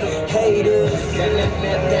this, haters.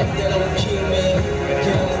 That don't kill me,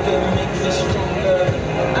 kills that makes it stronger.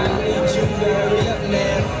 I need you to hurry up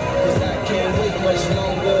now, cause I can't wait much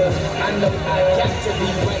longer. I know I got to be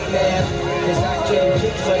right now, cause I can't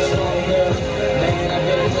get much longer. Man, I've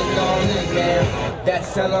been waiting all night now.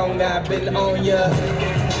 That's how long I've been on ya.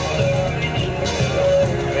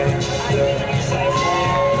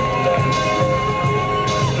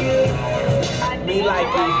 Me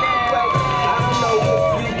like it. I don't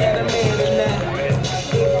know if you got a man or not.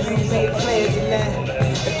 If you made plans or not.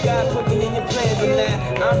 If God put me in your plans or not.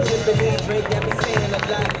 I'm dripping this drink, got me saying a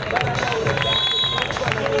lot. But I know that God put you in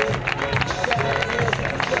front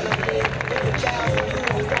of me.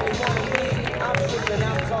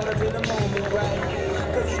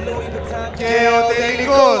 Και ο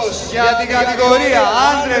τελικός για την κατηγορία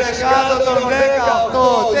άντρες κάτω των 18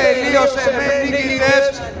 τελείωσε με νικητές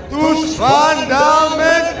τους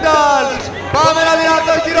Fundamentals. Πάμε να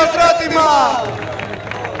δυνατό χειροκρότημα.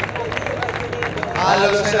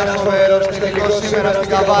 Άλλος ένας φοβερός τελικός σήμερα στην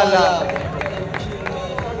Καβάλα.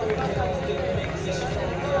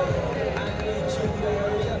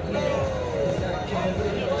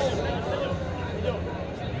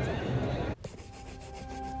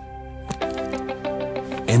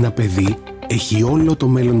 Ένα παιδί έχει όλο το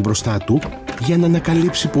μέλλον μπροστά του για να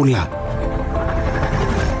ανακαλύψει πολλά.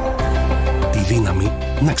 Τη δύναμη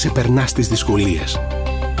να ξεπερνά τις δυσκολίες.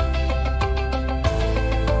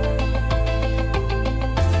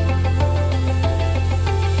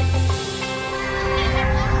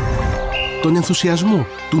 Τον ενθουσιασμό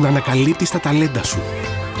του να ανακαλύπτεις τα ταλέντα σου.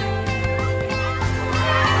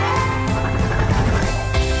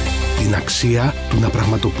 Την αξία του να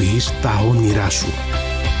πραγματοποιείς τα όνειρά σου.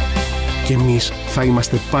 Και εμείς θα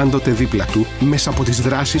είμαστε πάντοτε δίπλα του μέσα από τις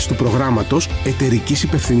δράσεις του προγράμματος εταιρικής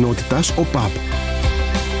υπευθυνότητας ΟΠΑΠ.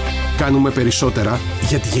 Κάνουμε περισσότερα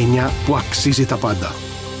για τη γενιά που αξίζει τα πάντα.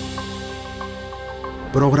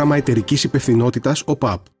 Πρόγραμμα εταιρικής υπευθυνότητας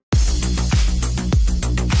ΟΠΑΠ.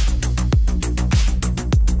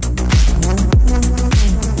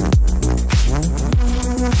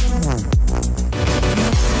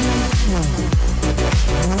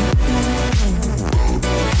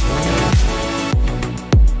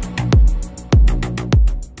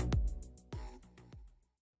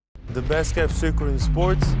 The best kept secret in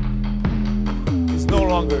sports is no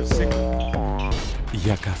longer a secret.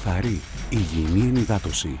 Για καθαρή, υγιεινή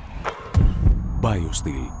ενυδάτωση.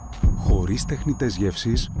 BioSteel. Χωρίς τεχνητές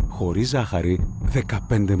γεύσεις, χωρίς ζάχαρη,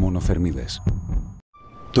 15 μόνο θερμίδες.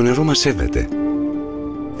 Το νερό μας σέβεται.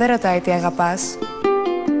 Δεν ρωτάει τι αγαπάς.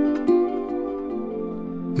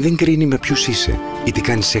 Δεν κρίνει με ποιους είσαι ή τι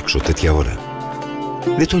κάνεις έξω τέτοια ώρα.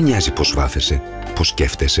 Δεν τον νοιάζει πώς βάφεσαι, πώς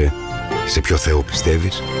σκέφτεσαι, σε ποιο Θεό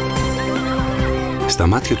πιστεύεις. Στα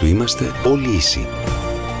μάτια του είμαστε όλοι ίσοι.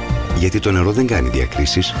 Γιατί το νερό δεν κάνει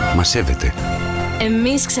διακρίσεις, μας σέβεται.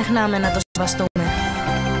 Εμείς ξεχνάμε να το σεβαστούμε.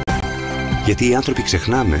 Γιατί οι άνθρωποι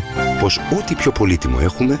ξεχνάμε πως ό,τι πιο πολύτιμο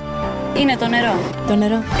έχουμε Είναι το νερό. Το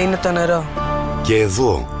νερό. Είναι το νερό. και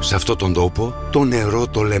εδώ, σε αυτόν τον τόπο, το νερό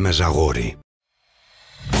το λέμε ζαγόρι.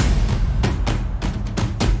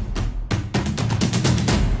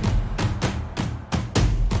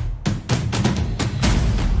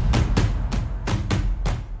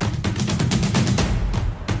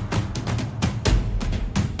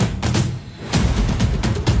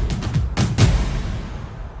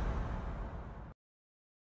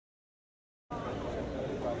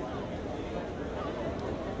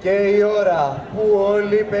 Και η ώρα που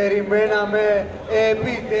όλοι περιμέναμε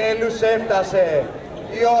επιτέλους έφτασε.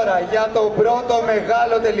 Η ώρα για το πρώτο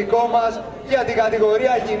μεγάλο τελικό μας για την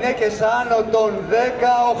κατηγορία γυναίκες άνω των 18.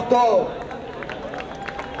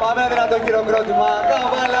 Πάμε ένα δυνατό χειροκρότημα.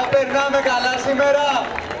 Καβάλα, περνάμε καλά σήμερα.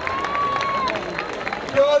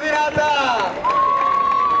 Πιο δυνατά.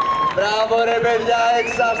 Μπράβο ρε παιδιά,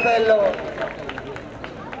 έτσι σας θέλω.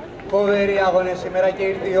 Φοβερή αγώνες σήμερα και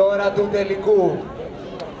ήρθε η ώρα του τελικού.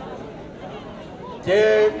 Και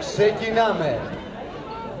ξεκινάμε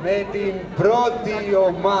με την πρώτη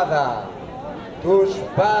ομάδα, τους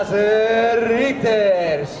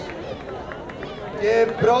BASKET.GR. Και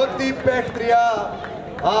πρώτη παίχτρια,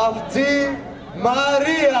 αυτή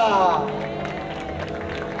Μαρία.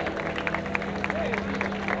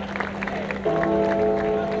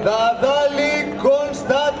 Δαδάλη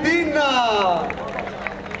Κωνσταντίνα.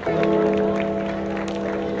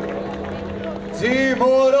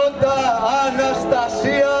 Τσιμωρότα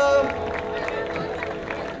Αναστασία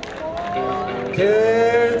και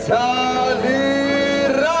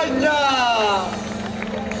Τσαλιράνια.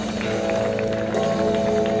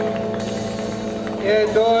 Και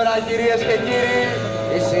τώρα κυρίες και κύριοι,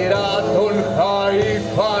 η σειρά των high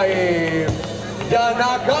five για να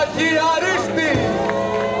κακιαρίστη.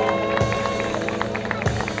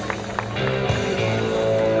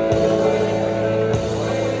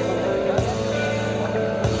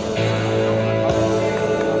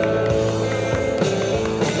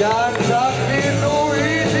 Για να κλείνουμε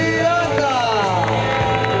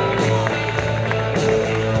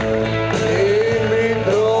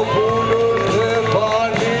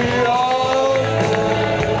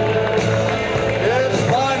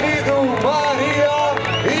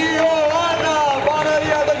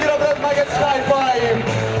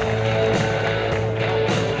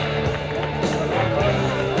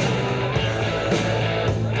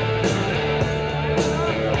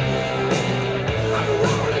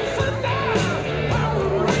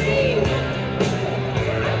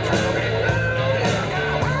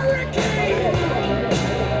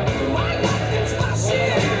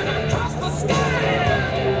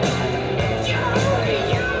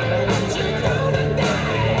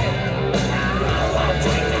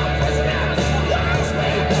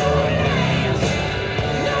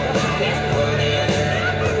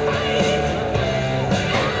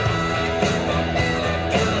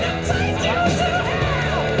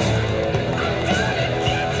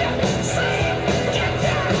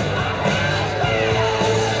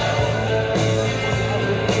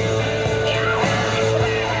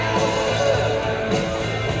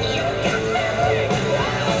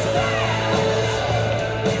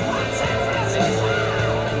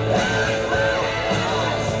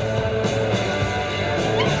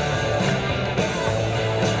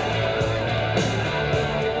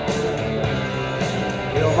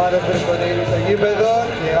ομάδες βρίσκονται ήδη στο γήπεδο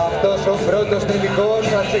και αυτός ο πρώτος τελικός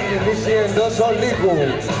θα ξεκινήσει εντός ολίγου.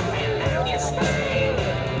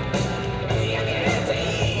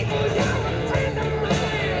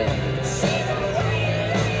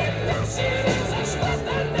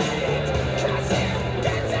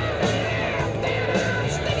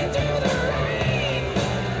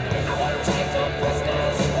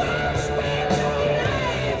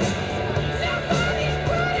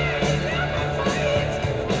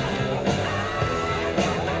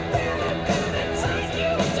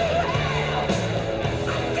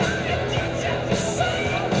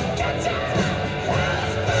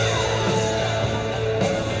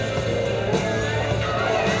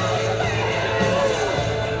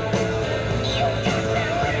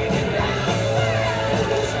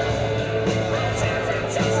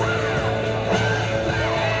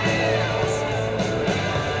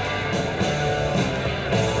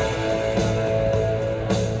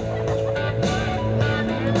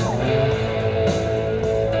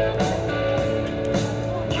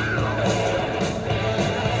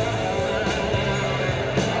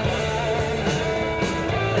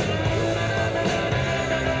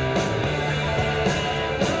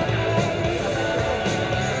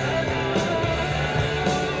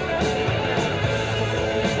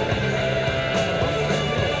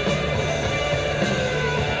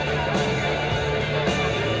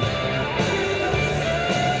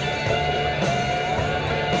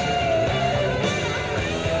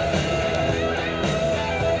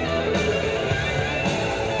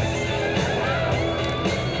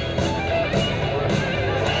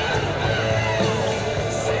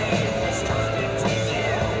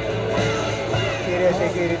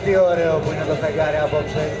 Τι ωραίο που είναι το φεγγάρι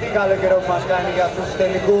απόψε. Τι καλό καιρό που μας κάνει για αυτούς τους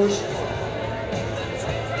τελικούς.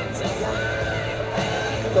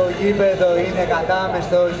 Το γήπεδο είναι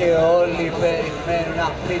κατάμεστο και όλοι περιμένουν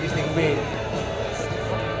αυτή τη στιγμή.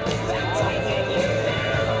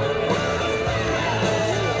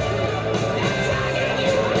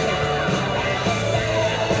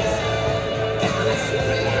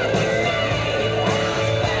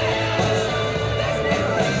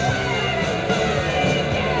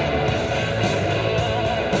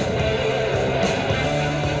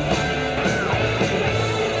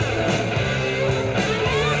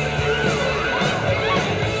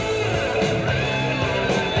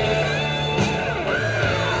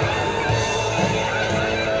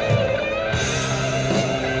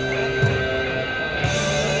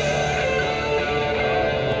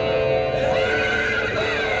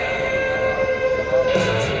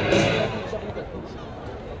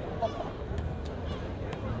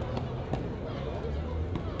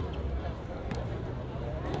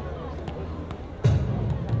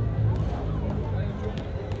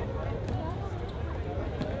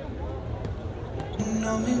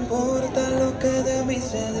 No me importa lo que de mí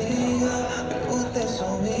se diga, vive usted su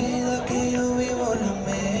vida, que yo vivo la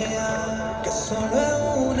mía. Que solo es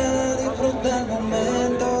una, disfruta el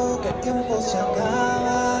momento, que el tiempo se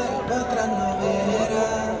acaba y para atrás no verá.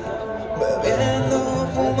 Bebiendo,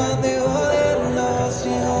 fumando y jodiendo,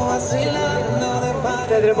 sigo vacilando de par.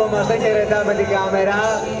 Δεν τρεπόμαστε και ρετάμε την κάμερα.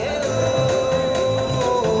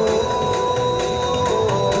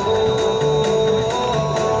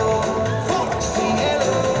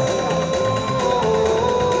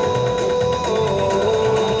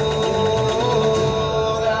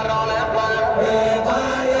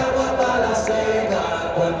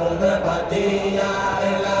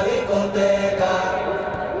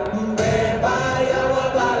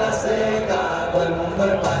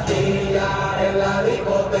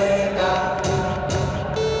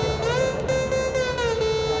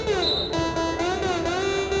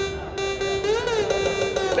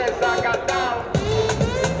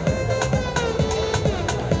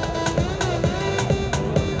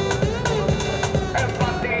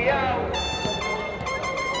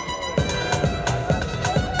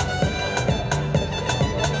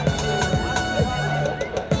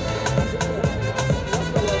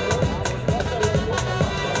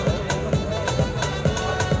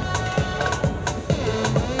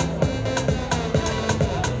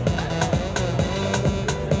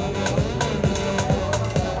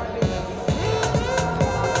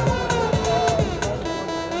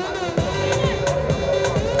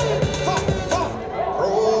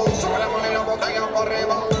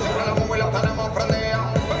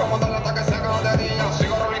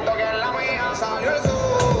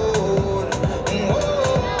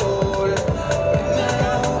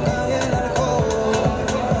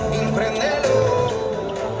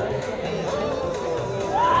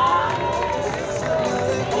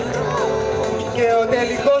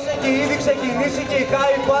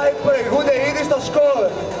 high five προηγούνται ήδη στο σκορ.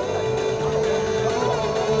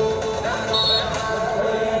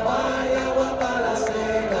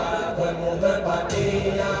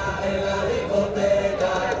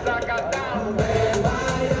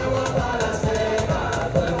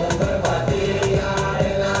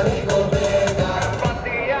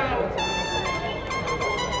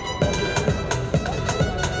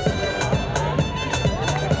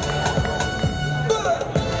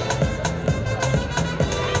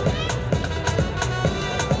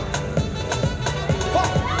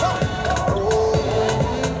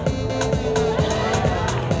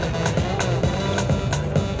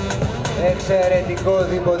 Εξαιρετικό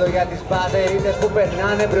δίποτο για τις μπατερίτες που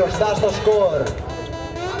περνάνε μπροστά στο σκορ.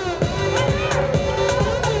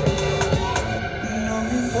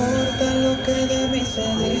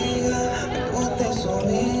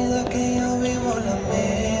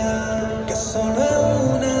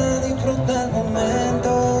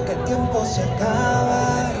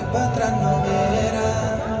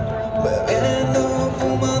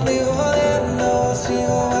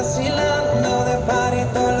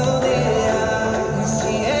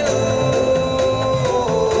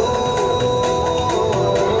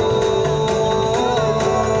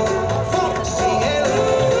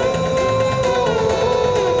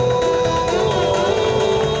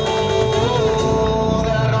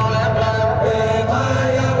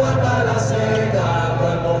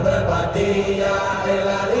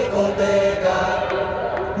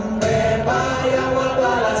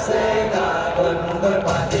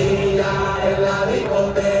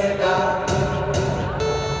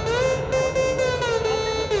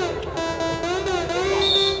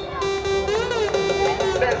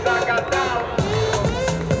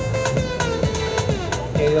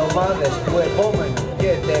 Και οι ομάδες του επόμενου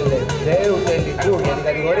και τελευταίου τελικού για την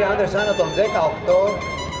κατηγορία άντρες άνω των 18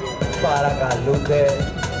 παρακαλούνται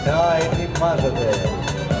να ετοιμάζονται.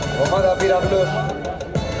 Ομάδα πύραυλος.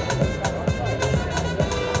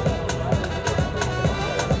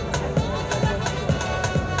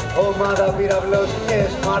 Ομάδα πύραυλος και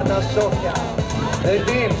Σπάρτα Σόφια. The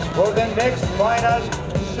teams for the next finals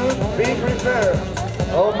should be prepared.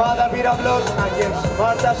 Ομάδα πύραυλος against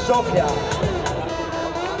Σπάρτα Σόφια.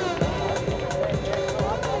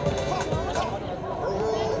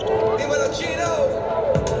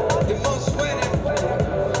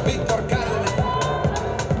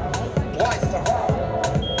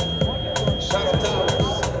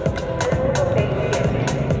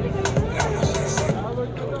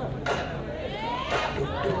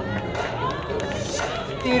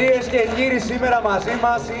 Κυρίες και κύριοι, σήμερα μαζί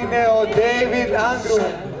μας είναι ο David Andrew,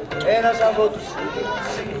 ένας από τους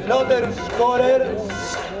συχνότερους σκόρερ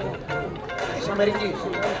της Αμερικής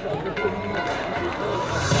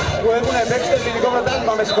που έχουν παίξει το ελληνικό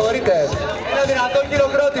πρωτάθλημα, με συγχωρείτε. Ένα δυνατό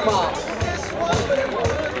χειροκρότημα.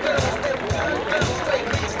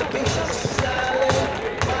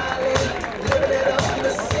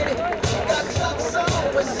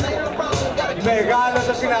 Μεγάλος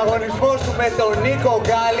ο συναγωνισμός του με τον Νίκο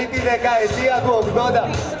Γκάλη τη δεκαετία του 80,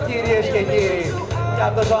 κυρίες και κύριοι. Και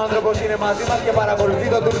αυτός ο άνθρωπος είναι μαζί μας και παρακολουθεί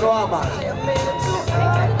το τουρνουά μας.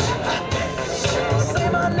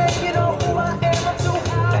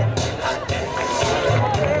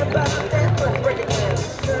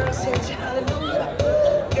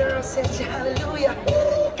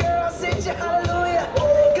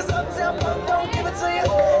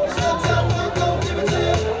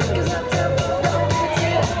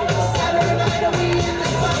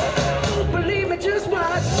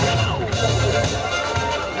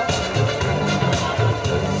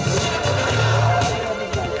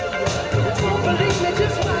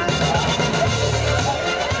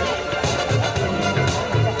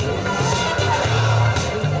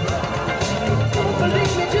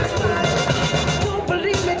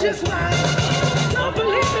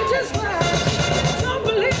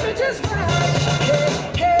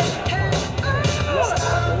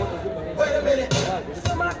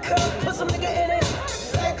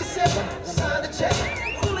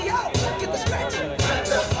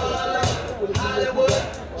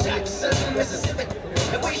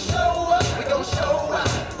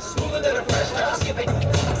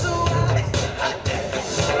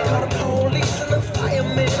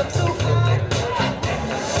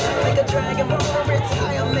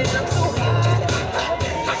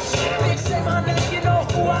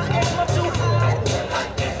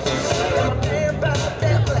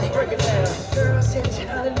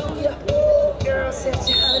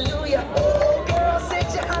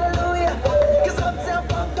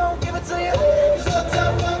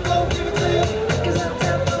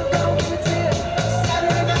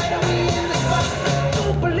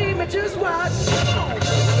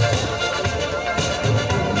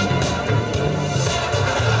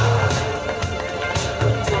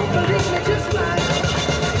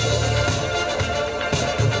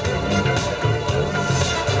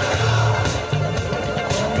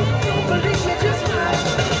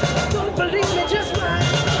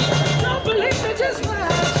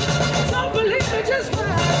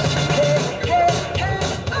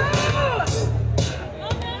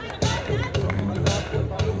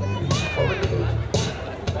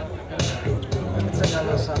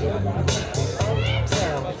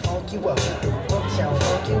 Uptown, funk you up. Uptown,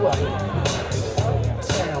 funk you up.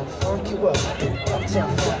 Uptown, funk you up.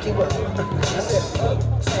 Uptown, funk you up. I said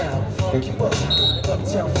uptown, funk you up.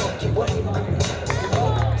 Uptown, funk you up.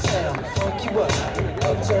 Uptown, funk you up.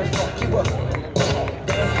 Uptown, funk you up.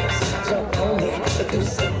 Dance, jump on it. If you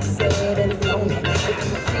said and flown it. If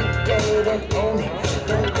you freak dead and own it.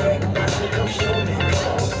 Don't brag about it, come show me.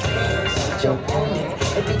 Dance, jump on it.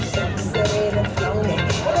 If you said and flown it.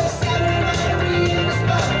 Well, it's Saturday night, we in the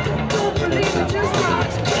spot. Don't believe it, just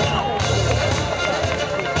watch.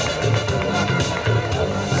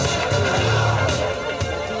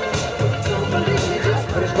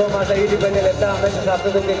 Βρισκόμαστε ήδη 5 λεπτά μέσα σε αυτό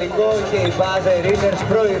το τελικό και οι buzzer inners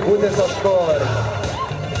προηγούνται στο σκορ.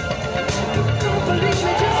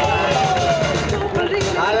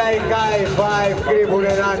 Αλλά οι high five κρύβουν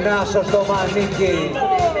έναν άσο στο μανίκι.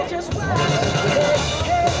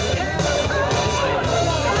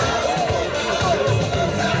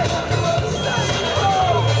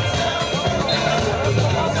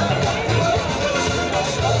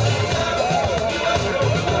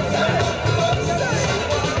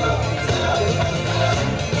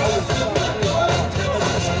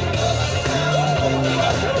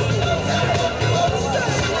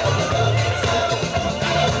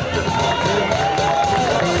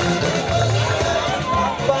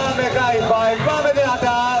 Πάμε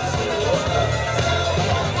δυνατά!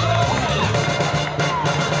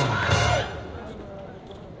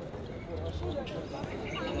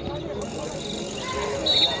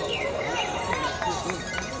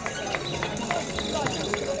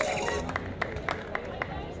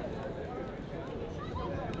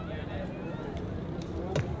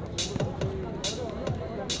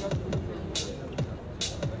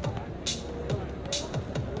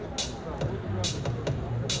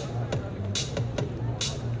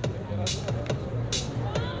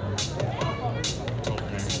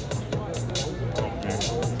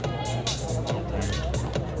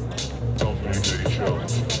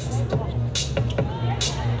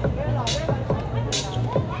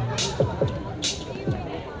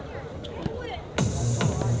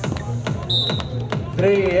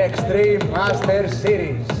 Extreme Master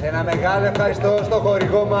Series. Ένα μεγάλο ευχαριστώ στο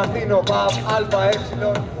χορηγό μας, την ΟΠΑΠ ΑΕ,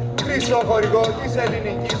 χρυσό χορηγό της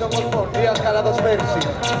Ελληνικής Ομοσπονδίας Καλαδοσφαίρισης.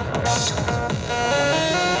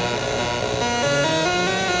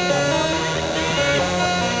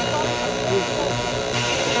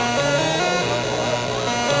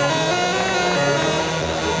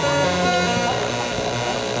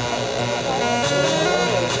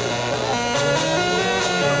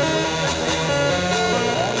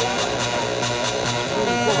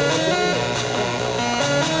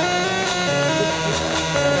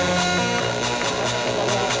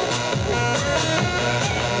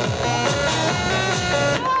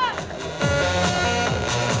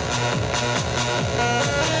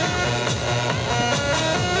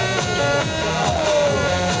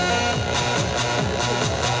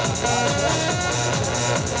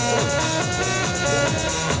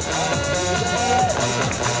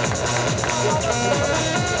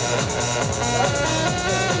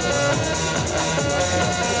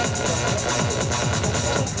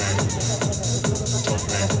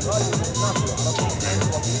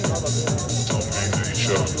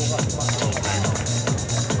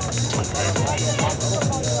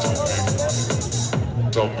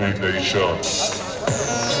 Domination.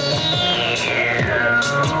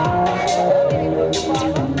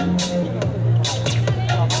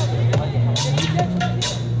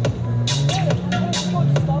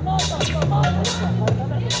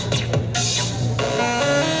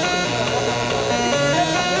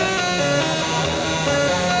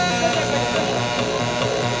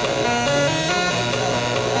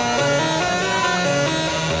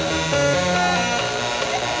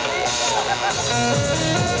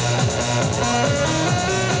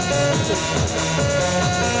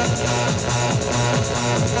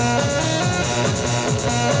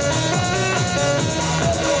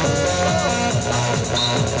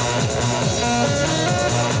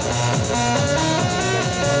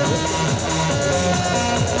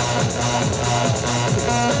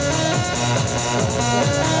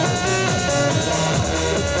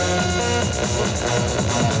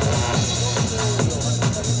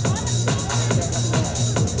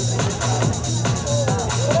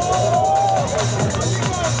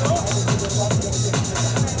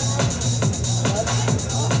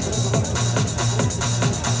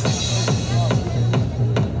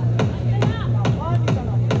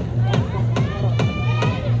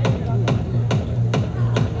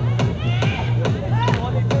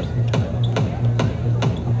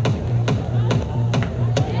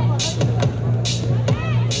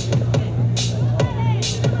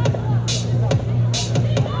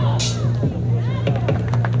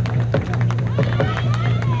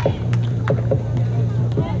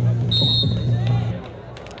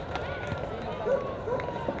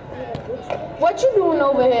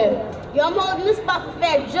 I'm holding this spot for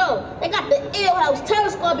Fat Joe. They got the ill house.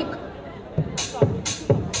 Terror's gonna be.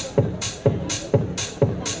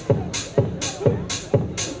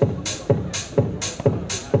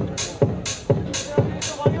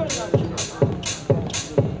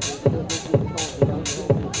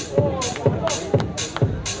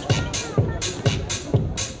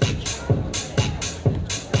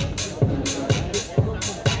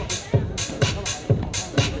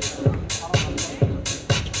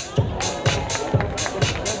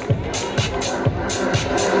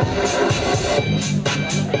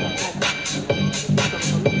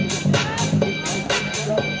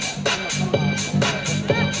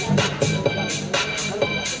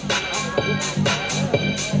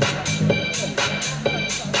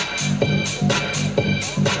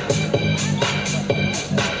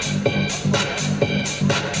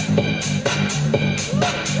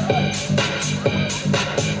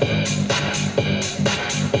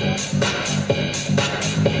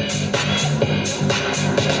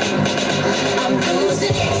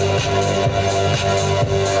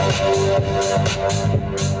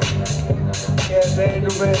 Και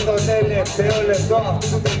μπαίνουμε στο τελευταίο λεπτό αυτού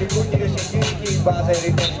του τελικού, κυρίες και κύριοι, και οι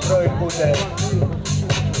μπάζεριτες προηγούνται.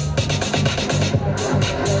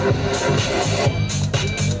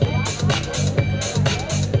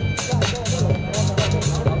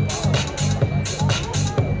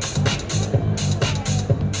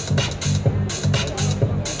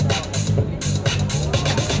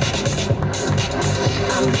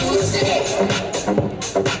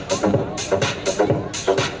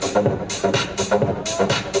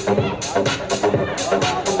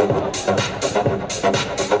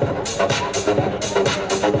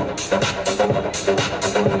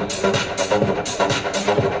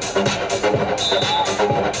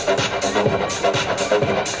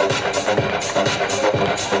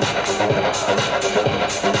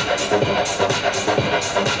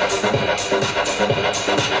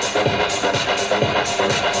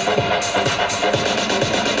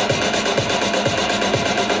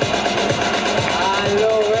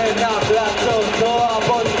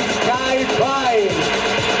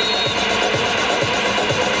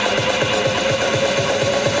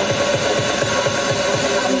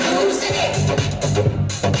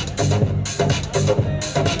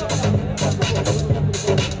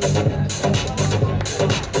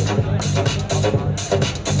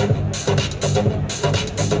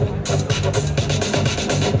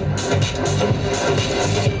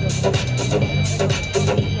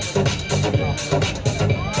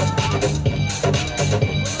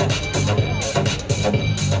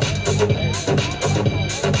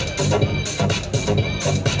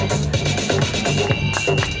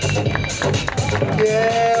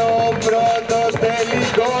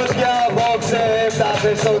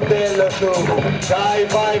 Στο τέλος του High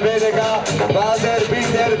Five 11, Buzzer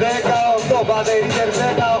Beater 18, Buzzer Eater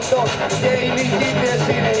 18 και οι νικήτες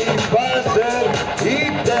είναι οι Buzzer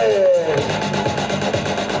Eaters.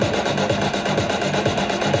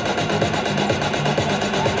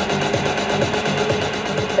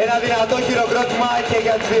 Ένα δυνατό χειροκρότημα και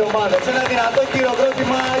για τις δύο ομάδες. Ένα δυνατό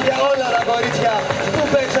χειροκρότημα για όλα τα κορίτσια που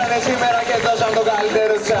παίξανε σήμερα και δώσαν το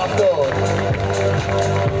καλύτερο τους αυτό.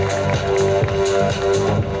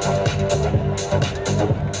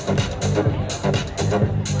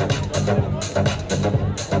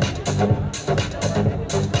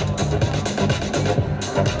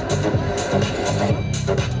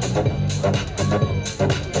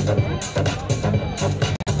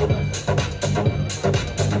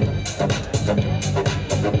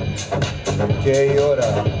 Και η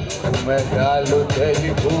ώρα του μεγάλου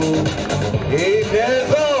τελικού είναι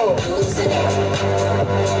εδώ!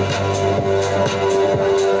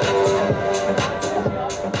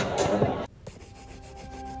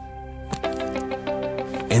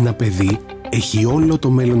 Ένα παιδί έχει όλο το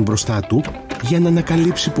μέλλον μπροστά του για να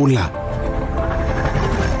ανακαλύψει πολλά.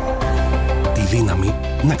 Τη δύναμη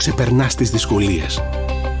να ξεπερνά τις δυσκολίες.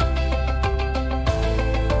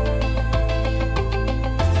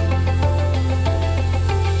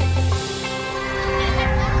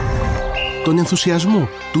 Τον ενθουσιασμό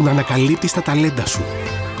του να ανακαλύπτεις τα ταλέντα σου.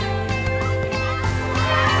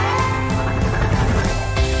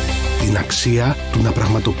 Την αξία του να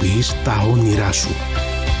πραγματοποιείς τα όνειρά σου.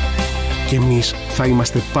 Και εμείς θα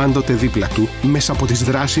είμαστε πάντοτε δίπλα του μέσα από τις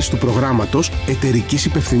δράσεις του προγράμματος εταιρικής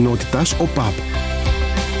υπευθυνότητας ΟΠΑΠ.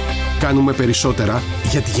 Κάνουμε περισσότερα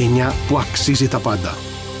για τη γενιά που αξίζει τα πάντα.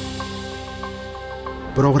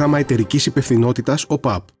 Πρόγραμμα εταιρικής υπευθυνότητας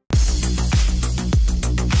ΟΠΑΠ.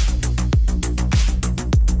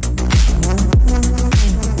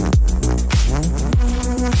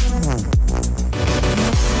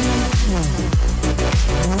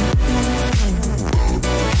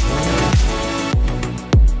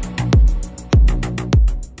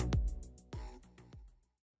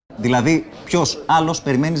 Δηλαδή, ποιος άλλος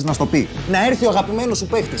περιμένεις να στο πει? Να έρθει ο αγαπημένος σου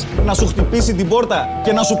παίχτης, να σου χτυπήσει την πόρτα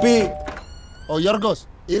και να σου πει: Ο Γιώργος,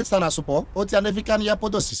 ήρθα να σου πω ότι ανέβηκαν οι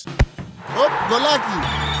αποδόσεις. Γκολάκι!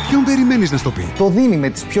 Ποιον περιμένεις να στο πει? Το δίνει με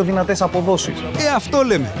τις πιο δυνατές αποδόσεις. Αυτό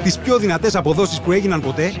λέμε. Τις πιο δυνατές αποδόσεις που έγιναν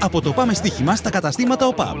ποτέ από το Πάμε Στοίχημα στα καταστήματα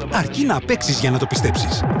ΟΠΑΠ. Αρκεί να παίξεις για να το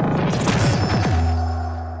πιστέψεις.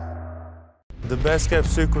 The best kept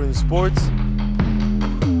secret in sports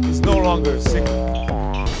is no longer a secret.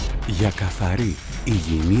 Για καθαρή,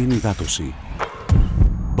 υγιεινή ενυδάτωση.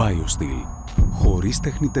 BioSteel. Χωρίς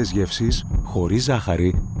τεχνητές γεύσεις, χωρίς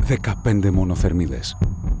ζάχαρη, 15 μόνο θερμίδες.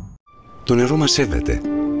 Το νερό μας σέβεται.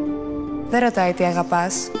 Δεν ρωτάει τι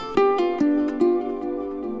αγαπάς.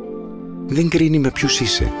 Δεν κρίνει με ποιους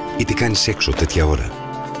είσαι ή τι κάνεις έξω τέτοια ώρα.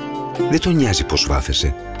 Δεν τον νοιάζει πώς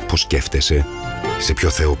βάφεσαι, πώς σκέφτεσαι, σε ποιο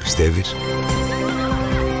Θεό πιστεύεις.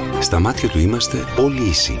 Στα μάτια του είμαστε όλοι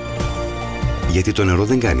ίσοι. Γιατί το νερό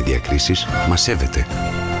δεν κάνει διακρίσεις, μας σέβεται.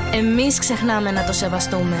 Εμείς ξεχνάμε να το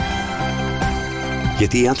σεβαστούμε.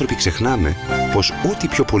 Γιατί οι άνθρωποι ξεχνάμε πως ό,τι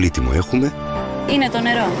πιο πολύτιμο έχουμε Είναι το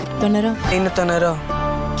νερό. Το νερό. Είναι το νερό.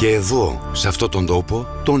 και εδώ, σε αυτόν τον τόπο,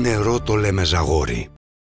 το νερό το λέμε ζαγόρι.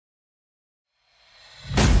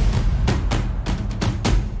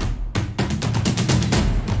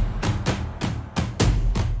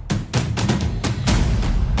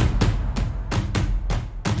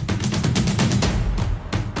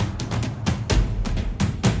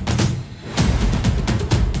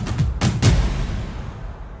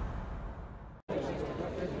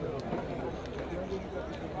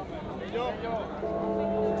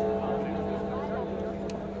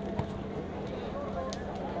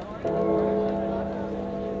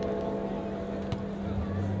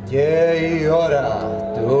 Και η ώρα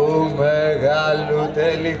του μεγάλου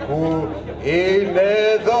τελικού είναι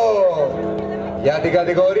εδώ για την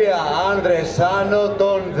κατηγορία άνδρες άνω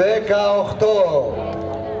των 18.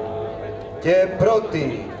 Και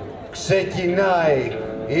πρώτη ξεκινάει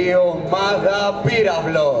η ομάδα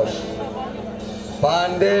Πύραυλος.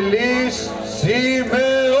 Παντελής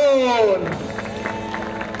Σιμεών.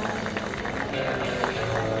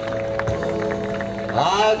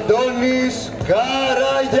 Αντώνης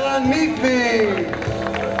Καραγιαννίδη.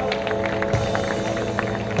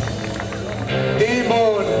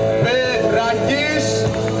 Τίμων Πετρακής.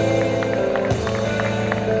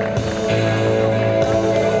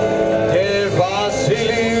 Και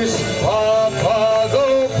Βασίλης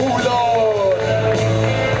Παπαδόπουλος.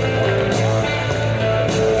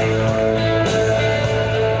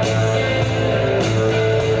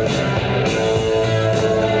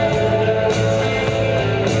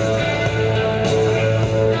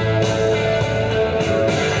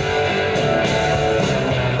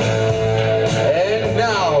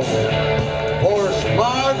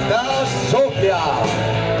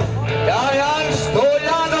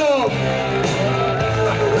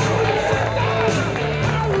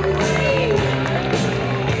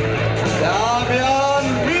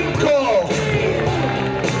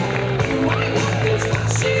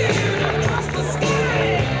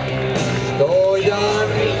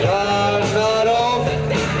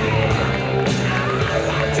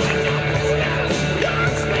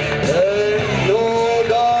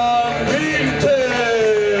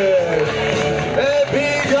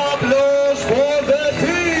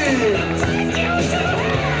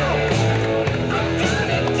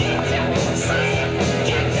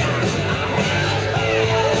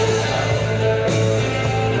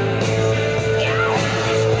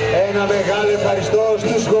 Ένα μεγάλο ευχαριστώ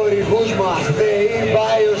στους χορηγούς μας, ΔΕΗ,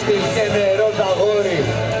 BioSteel και νερό ζαγόρι.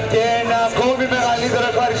 Και ένα ακόμη μεγαλύτερο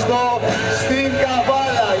ευχαριστώ στην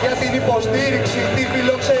Καβάλα για την υποστήριξη, τη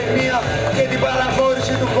φιλοξενία και την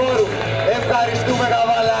παραχώρηση του χώρου. Ευχαριστούμε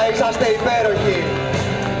Καβάλα, είσαστε υπέροχοι.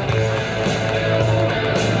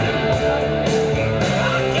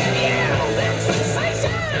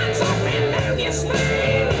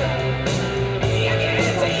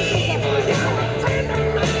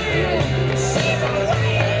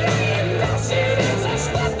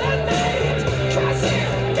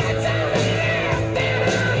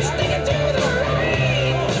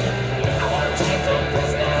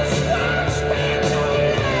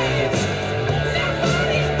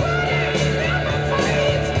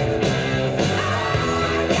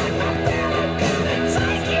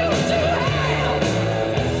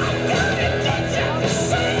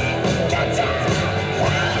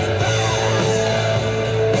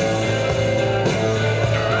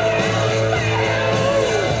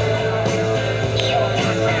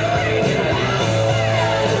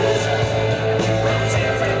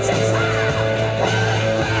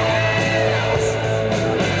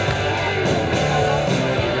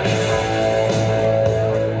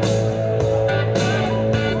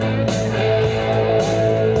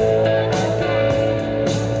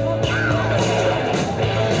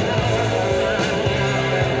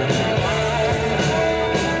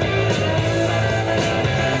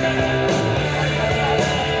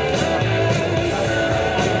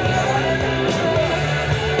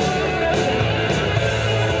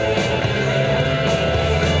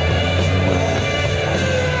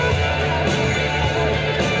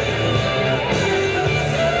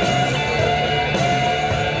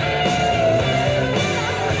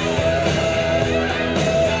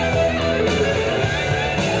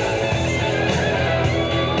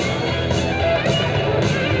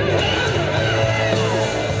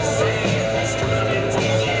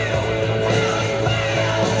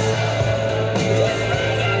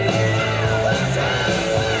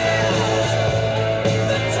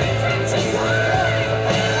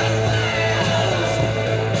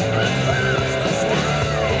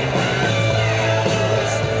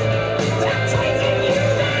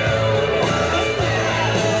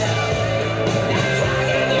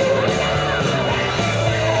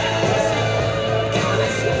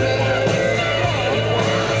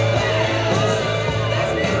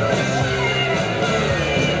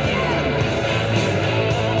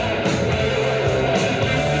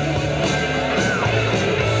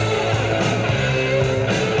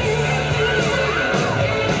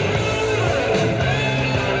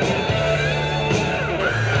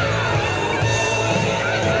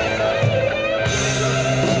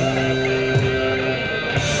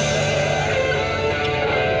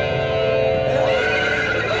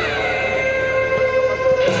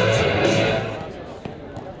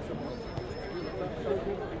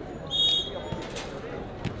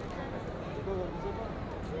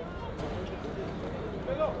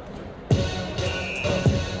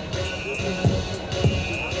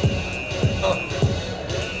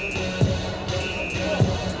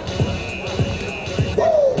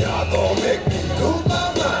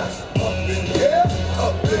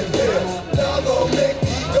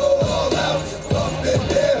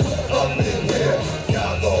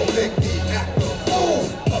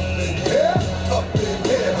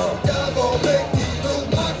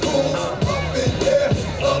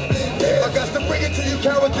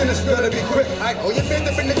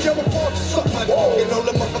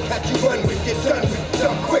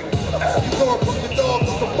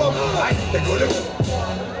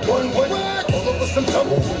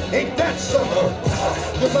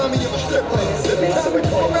 remind me of a strip club. Every time we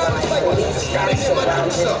come around, it's like, just gotta get my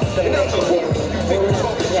juice up. And I'm the fool. You think you're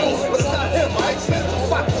talking truth, but it's not him, Mike.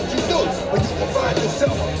 Fuck what you do, when you will find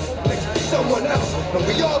yourself next to someone else. And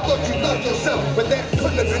we all thought you loved yourself, but that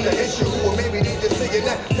couldn't have been the issue. Or maybe they just saying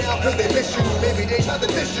that now cause they miss you. Maybe they tried to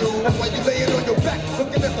diss you. That's why you laying on your back,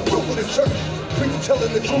 looking at the roof of the church. Preach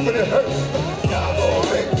telling the truth and it hurts. Y'all gon'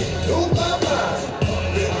 make me lose my mind.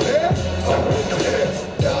 Been there, there.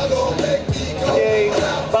 Y'all gon' make me go. Και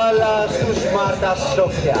μπάλα στους Μάρτα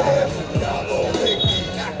Σόφια.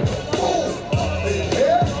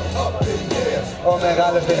 Ο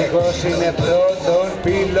μεγάλος τελικός είναι πρώτον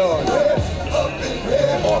πυλών.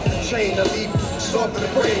 Off the chain, I leave soft in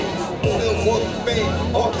the brain. Still more than fame,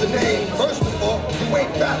 off the name. First of all, you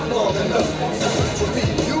ain't rap long enough. For me,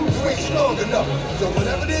 you ain't strong enough. So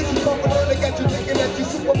whatever it is you bumping on, they got you thinking that you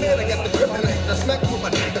Superman. I got the kryptonite. I smack you with my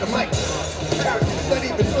dick to the mic. Characters, not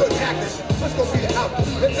even good actors. What's gonna be the outcome?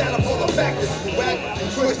 Let's add up all the factors. You whack, you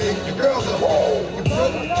twisted, your girl's a hoe. You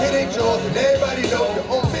broke, kid ain't yours, and everybody know. Your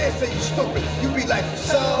own man say you stupid. You be like,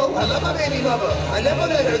 so, I love my baby mother. I never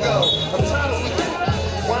let her go. I'm tired of weekend.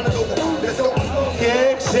 Και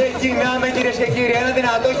ξεκινάμε, κυρίες και κύριοι, ένα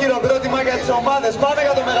δυνατό χειροκρότημα για τις ομάδες. Πάμε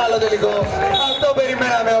για το μεγάλο τελικό. Αυτό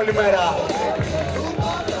περιμέναμε όλη μέρα.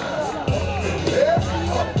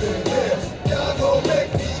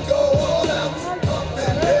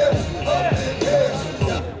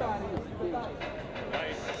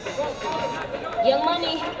 Young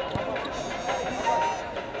Money.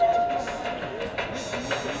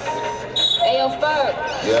 Ayo, Ferg.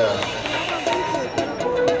 Yeah.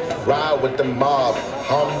 Ride with the mob,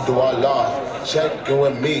 Alhamdulillah. Check in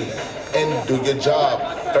with me and do your job.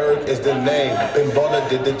 Ferg is the name. Ben Baller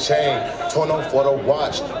did the chain. Torn on for the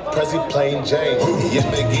watch. Prezi plain Jane. Yes,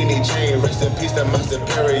 bikini chain. Rest in peace to my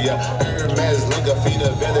superior. Hermes Linga feed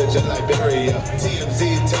a village in Liberia. TMZ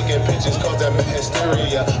taking pictures cause I'm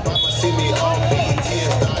hysteria. Mama see me on BET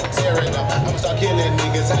and start tearing up. I'm start killing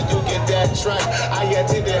niggas. How you get that track? I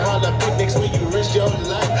attended Harlem picnics when you risk your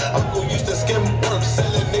life. Uncle used to skim work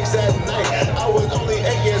selling nicks at night. I was only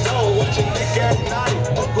 8 years old watching Nick at night.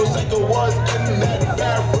 Uncle Psycho was in that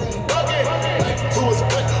bathroom bucket. Knife to his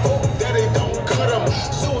butt. Hope that it don't cut him.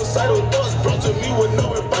 Suicidal thoughts brought to me with no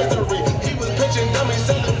advisory. He was pitching dummies,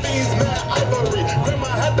 selling fiends, mad ivory. Grandma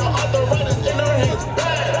had the arthritis in her hands,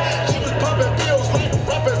 bad. She was popping pills like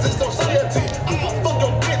rappers in society. I'll fuck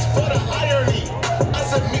your bitch for the irony. I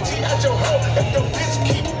said meet you at your home if your bitch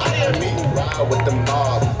keep eyeing me. Ride with the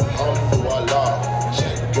mob, Alhamdulillah.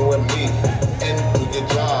 Check you and me and do your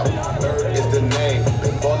job. Ferg is the name.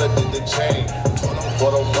 Ben Baller did the chain. Torn on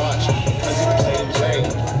for the watch. Prezi plain Jane.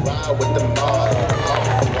 Ride with the mob,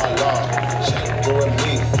 Alhamdulillah. Check you and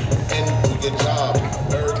me and do your job.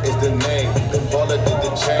 Ferg is the name. Ben Baller did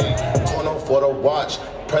the chain. Torn on for the watch.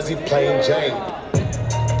 Prezi plain Jane.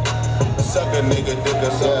 Suck a nigga, dig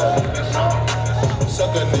a song.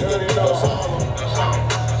 Suck a nigga, dig a song.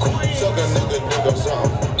 Suck a nigga, dig a song.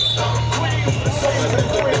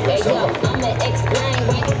 Hey yo, I'ma explain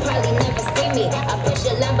why you probably never see me. I push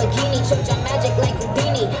a Lamborghini, church on magic like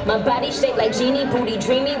Houdini. My body shaped like genie, booty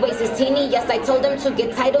dreamy, waist is teeny. Yes, I told him to get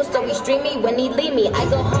titles, so he stream me when he leave me. I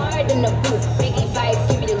go hard in the booth, Biggie vibes,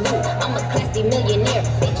 give me the loot. I'm a classy millionaire,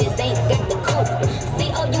 bitches ain't got the couth.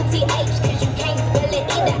 C-O-U-T-H, cause you can't spell it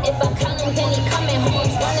either. If I call him, then he coming home,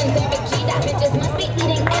 running there with Gita. Bitches must be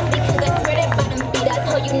eating ass because I swear that bottom beat us.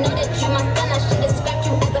 Oh, you know that you my son, I should've scrapped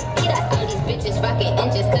you as a fetus. All these bitches rocking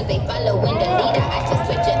inches cause they following the leader. I should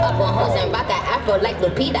switch it up on hoes and rock an afro like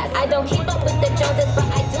Lupitas. I don't keep up with the Joneses, but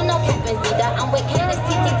I do know Captain Zeta. I'm with Candace,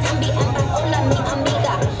 Titi, Tambi, and Paola, mi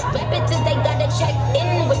amiga. Rap bitches, they gotta check in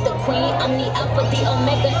with the queen. I'm the alpha, the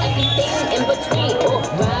omega, everything in between. Oh,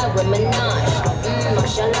 ride with Minaj,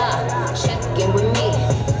 mashallah. Check in with me,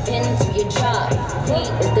 pin to your job.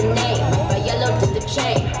 Queen is the name, Rafael yellow did the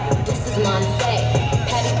chain. This is Monse,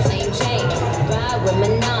 Patty plain Jane. Ride with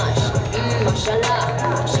Minaj, mashallah.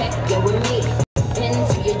 Check in with me, pin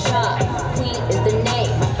to your job. Queen is the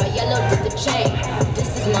name, Rafael yellow did the chain. This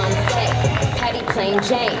is Monse, Patty plain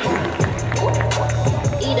Jane.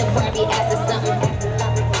 Eat a Barbie ass or something.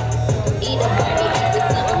 Eat a Barbie ass or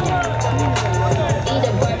something. Eat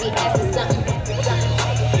a Barbie ass or something.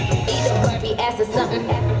 Eat a Barbie ass or something.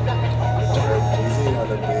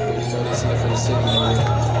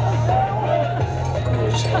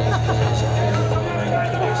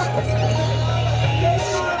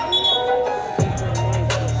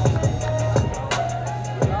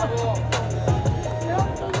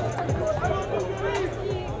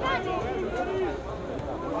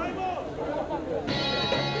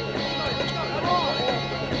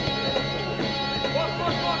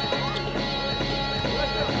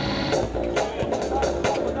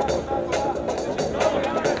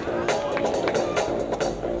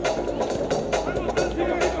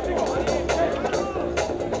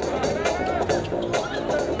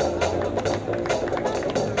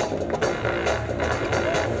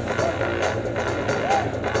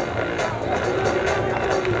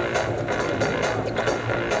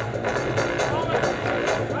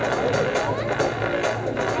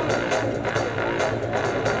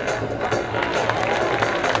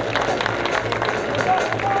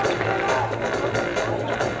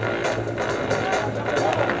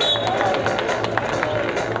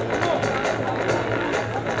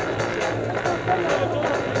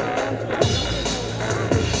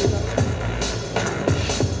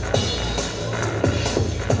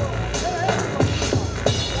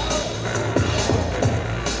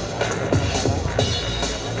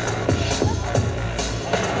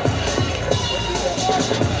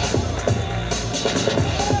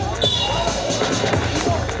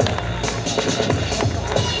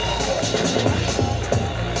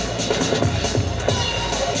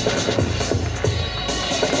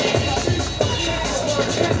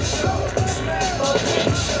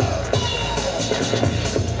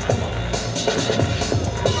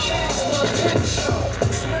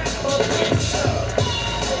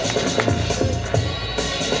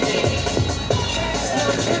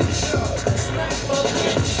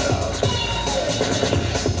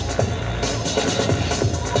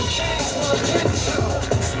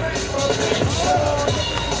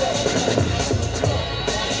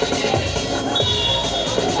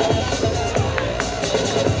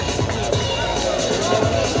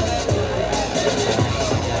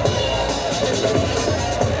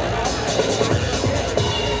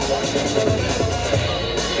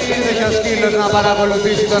 φίλος να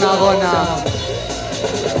παρακολουθήσει τον αγώνα.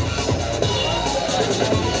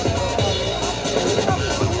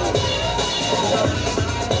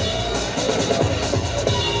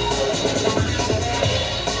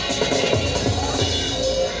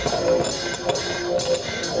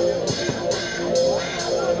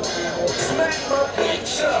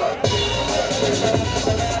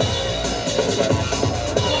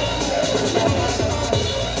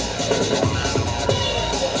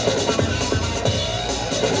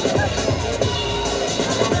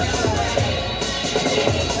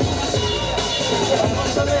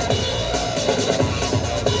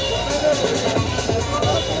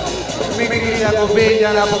 Μικρή διακοπή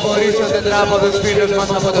για να αποχωρήσει ο τετράποδος φίλος μας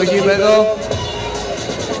από το γήπεδο.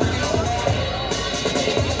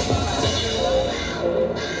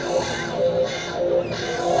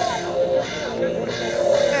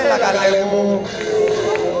 Έλα καλέ μου.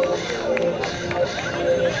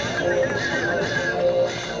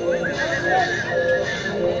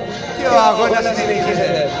 Και ο αγώνας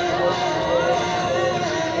συνεχίζεται.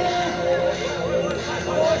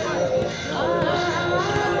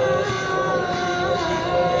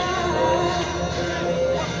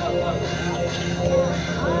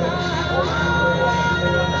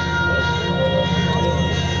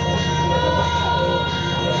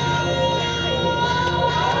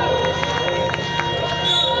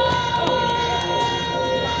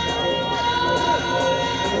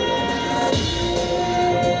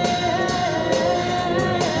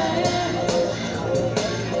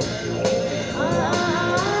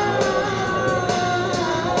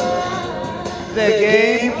 The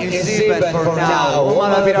game is even for now.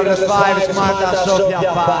 Ομάδα πύραυλος 5, Smarta Sofia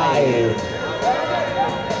 5.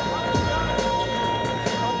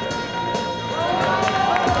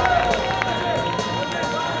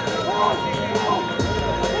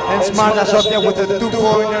 And Smarta Sofia with the 2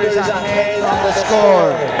 pointers ahead on the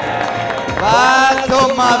score. But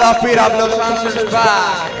ομάδα πύραυλος answers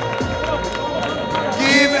back.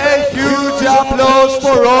 Give a huge applause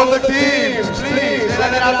for all the teams, please. Ένα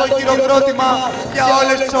δυνατό χειροκρότημα για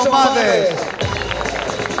όλες τις ομάδες.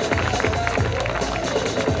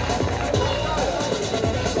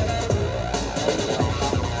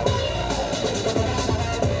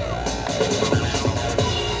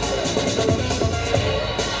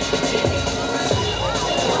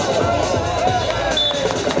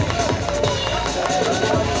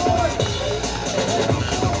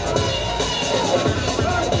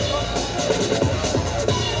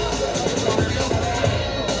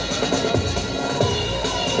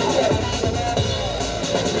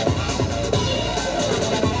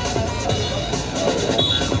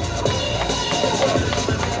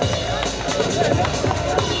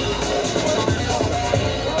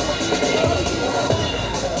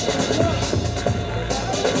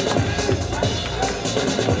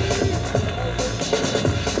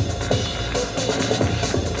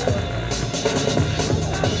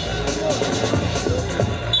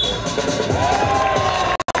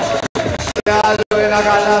 Άλλο ένα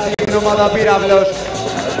καλάθι για την ομάδα πύραυλος.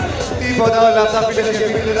 Τίποτα όλα αυτά φίλες και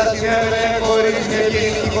φίλοι δεν θα συνέβαινε χωρίς την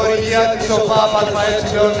ευγενική χορηγία της ΟΠΑΠ ΑΕ,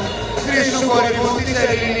 χρήσου χορηγού της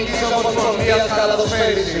Ελληνικής Ομοσπονδίας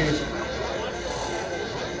Καλαθοσφαίρισης.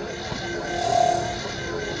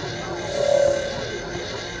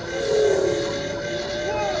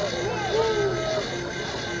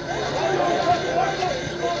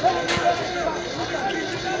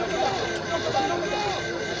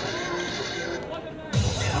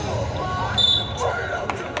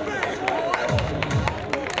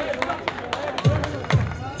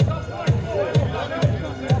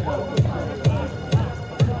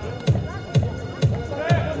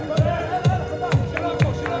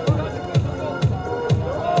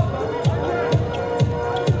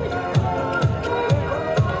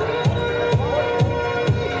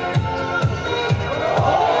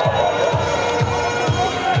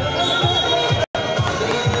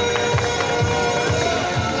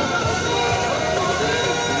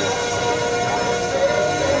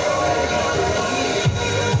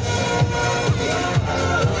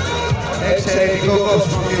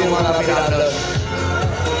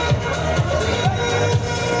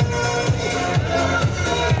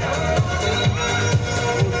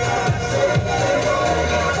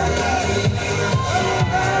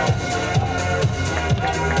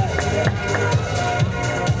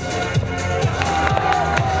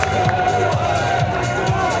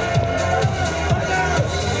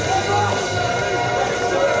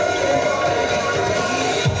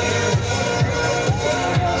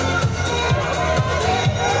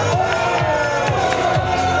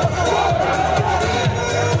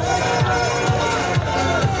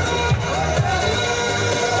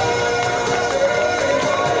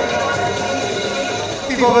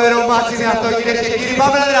 είναι αυτό, κυρίες και κύριοι.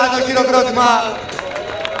 Πάμε να δούμε το χειροκρότημα.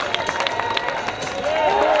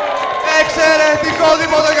 Εξαιρετικό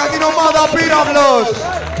δίποτο για την ομάδα Πύραυλος.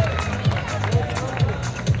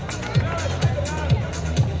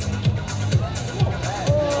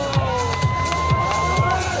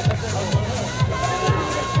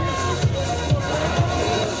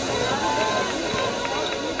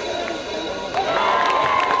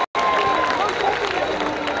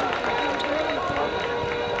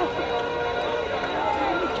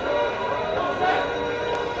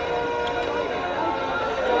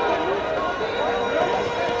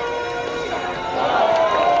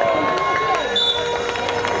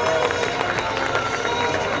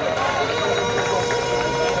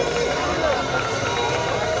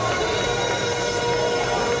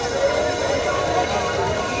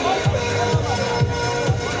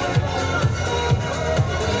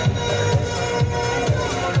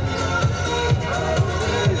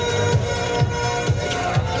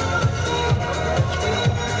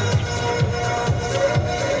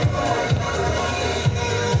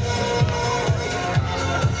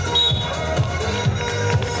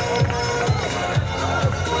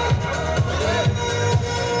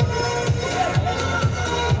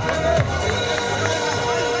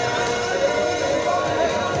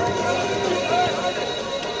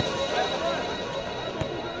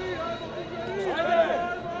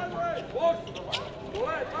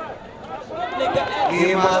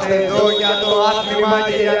 Είμαστε εδώ για το άθλημα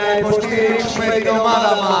και για να υποστηρίξουμε την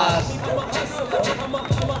ομάδα μας.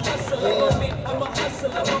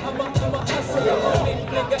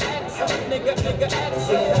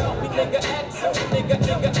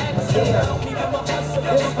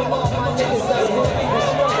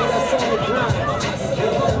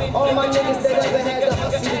 All my niggas that ever had the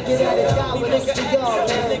hustle to get at it, God bless to y'all,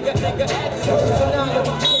 man. So now that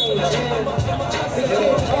we change, man. We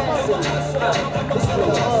can't cancel. This for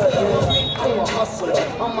the hood, man. I'm a hustler.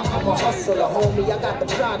 I'm a hustler, homie. I got the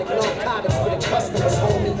product, narcotics for the customers,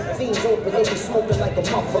 homie. Fiends open, they be smoking like a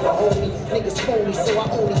muffler, homie. Niggas phony, so I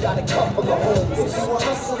only got a couple of homies. If you a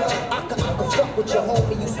hustler, I can fuck with your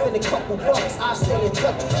homie. You spend a couple bucks, I stay in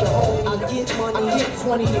touch with your homie. I get money, I get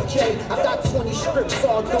 20 a K. I got 20 strips,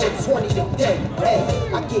 all doing 20 today. Hey,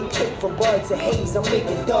 I get cake from buds and haze, I'm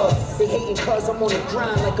making dubs. They hating cause I'm on the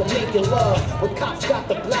grind like I'm making love. When cops got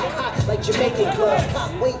the block hot like Jamaican clubs.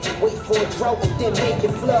 Cop wait for a drought and then make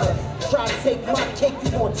it flood. Try to take my cake, you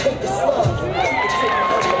gon' take a slug. You can take my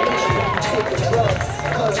information if you take the drugs.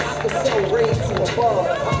 Cause I can sell raid to above.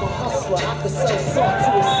 I'm a hustler, I can sell salt to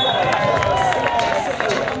a slug.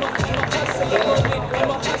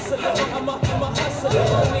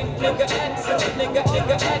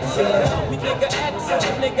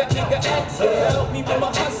 Nigga help me with my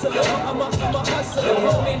hustler. I'm a hustler,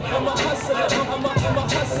 homie. I'm a hustler,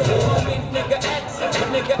 homie. Nigga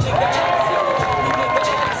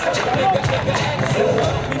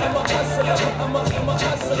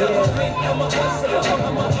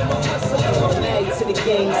I'm married to the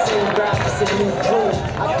game, same rap, it's a new dream.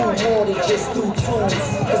 I do more than just do tunes.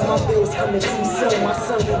 Cause my bills coming too soon, my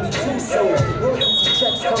son will be too soon. Royalty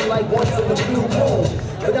checks come like once in the blue moon.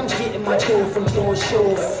 But I'm getting my dough from doing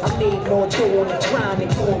shows. I made more dough on the grind than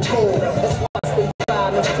going gold. That's why I stay fly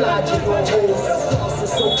and fly to your hoes. Floss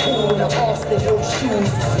is so cool in the Austin, no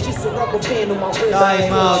shoes. Just a rubber band on my wrist.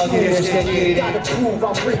 Time out, κυρίες και κύριοι. Gotta prove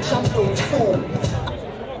I'm rich, I'm no fool.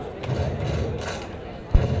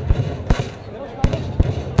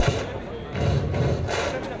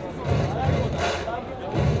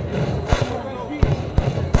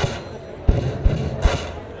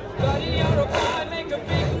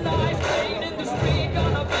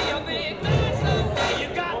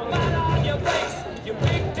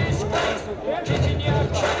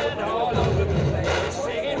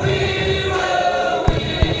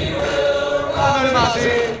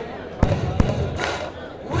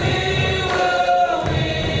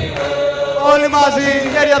 Όλοι μαζί,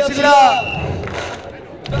 χέρια ψηλά.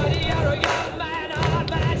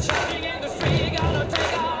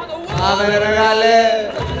 Πάμε ρε μεγάλε.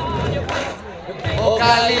 Ο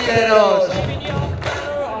καλύτερος.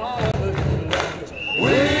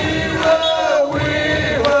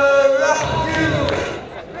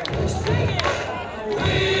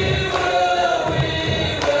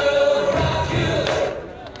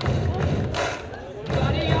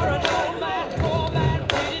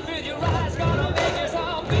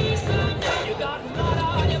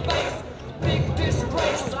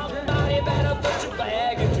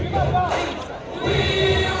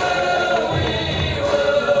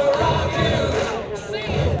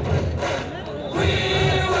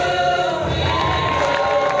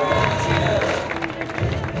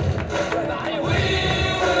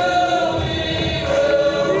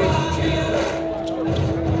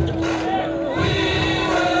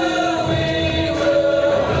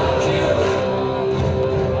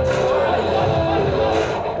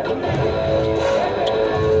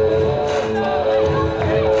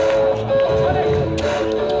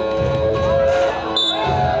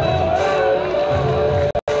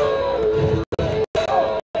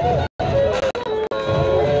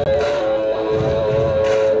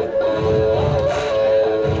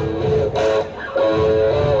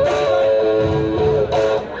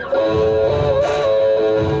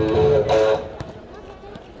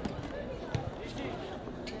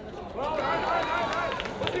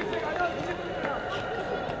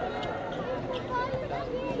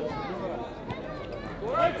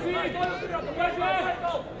 Still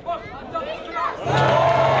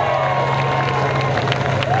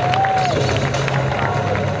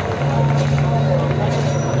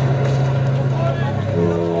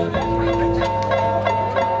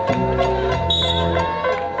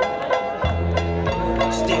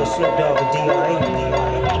Snoop Dogg and D.R.E.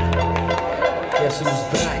 Guess who's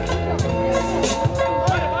back?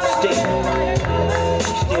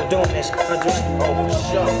 Still doing this, Andre? Oh, for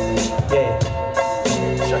sure. Yeah.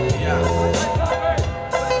 Check me out.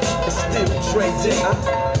 It's still Dre Day,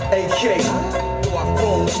 AK. Though I've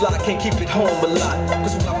grown a lot, can't keep it home a lot.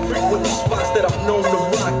 Cause when I frequent the spots that I'm known to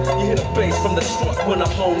rock, you hear the bass from the truck when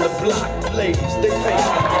I'm on the block. Ladies, they pay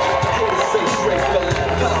me. Haters say Dre fell in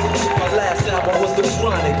pop. My last album was The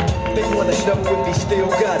Chronic. They wanna know if he still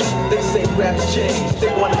got it. They say rap's changed.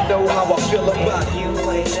 They wanna know how I feel about it. You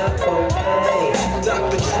ain't up okay.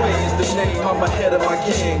 Dr. Dre is the name. I'm ahead of my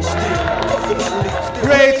game. Still puffin' my lips.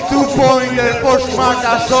 Great 2-pointer for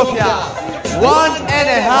Smarta Sofia.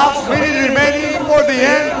 1.5 minutes remaining for the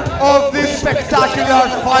end of this spectacular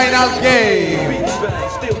final game.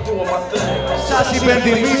 Σας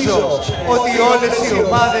υπενθυμίζω ότι όλες οι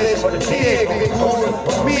ομάδες διεκδικούν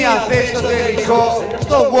μία θέση στο τελικό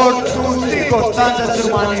στο World Tour στην Κωνσταντσα της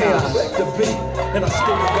Ρουμανίας.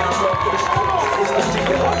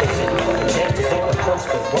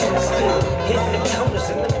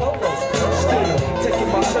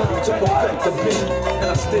 To perfect the beat, and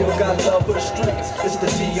I still got love for the streets. It's the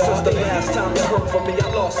DR. Since the last time you heard from me, I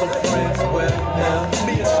lost some friends. Well, now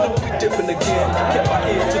me and Snoop we dipping again. Kept my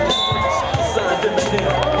ear to the streets, signed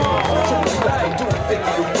Eminem. Triple back and doing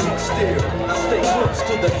 50 a week. Still, I stay close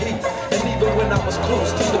to the heat, and even when I was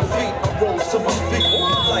close to defeat, I rose to my feet.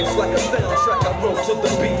 Life's like a soundtrack. I wrote to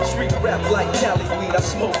the beat. Street rap like Cali weed. I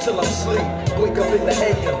smoke till I'm asleep. Wake up in the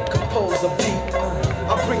AM, compose a beat.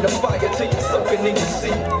 I bring the fire till you're soaking in your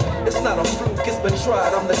seat. It's not a fluke, it's been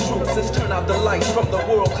tried, I'm the truth. Since turn out the lights from the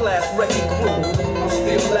world-class wrecking crew. I'm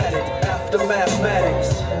still at it, after mathematics.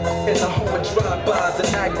 In the home of drive-bys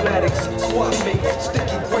and acmatics. Swap meets,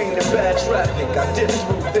 sticky green and bad traffic. I did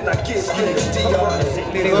through, then I get straight to DR.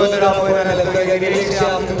 Λιγότερο από ένα λεπτό για τη λήξη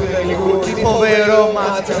αυτού του τελικού. Τι φοβερό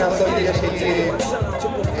μάτς είναι αυτό, κυρίες και κύριοι.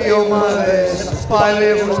 Οι ομάδες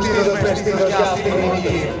παλεύουν στήθος με στήθος για αυτή την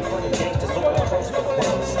νίκη.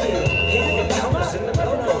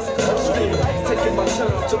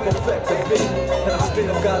 To perfect the beat, and I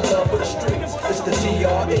still got love for the streets. It's the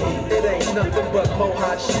DRE. It ain't nothing but more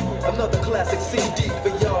hot shit. Another classic CD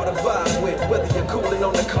for y'all to vibe with. Whether you're cooling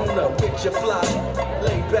on the corner with your fly,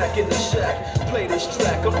 lay back in the shack, play this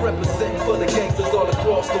track. I'm representing for the gangsters all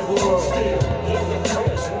across the world. Still hitting the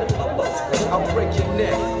corners in the lobos. I'll break your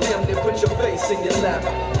neck, damn near put your face in your lap.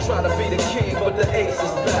 Try to be the king, but the ace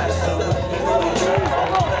is back.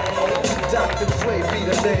 Dr. Dre be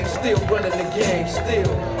the name, still running the game,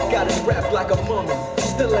 still got it wrapped like a mummy.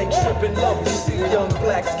 Still ain't tripping, love to see young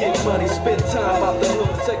blacks get money, spend time out the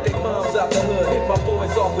hood, take their moms out the hood, hit my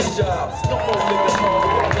boys off with jobs. No more niggas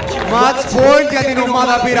home. Match point για την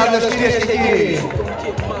ομάδα πύραυλος, κυρίες και κύριοι.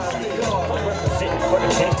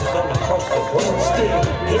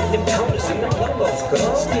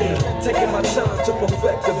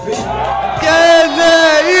 Και ναι,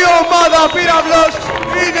 η ομάδα πύραυλος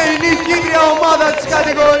είναι η νικήτρια ομάδα της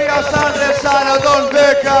κατηγορίας άντρες άνω των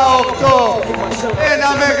 18. Ένα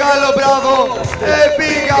μεγάλο μπράβο, a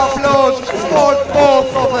big applause for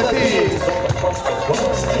both of the teams.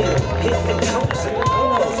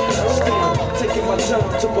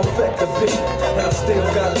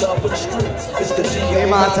 Η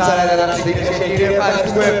ματσάρα ήταν αυτή, κυρίες και κύριοι.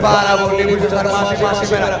 Ευχαριστούμε πάρα πολύ που ήσασταν μαζί μας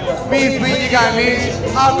σήμερα. Μη φύγει κανείς,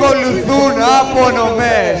 ακολουθούν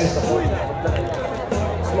απονομές.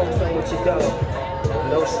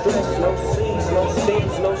 No stress, no seeds, no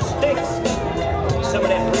stings, no sticks. Some of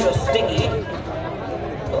that real sticky.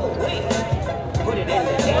 Oh wait, put it in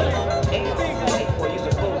there. Hey, boy, you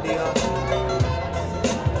supposed to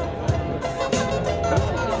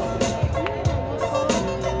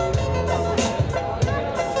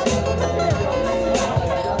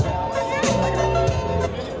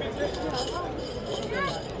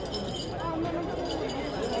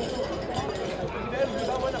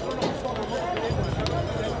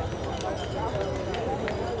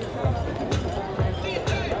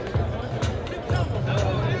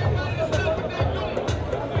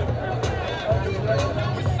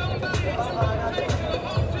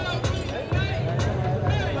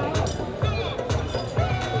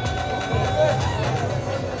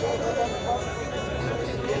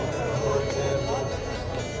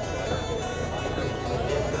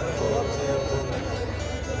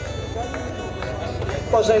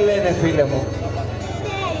Πώς σε λένε, φίλε μου?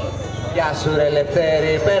 Γεια σου ρε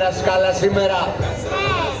Λευτέρη, πέρασες καλά σήμερα?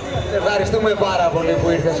 Σε ευχαριστούμε πάρα πολύ που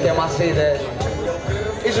ήρθες και μας είδες.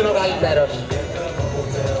 Ήσουν ο καλύτερος.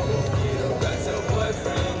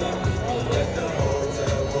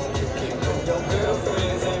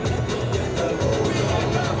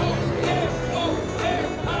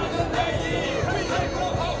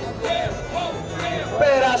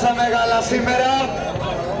 Πέρασαμε καλά σήμερα.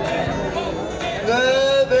 Ναι,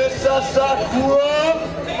 δεν σας ακούω.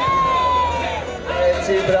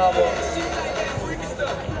 Έτσι, μπράβο.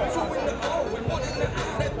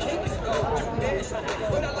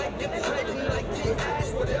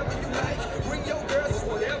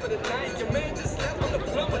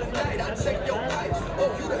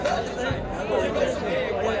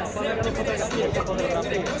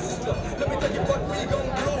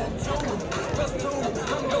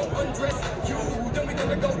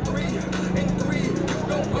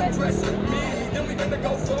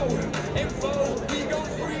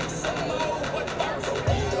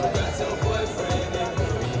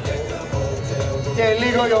 Και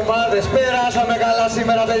λίγο οι ομάδες. Πέρασαμε καλά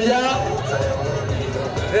σήμερα, παιδιά.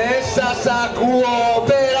 Δεν σας ακούω.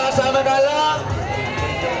 Πέρασαμε καλά.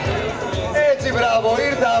 Έτσι, μπράβο.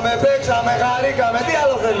 Ήρθαμε, παίξαμε, χαρήκαμε. Τι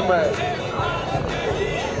άλλο θέλουμε?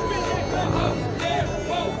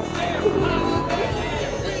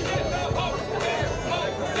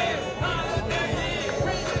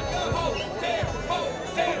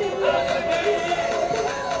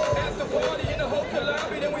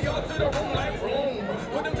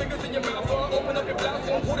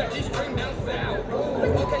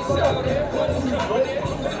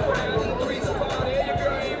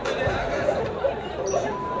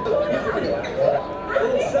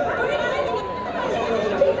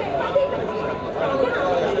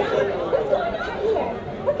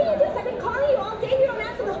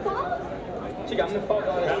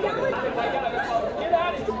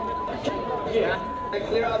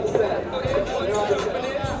 Clear out the set.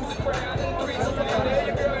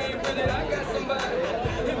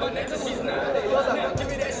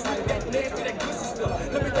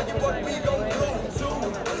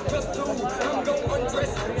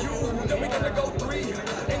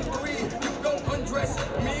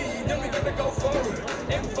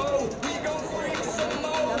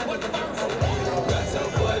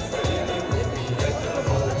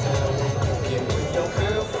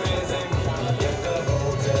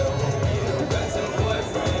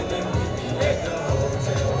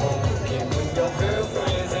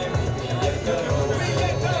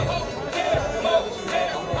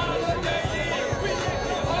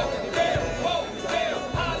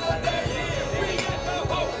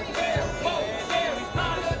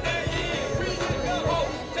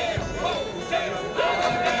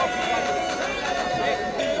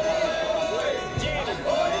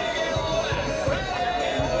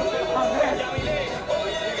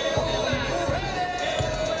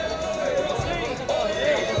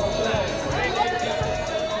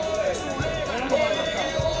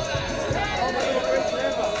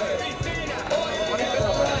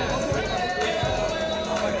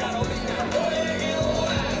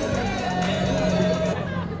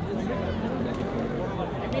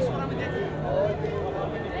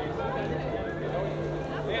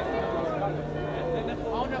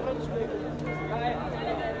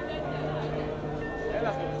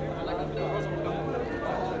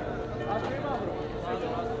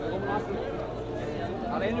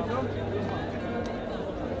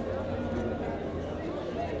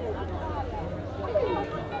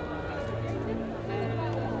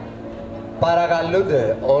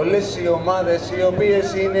 Παρακαλούνται όλες οι ομάδες οι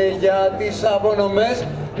οποίες είναι για τις απονομές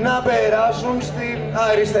να περάσουν στην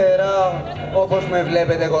αριστερά, όπως με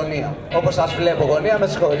βλέπετε γωνία. Όπως σας βλέπω γωνία, με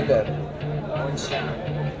συγχωρείτε.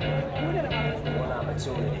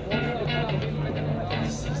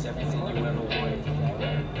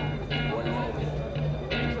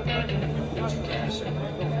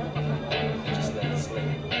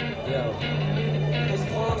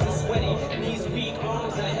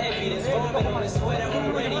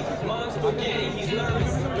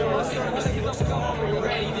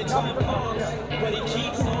 But he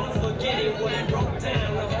keeps on forgetting what he wrote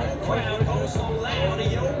down. The whole crowd goes so loud.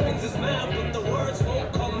 He opens his mouth, but the words won't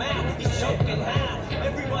come out. He's choking how?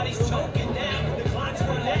 Everybody's choking now. The clock's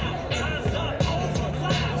run out. Time's up. Over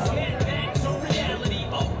clouds. Snap back to reality.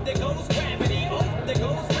 Oh, there goes gravity. Oh, there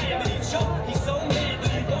goes gravity. Choke. He's so mad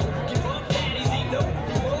that he won't give up. That is he know.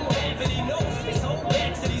 He won't have it. He knows. He's so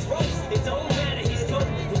back to these ropes. It don't matter. He's told.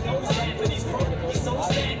 He goes back when he's broke. He's so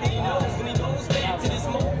sad that he knows when he goes back to this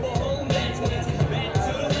mobile home. That's when it's back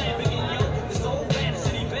to the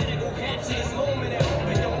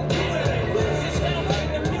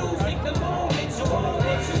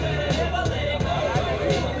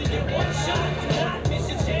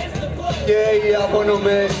Οι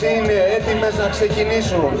απονομές είναι έτοιμες να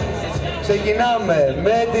ξεκινήσουν. Ξεκινάμε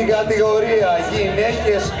με την κατηγορία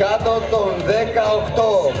γυναίκες κάτω των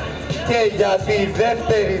 18. Και για τη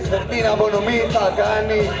δεύτερη την απονομή θα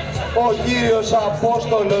κάνει ο κύριος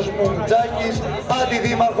Απόστολος Μουμτζάκης,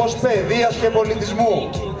 αντιδήμαρχος Παιδείας και Πολιτισμού.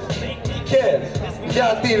 Και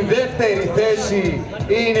για την δεύτερη θέση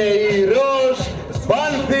είναι οι Ροζ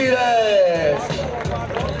Πάνθυρες.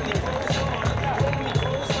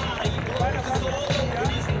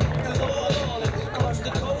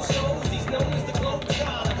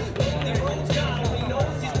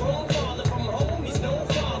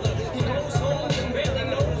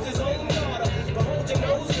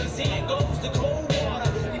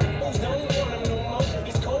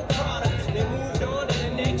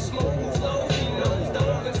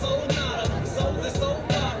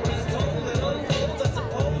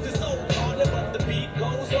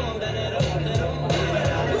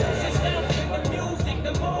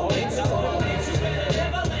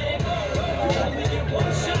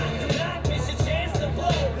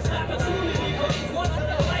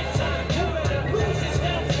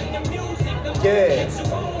 Και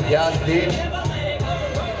για την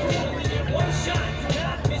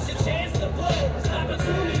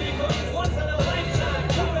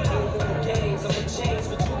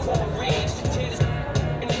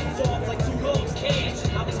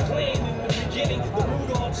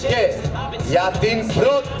για την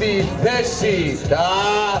πρώτη θέση τα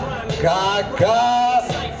κακά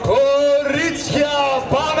κορίτσια.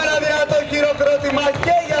 Πάμε να δυνατό χειροκρότημα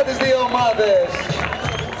και για τις δύο ομάδες.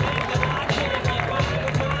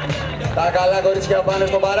 Τα καλά κορίτσια πάνε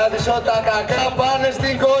στον παράδεισο, τα κακά πάνε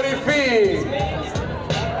στην κορυφή.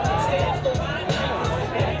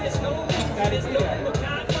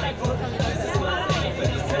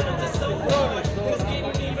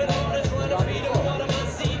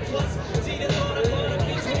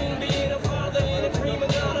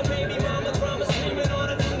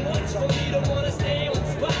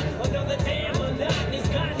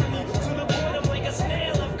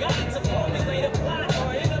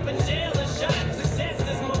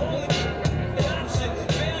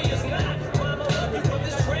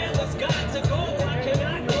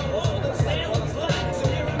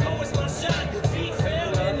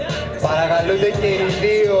 Παρακαλούνται και οι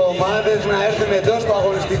δύο ομάδες να έρθουν εντός του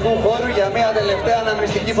αγωνιστικού χώρου για μια τελευταία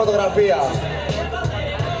αναμνηστική φωτογραφία.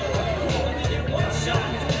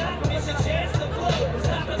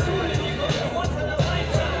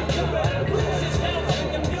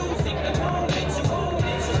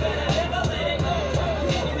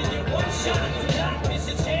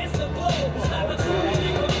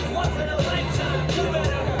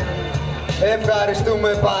 Ευχαριστούμε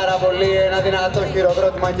πάρα πολύ, ένα δυνατό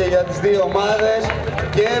χειροκρότημα και για τις δύο ομάδες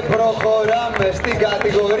και προχωράμε στην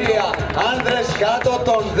κατηγορία άνδρες κάτω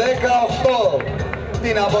των 18.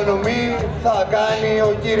 Την απονομή θα κάνει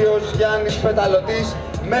ο κύριος Γιάννης Πεταλωτής,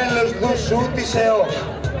 μέλος Δουσού της ΕΟΚ.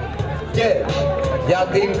 Και για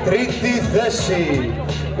την τρίτη θέση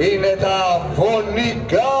είναι τα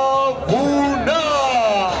Φωνικά Βουνά.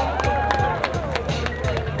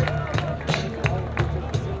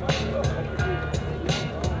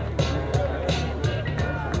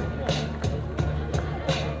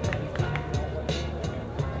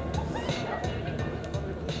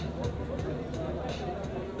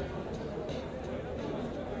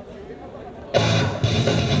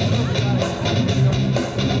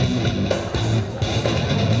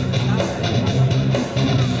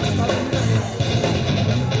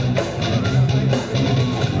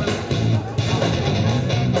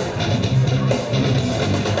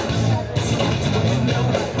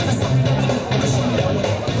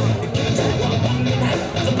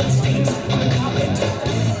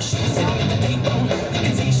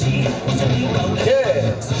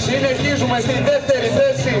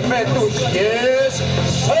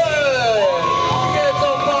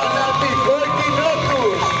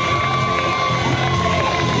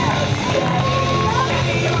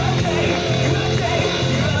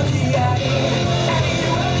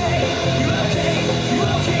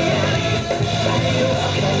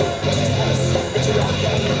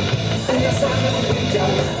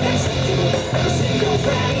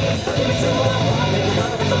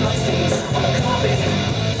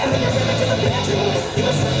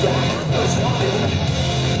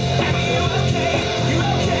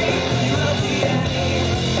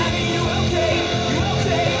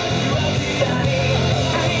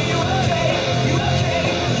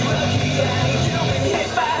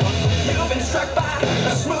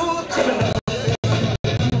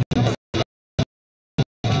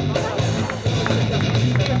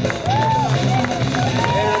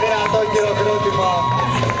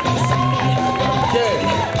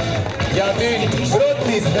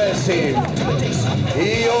 θέση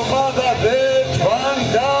η ομάδα The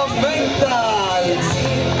Fundamentals.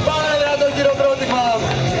 Πάμε να το χειροκρότημα.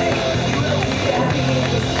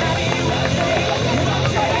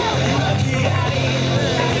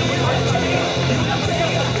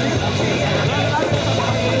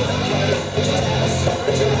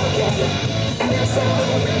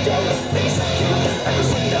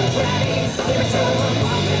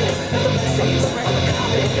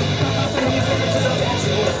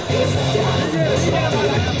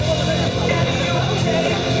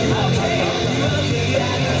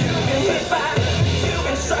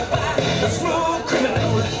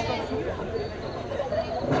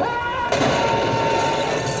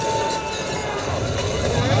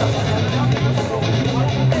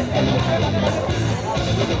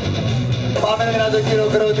 Πάμε να το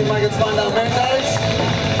χειροκρότημα για τους Fundamentals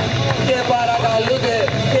και παρακαλούνται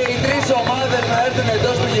και οι τρεις ομάδες να έρθουν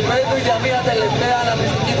εντός του γηπέδου για μια τελευταία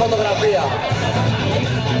αναμνηστική φωτογραφία.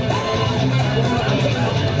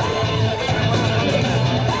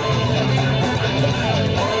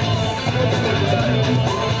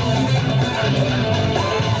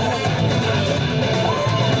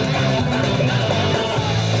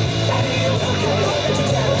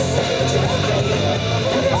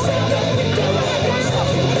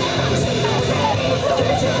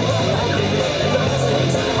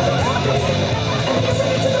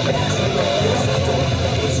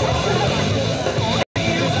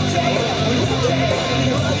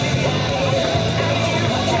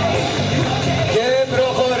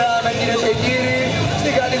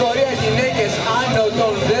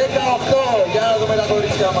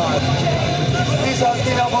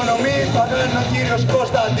 Την απονομή θα είναι ο κύριος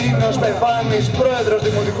Κωνσταντίνος Πεφάνης, πρόεδρος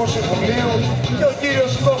Δημοτικού Συμβουλίου, και ο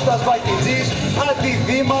κύριος Κώστας Βακιτζής,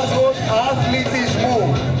 αντιδήμαρχος αθλητισμού.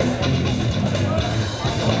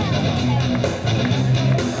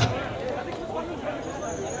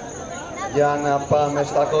 Για να πάμε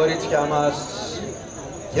στα κορίτσια μας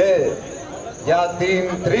και για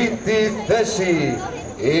την τρίτη θέση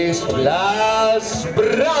οι Splash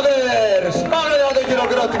Brothers. Πάμε για το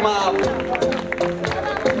χειροκρότημα.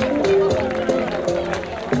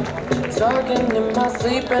 Talking in my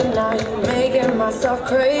sleep at night, making myself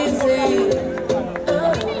crazy.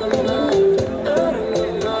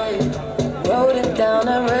 Wrote it down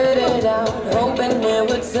and read it out, hoping it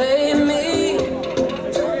would save me.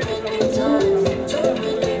 Too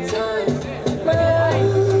many times. My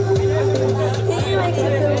life, he makes me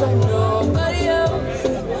feel like nobody else.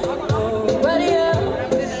 Nobody else.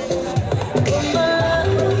 But my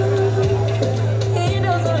life, he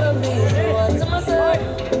doesn't love me, so I tell myself.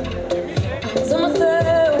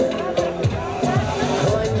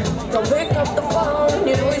 Don't pick up the phone,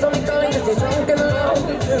 you know he's only calling 'cause he's drunk and alone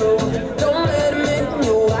too. Don't let him in,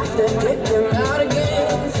 you have to kick him out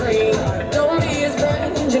again free. Don't be his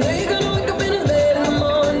friend, you know you're gonna wake up in his bed in the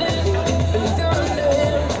morning. And if you're under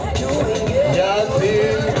him, you ain't getting. Για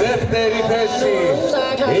την δεύτερη θέση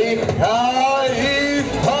η High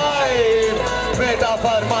Five με τα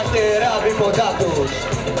φαρμακερά βήματά τους.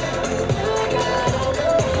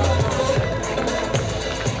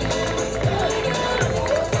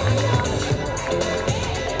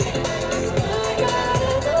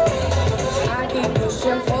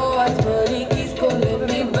 But he keeps pulling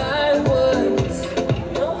me backwards.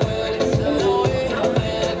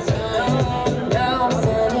 Now I'm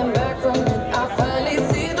standing back from it. I finally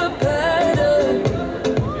see the pattern.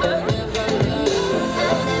 I never knew.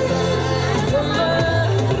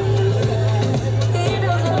 He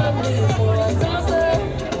doesn't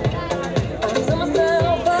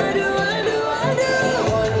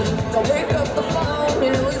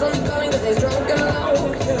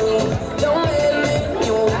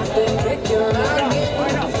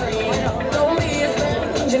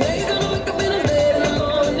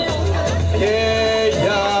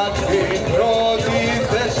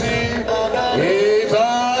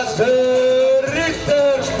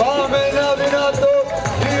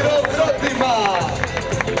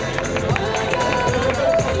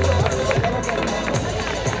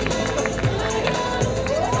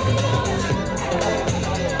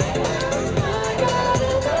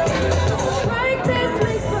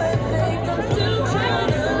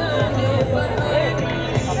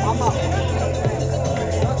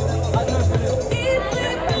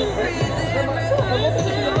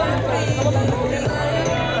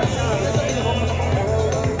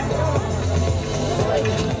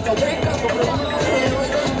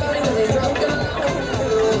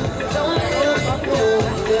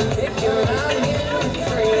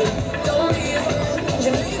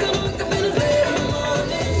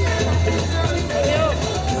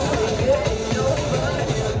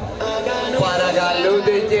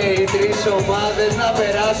Παρακαλούνται και οι τρεις ομάδες να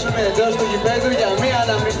περάσουν εντός του γηπέδου για μια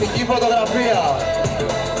αναμνηστική φωτογραφία.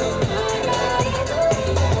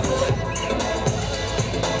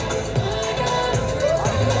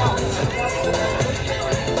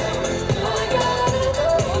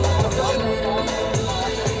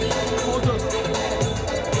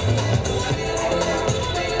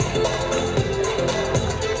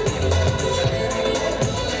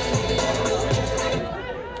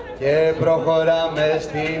 Και προχωράμε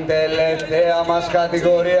στην τελευταία μας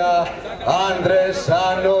κατηγορία, άντρες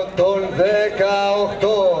άνω των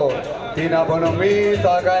 18. Την απονομή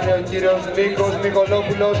θα κάνει ο κύριος Νίκος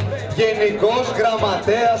Νικολόπουλος, Γενικός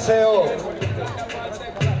Γραμματέας ΕΟ.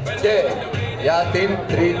 Και για την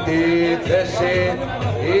τρίτη θέση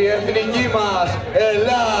η εθνική μας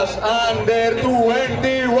Ελλάς Under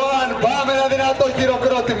 21. Πάμε ένα δυνατό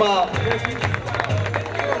χειροκρότημα.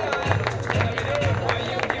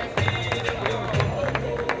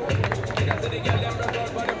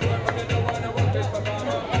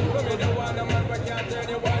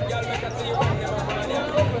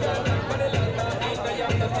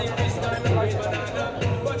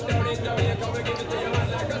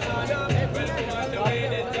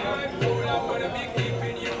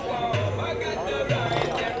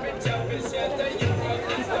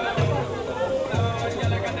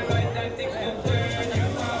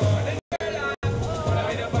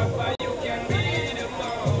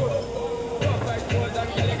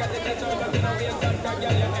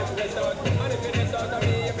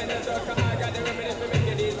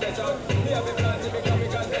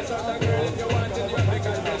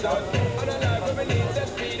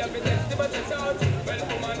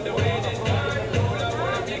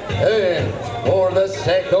 And for the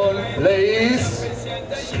second place,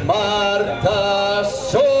 Smarta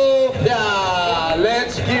Sofia.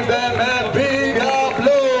 Let's give them a big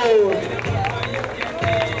applause.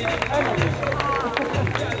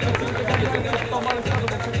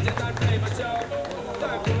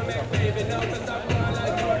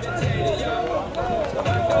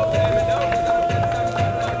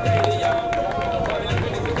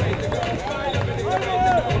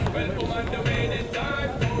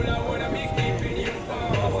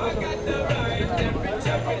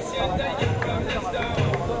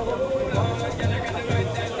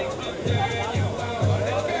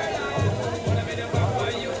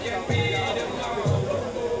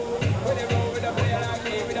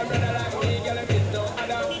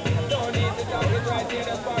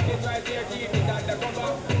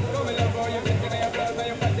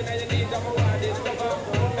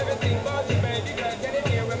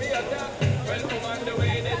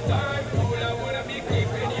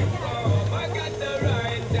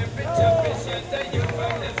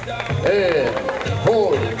 And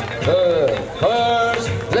for the first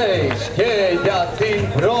place και για την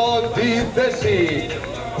πρώτη θέση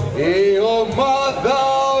η ομάδα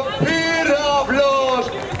Πύραυλος.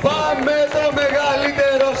 Πάμε το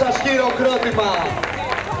μεγαλύτερο σας χειροκρότημα.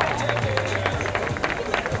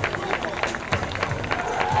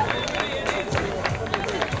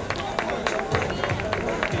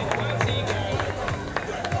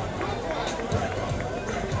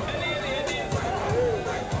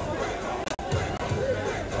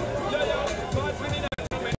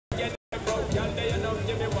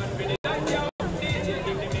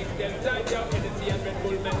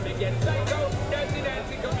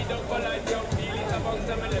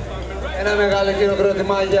 Ένα μεγάλο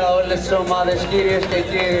χειροκρότημα για όλες τις ομάδες, κυρίες και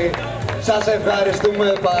κύριοι. Σας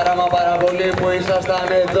ευχαριστούμε πάρα πολύ που ήσασταν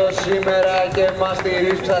εδώ σήμερα και μας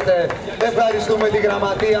στηρίξατε. Ευχαριστούμε τη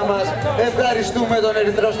γραμματεία μας, ευχαριστούμε τον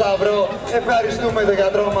Ερυθρό Σταυρό, ευχαριστούμε τον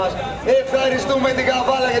γιατρό μας, ευχαριστούμε την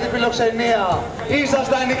Καβάλα για την φιλοξενία.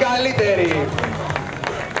 Ήσασταν οι καλύτεροι.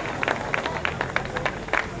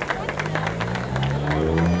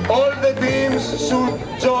 All the teams should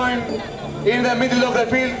join in the middle of the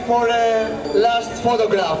field for a last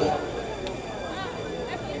photograph.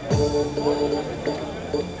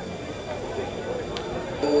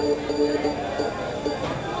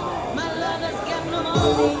 My lover's got no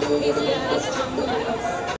money, he's got his strong beliefs.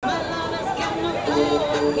 My lover's got no fame,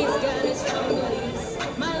 he's got his strong beliefs.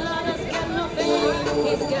 My lover's got no fame,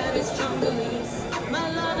 he's got his strong beliefs. My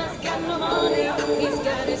lover's got no money, he's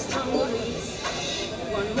got his strong beliefs.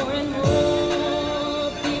 One more and more,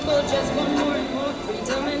 people just want more and more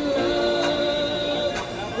freedom and love.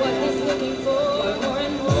 What he's looking for, more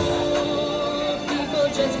and more, people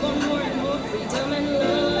just want more and more freedom and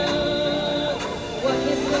love. What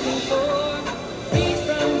he's looking for, free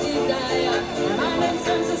from desire, mind and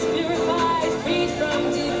senses purified, free from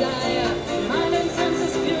desire, mind and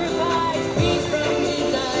senses purified, free from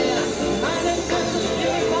desire, mind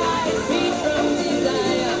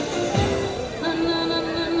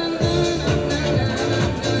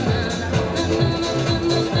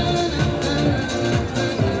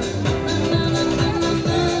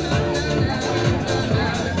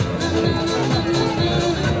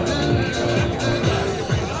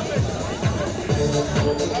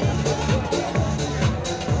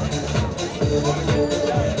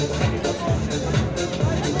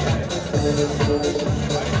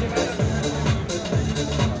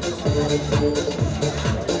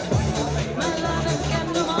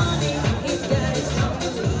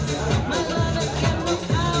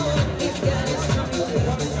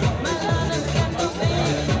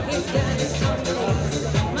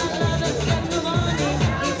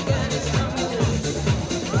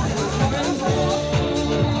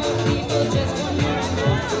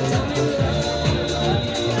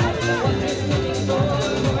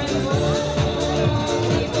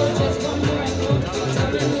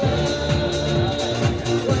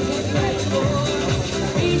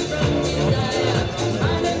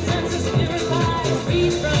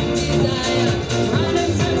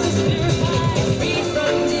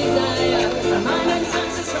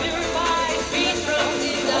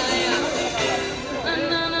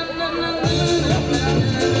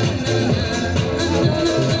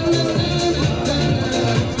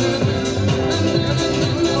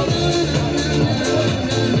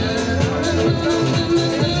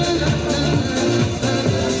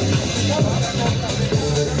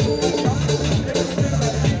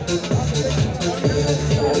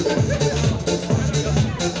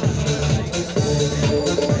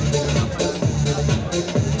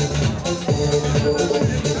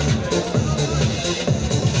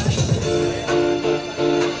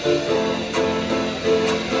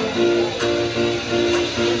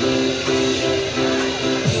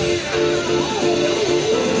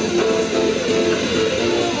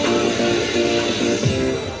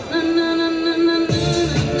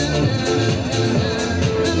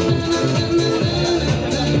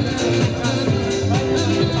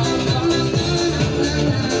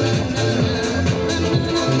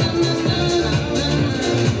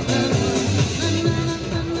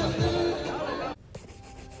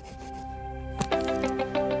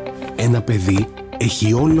Ένα παιδί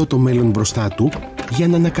έχει όλο το μέλλον μπροστά του για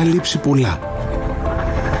να ανακαλύψει πολλά.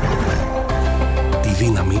 Τη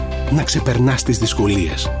δύναμη να ξεπερνά τις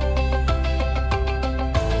δυσκολίες.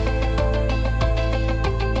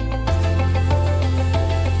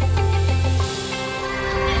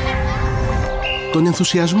 Τον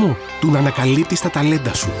ενθουσιασμό του να ανακαλύπτεις τα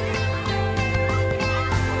ταλέντα σου.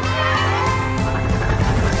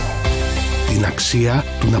 Την αξία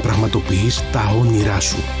του να πραγματοποιείς τα όνειρά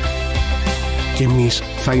σου. Και εμείς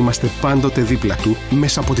θα είμαστε πάντοτε δίπλα του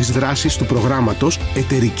μέσα από τις δράσεις του προγράμματος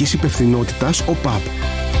εταιρικής υπευθυνότητας ΟΠΑΠ.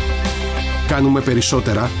 Κάνουμε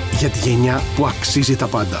περισσότερα για τη γενιά που αξίζει τα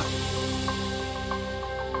πάντα.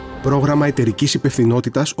 Πρόγραμμα εταιρικής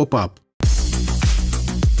υπευθυνότητας ΟΠΑΠ.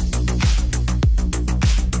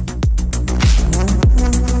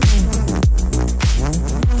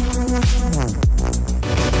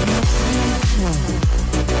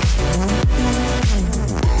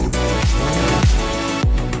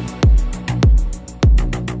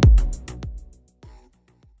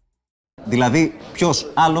 Δηλαδή,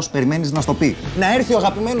 ποιος άλλος περιμένεις να στο πει? Να έρθει ο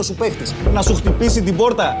αγαπημένος σου παίχτης, να σου χτυπήσει την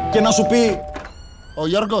πόρτα και να σου πει... Ο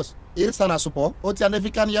Γιώργος, ήρθα να σου πω ότι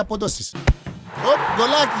ανέβηκαν οι αποδόσεις.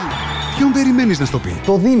 Γκολάκι! Ποιον περιμένεις να στο πει?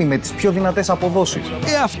 Το δίνει με τις πιο δυνατές αποδόσεις.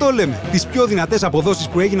 Αυτό λέμε. Τις πιο δυνατές αποδόσεις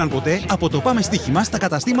που έγιναν ποτέ από το πάμε στοίχημα στα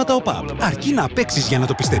καταστήματα ΟΠΑΠ. Αρκεί να παίξεις για να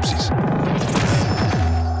το πιστέψεις.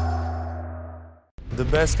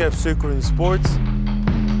 The best kept secret in sports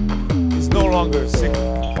is no longer a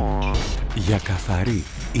secret. Για καθαρή,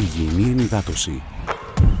 υγιεινή ενυδάτωση.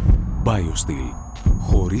 BioSteel.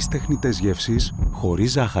 Χωρίς τεχνητές γεύσεις,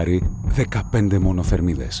 χωρίς ζάχαρη, 15 μόνο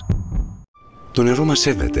θερμίδες. Το νερό μας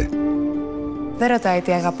σέβεται. Δεν ρωτάει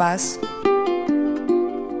τι αγαπάς.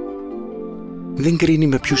 Δεν κρίνει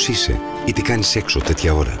με ποιους είσαι ή τι κάνεις έξω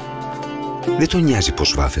τέτοια ώρα. Δεν τον νοιάζει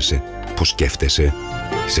πώς βάφεσαι, πώς σκέφτεσαι,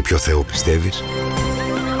 σε ποιο Θεό πιστεύεις.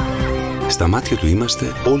 Στα μάτια του είμαστε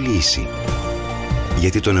όλοι ίσοι.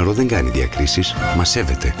 Γιατί το νερό δεν κάνει διακρίσεις, μας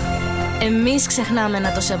σέβεται. Εμείς ξεχνάμε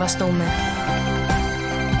να το σεβαστούμε.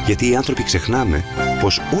 Γιατί οι άνθρωποι ξεχνάμε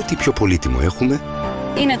πως ό,τι πιο πολύτιμο έχουμε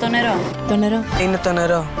Είναι το νερό. Το νερό. Είναι το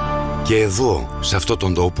νερό. και εδώ, σε αυτόν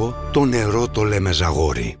τον τόπο, το νερό το λέμε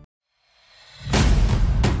ζαγόρι.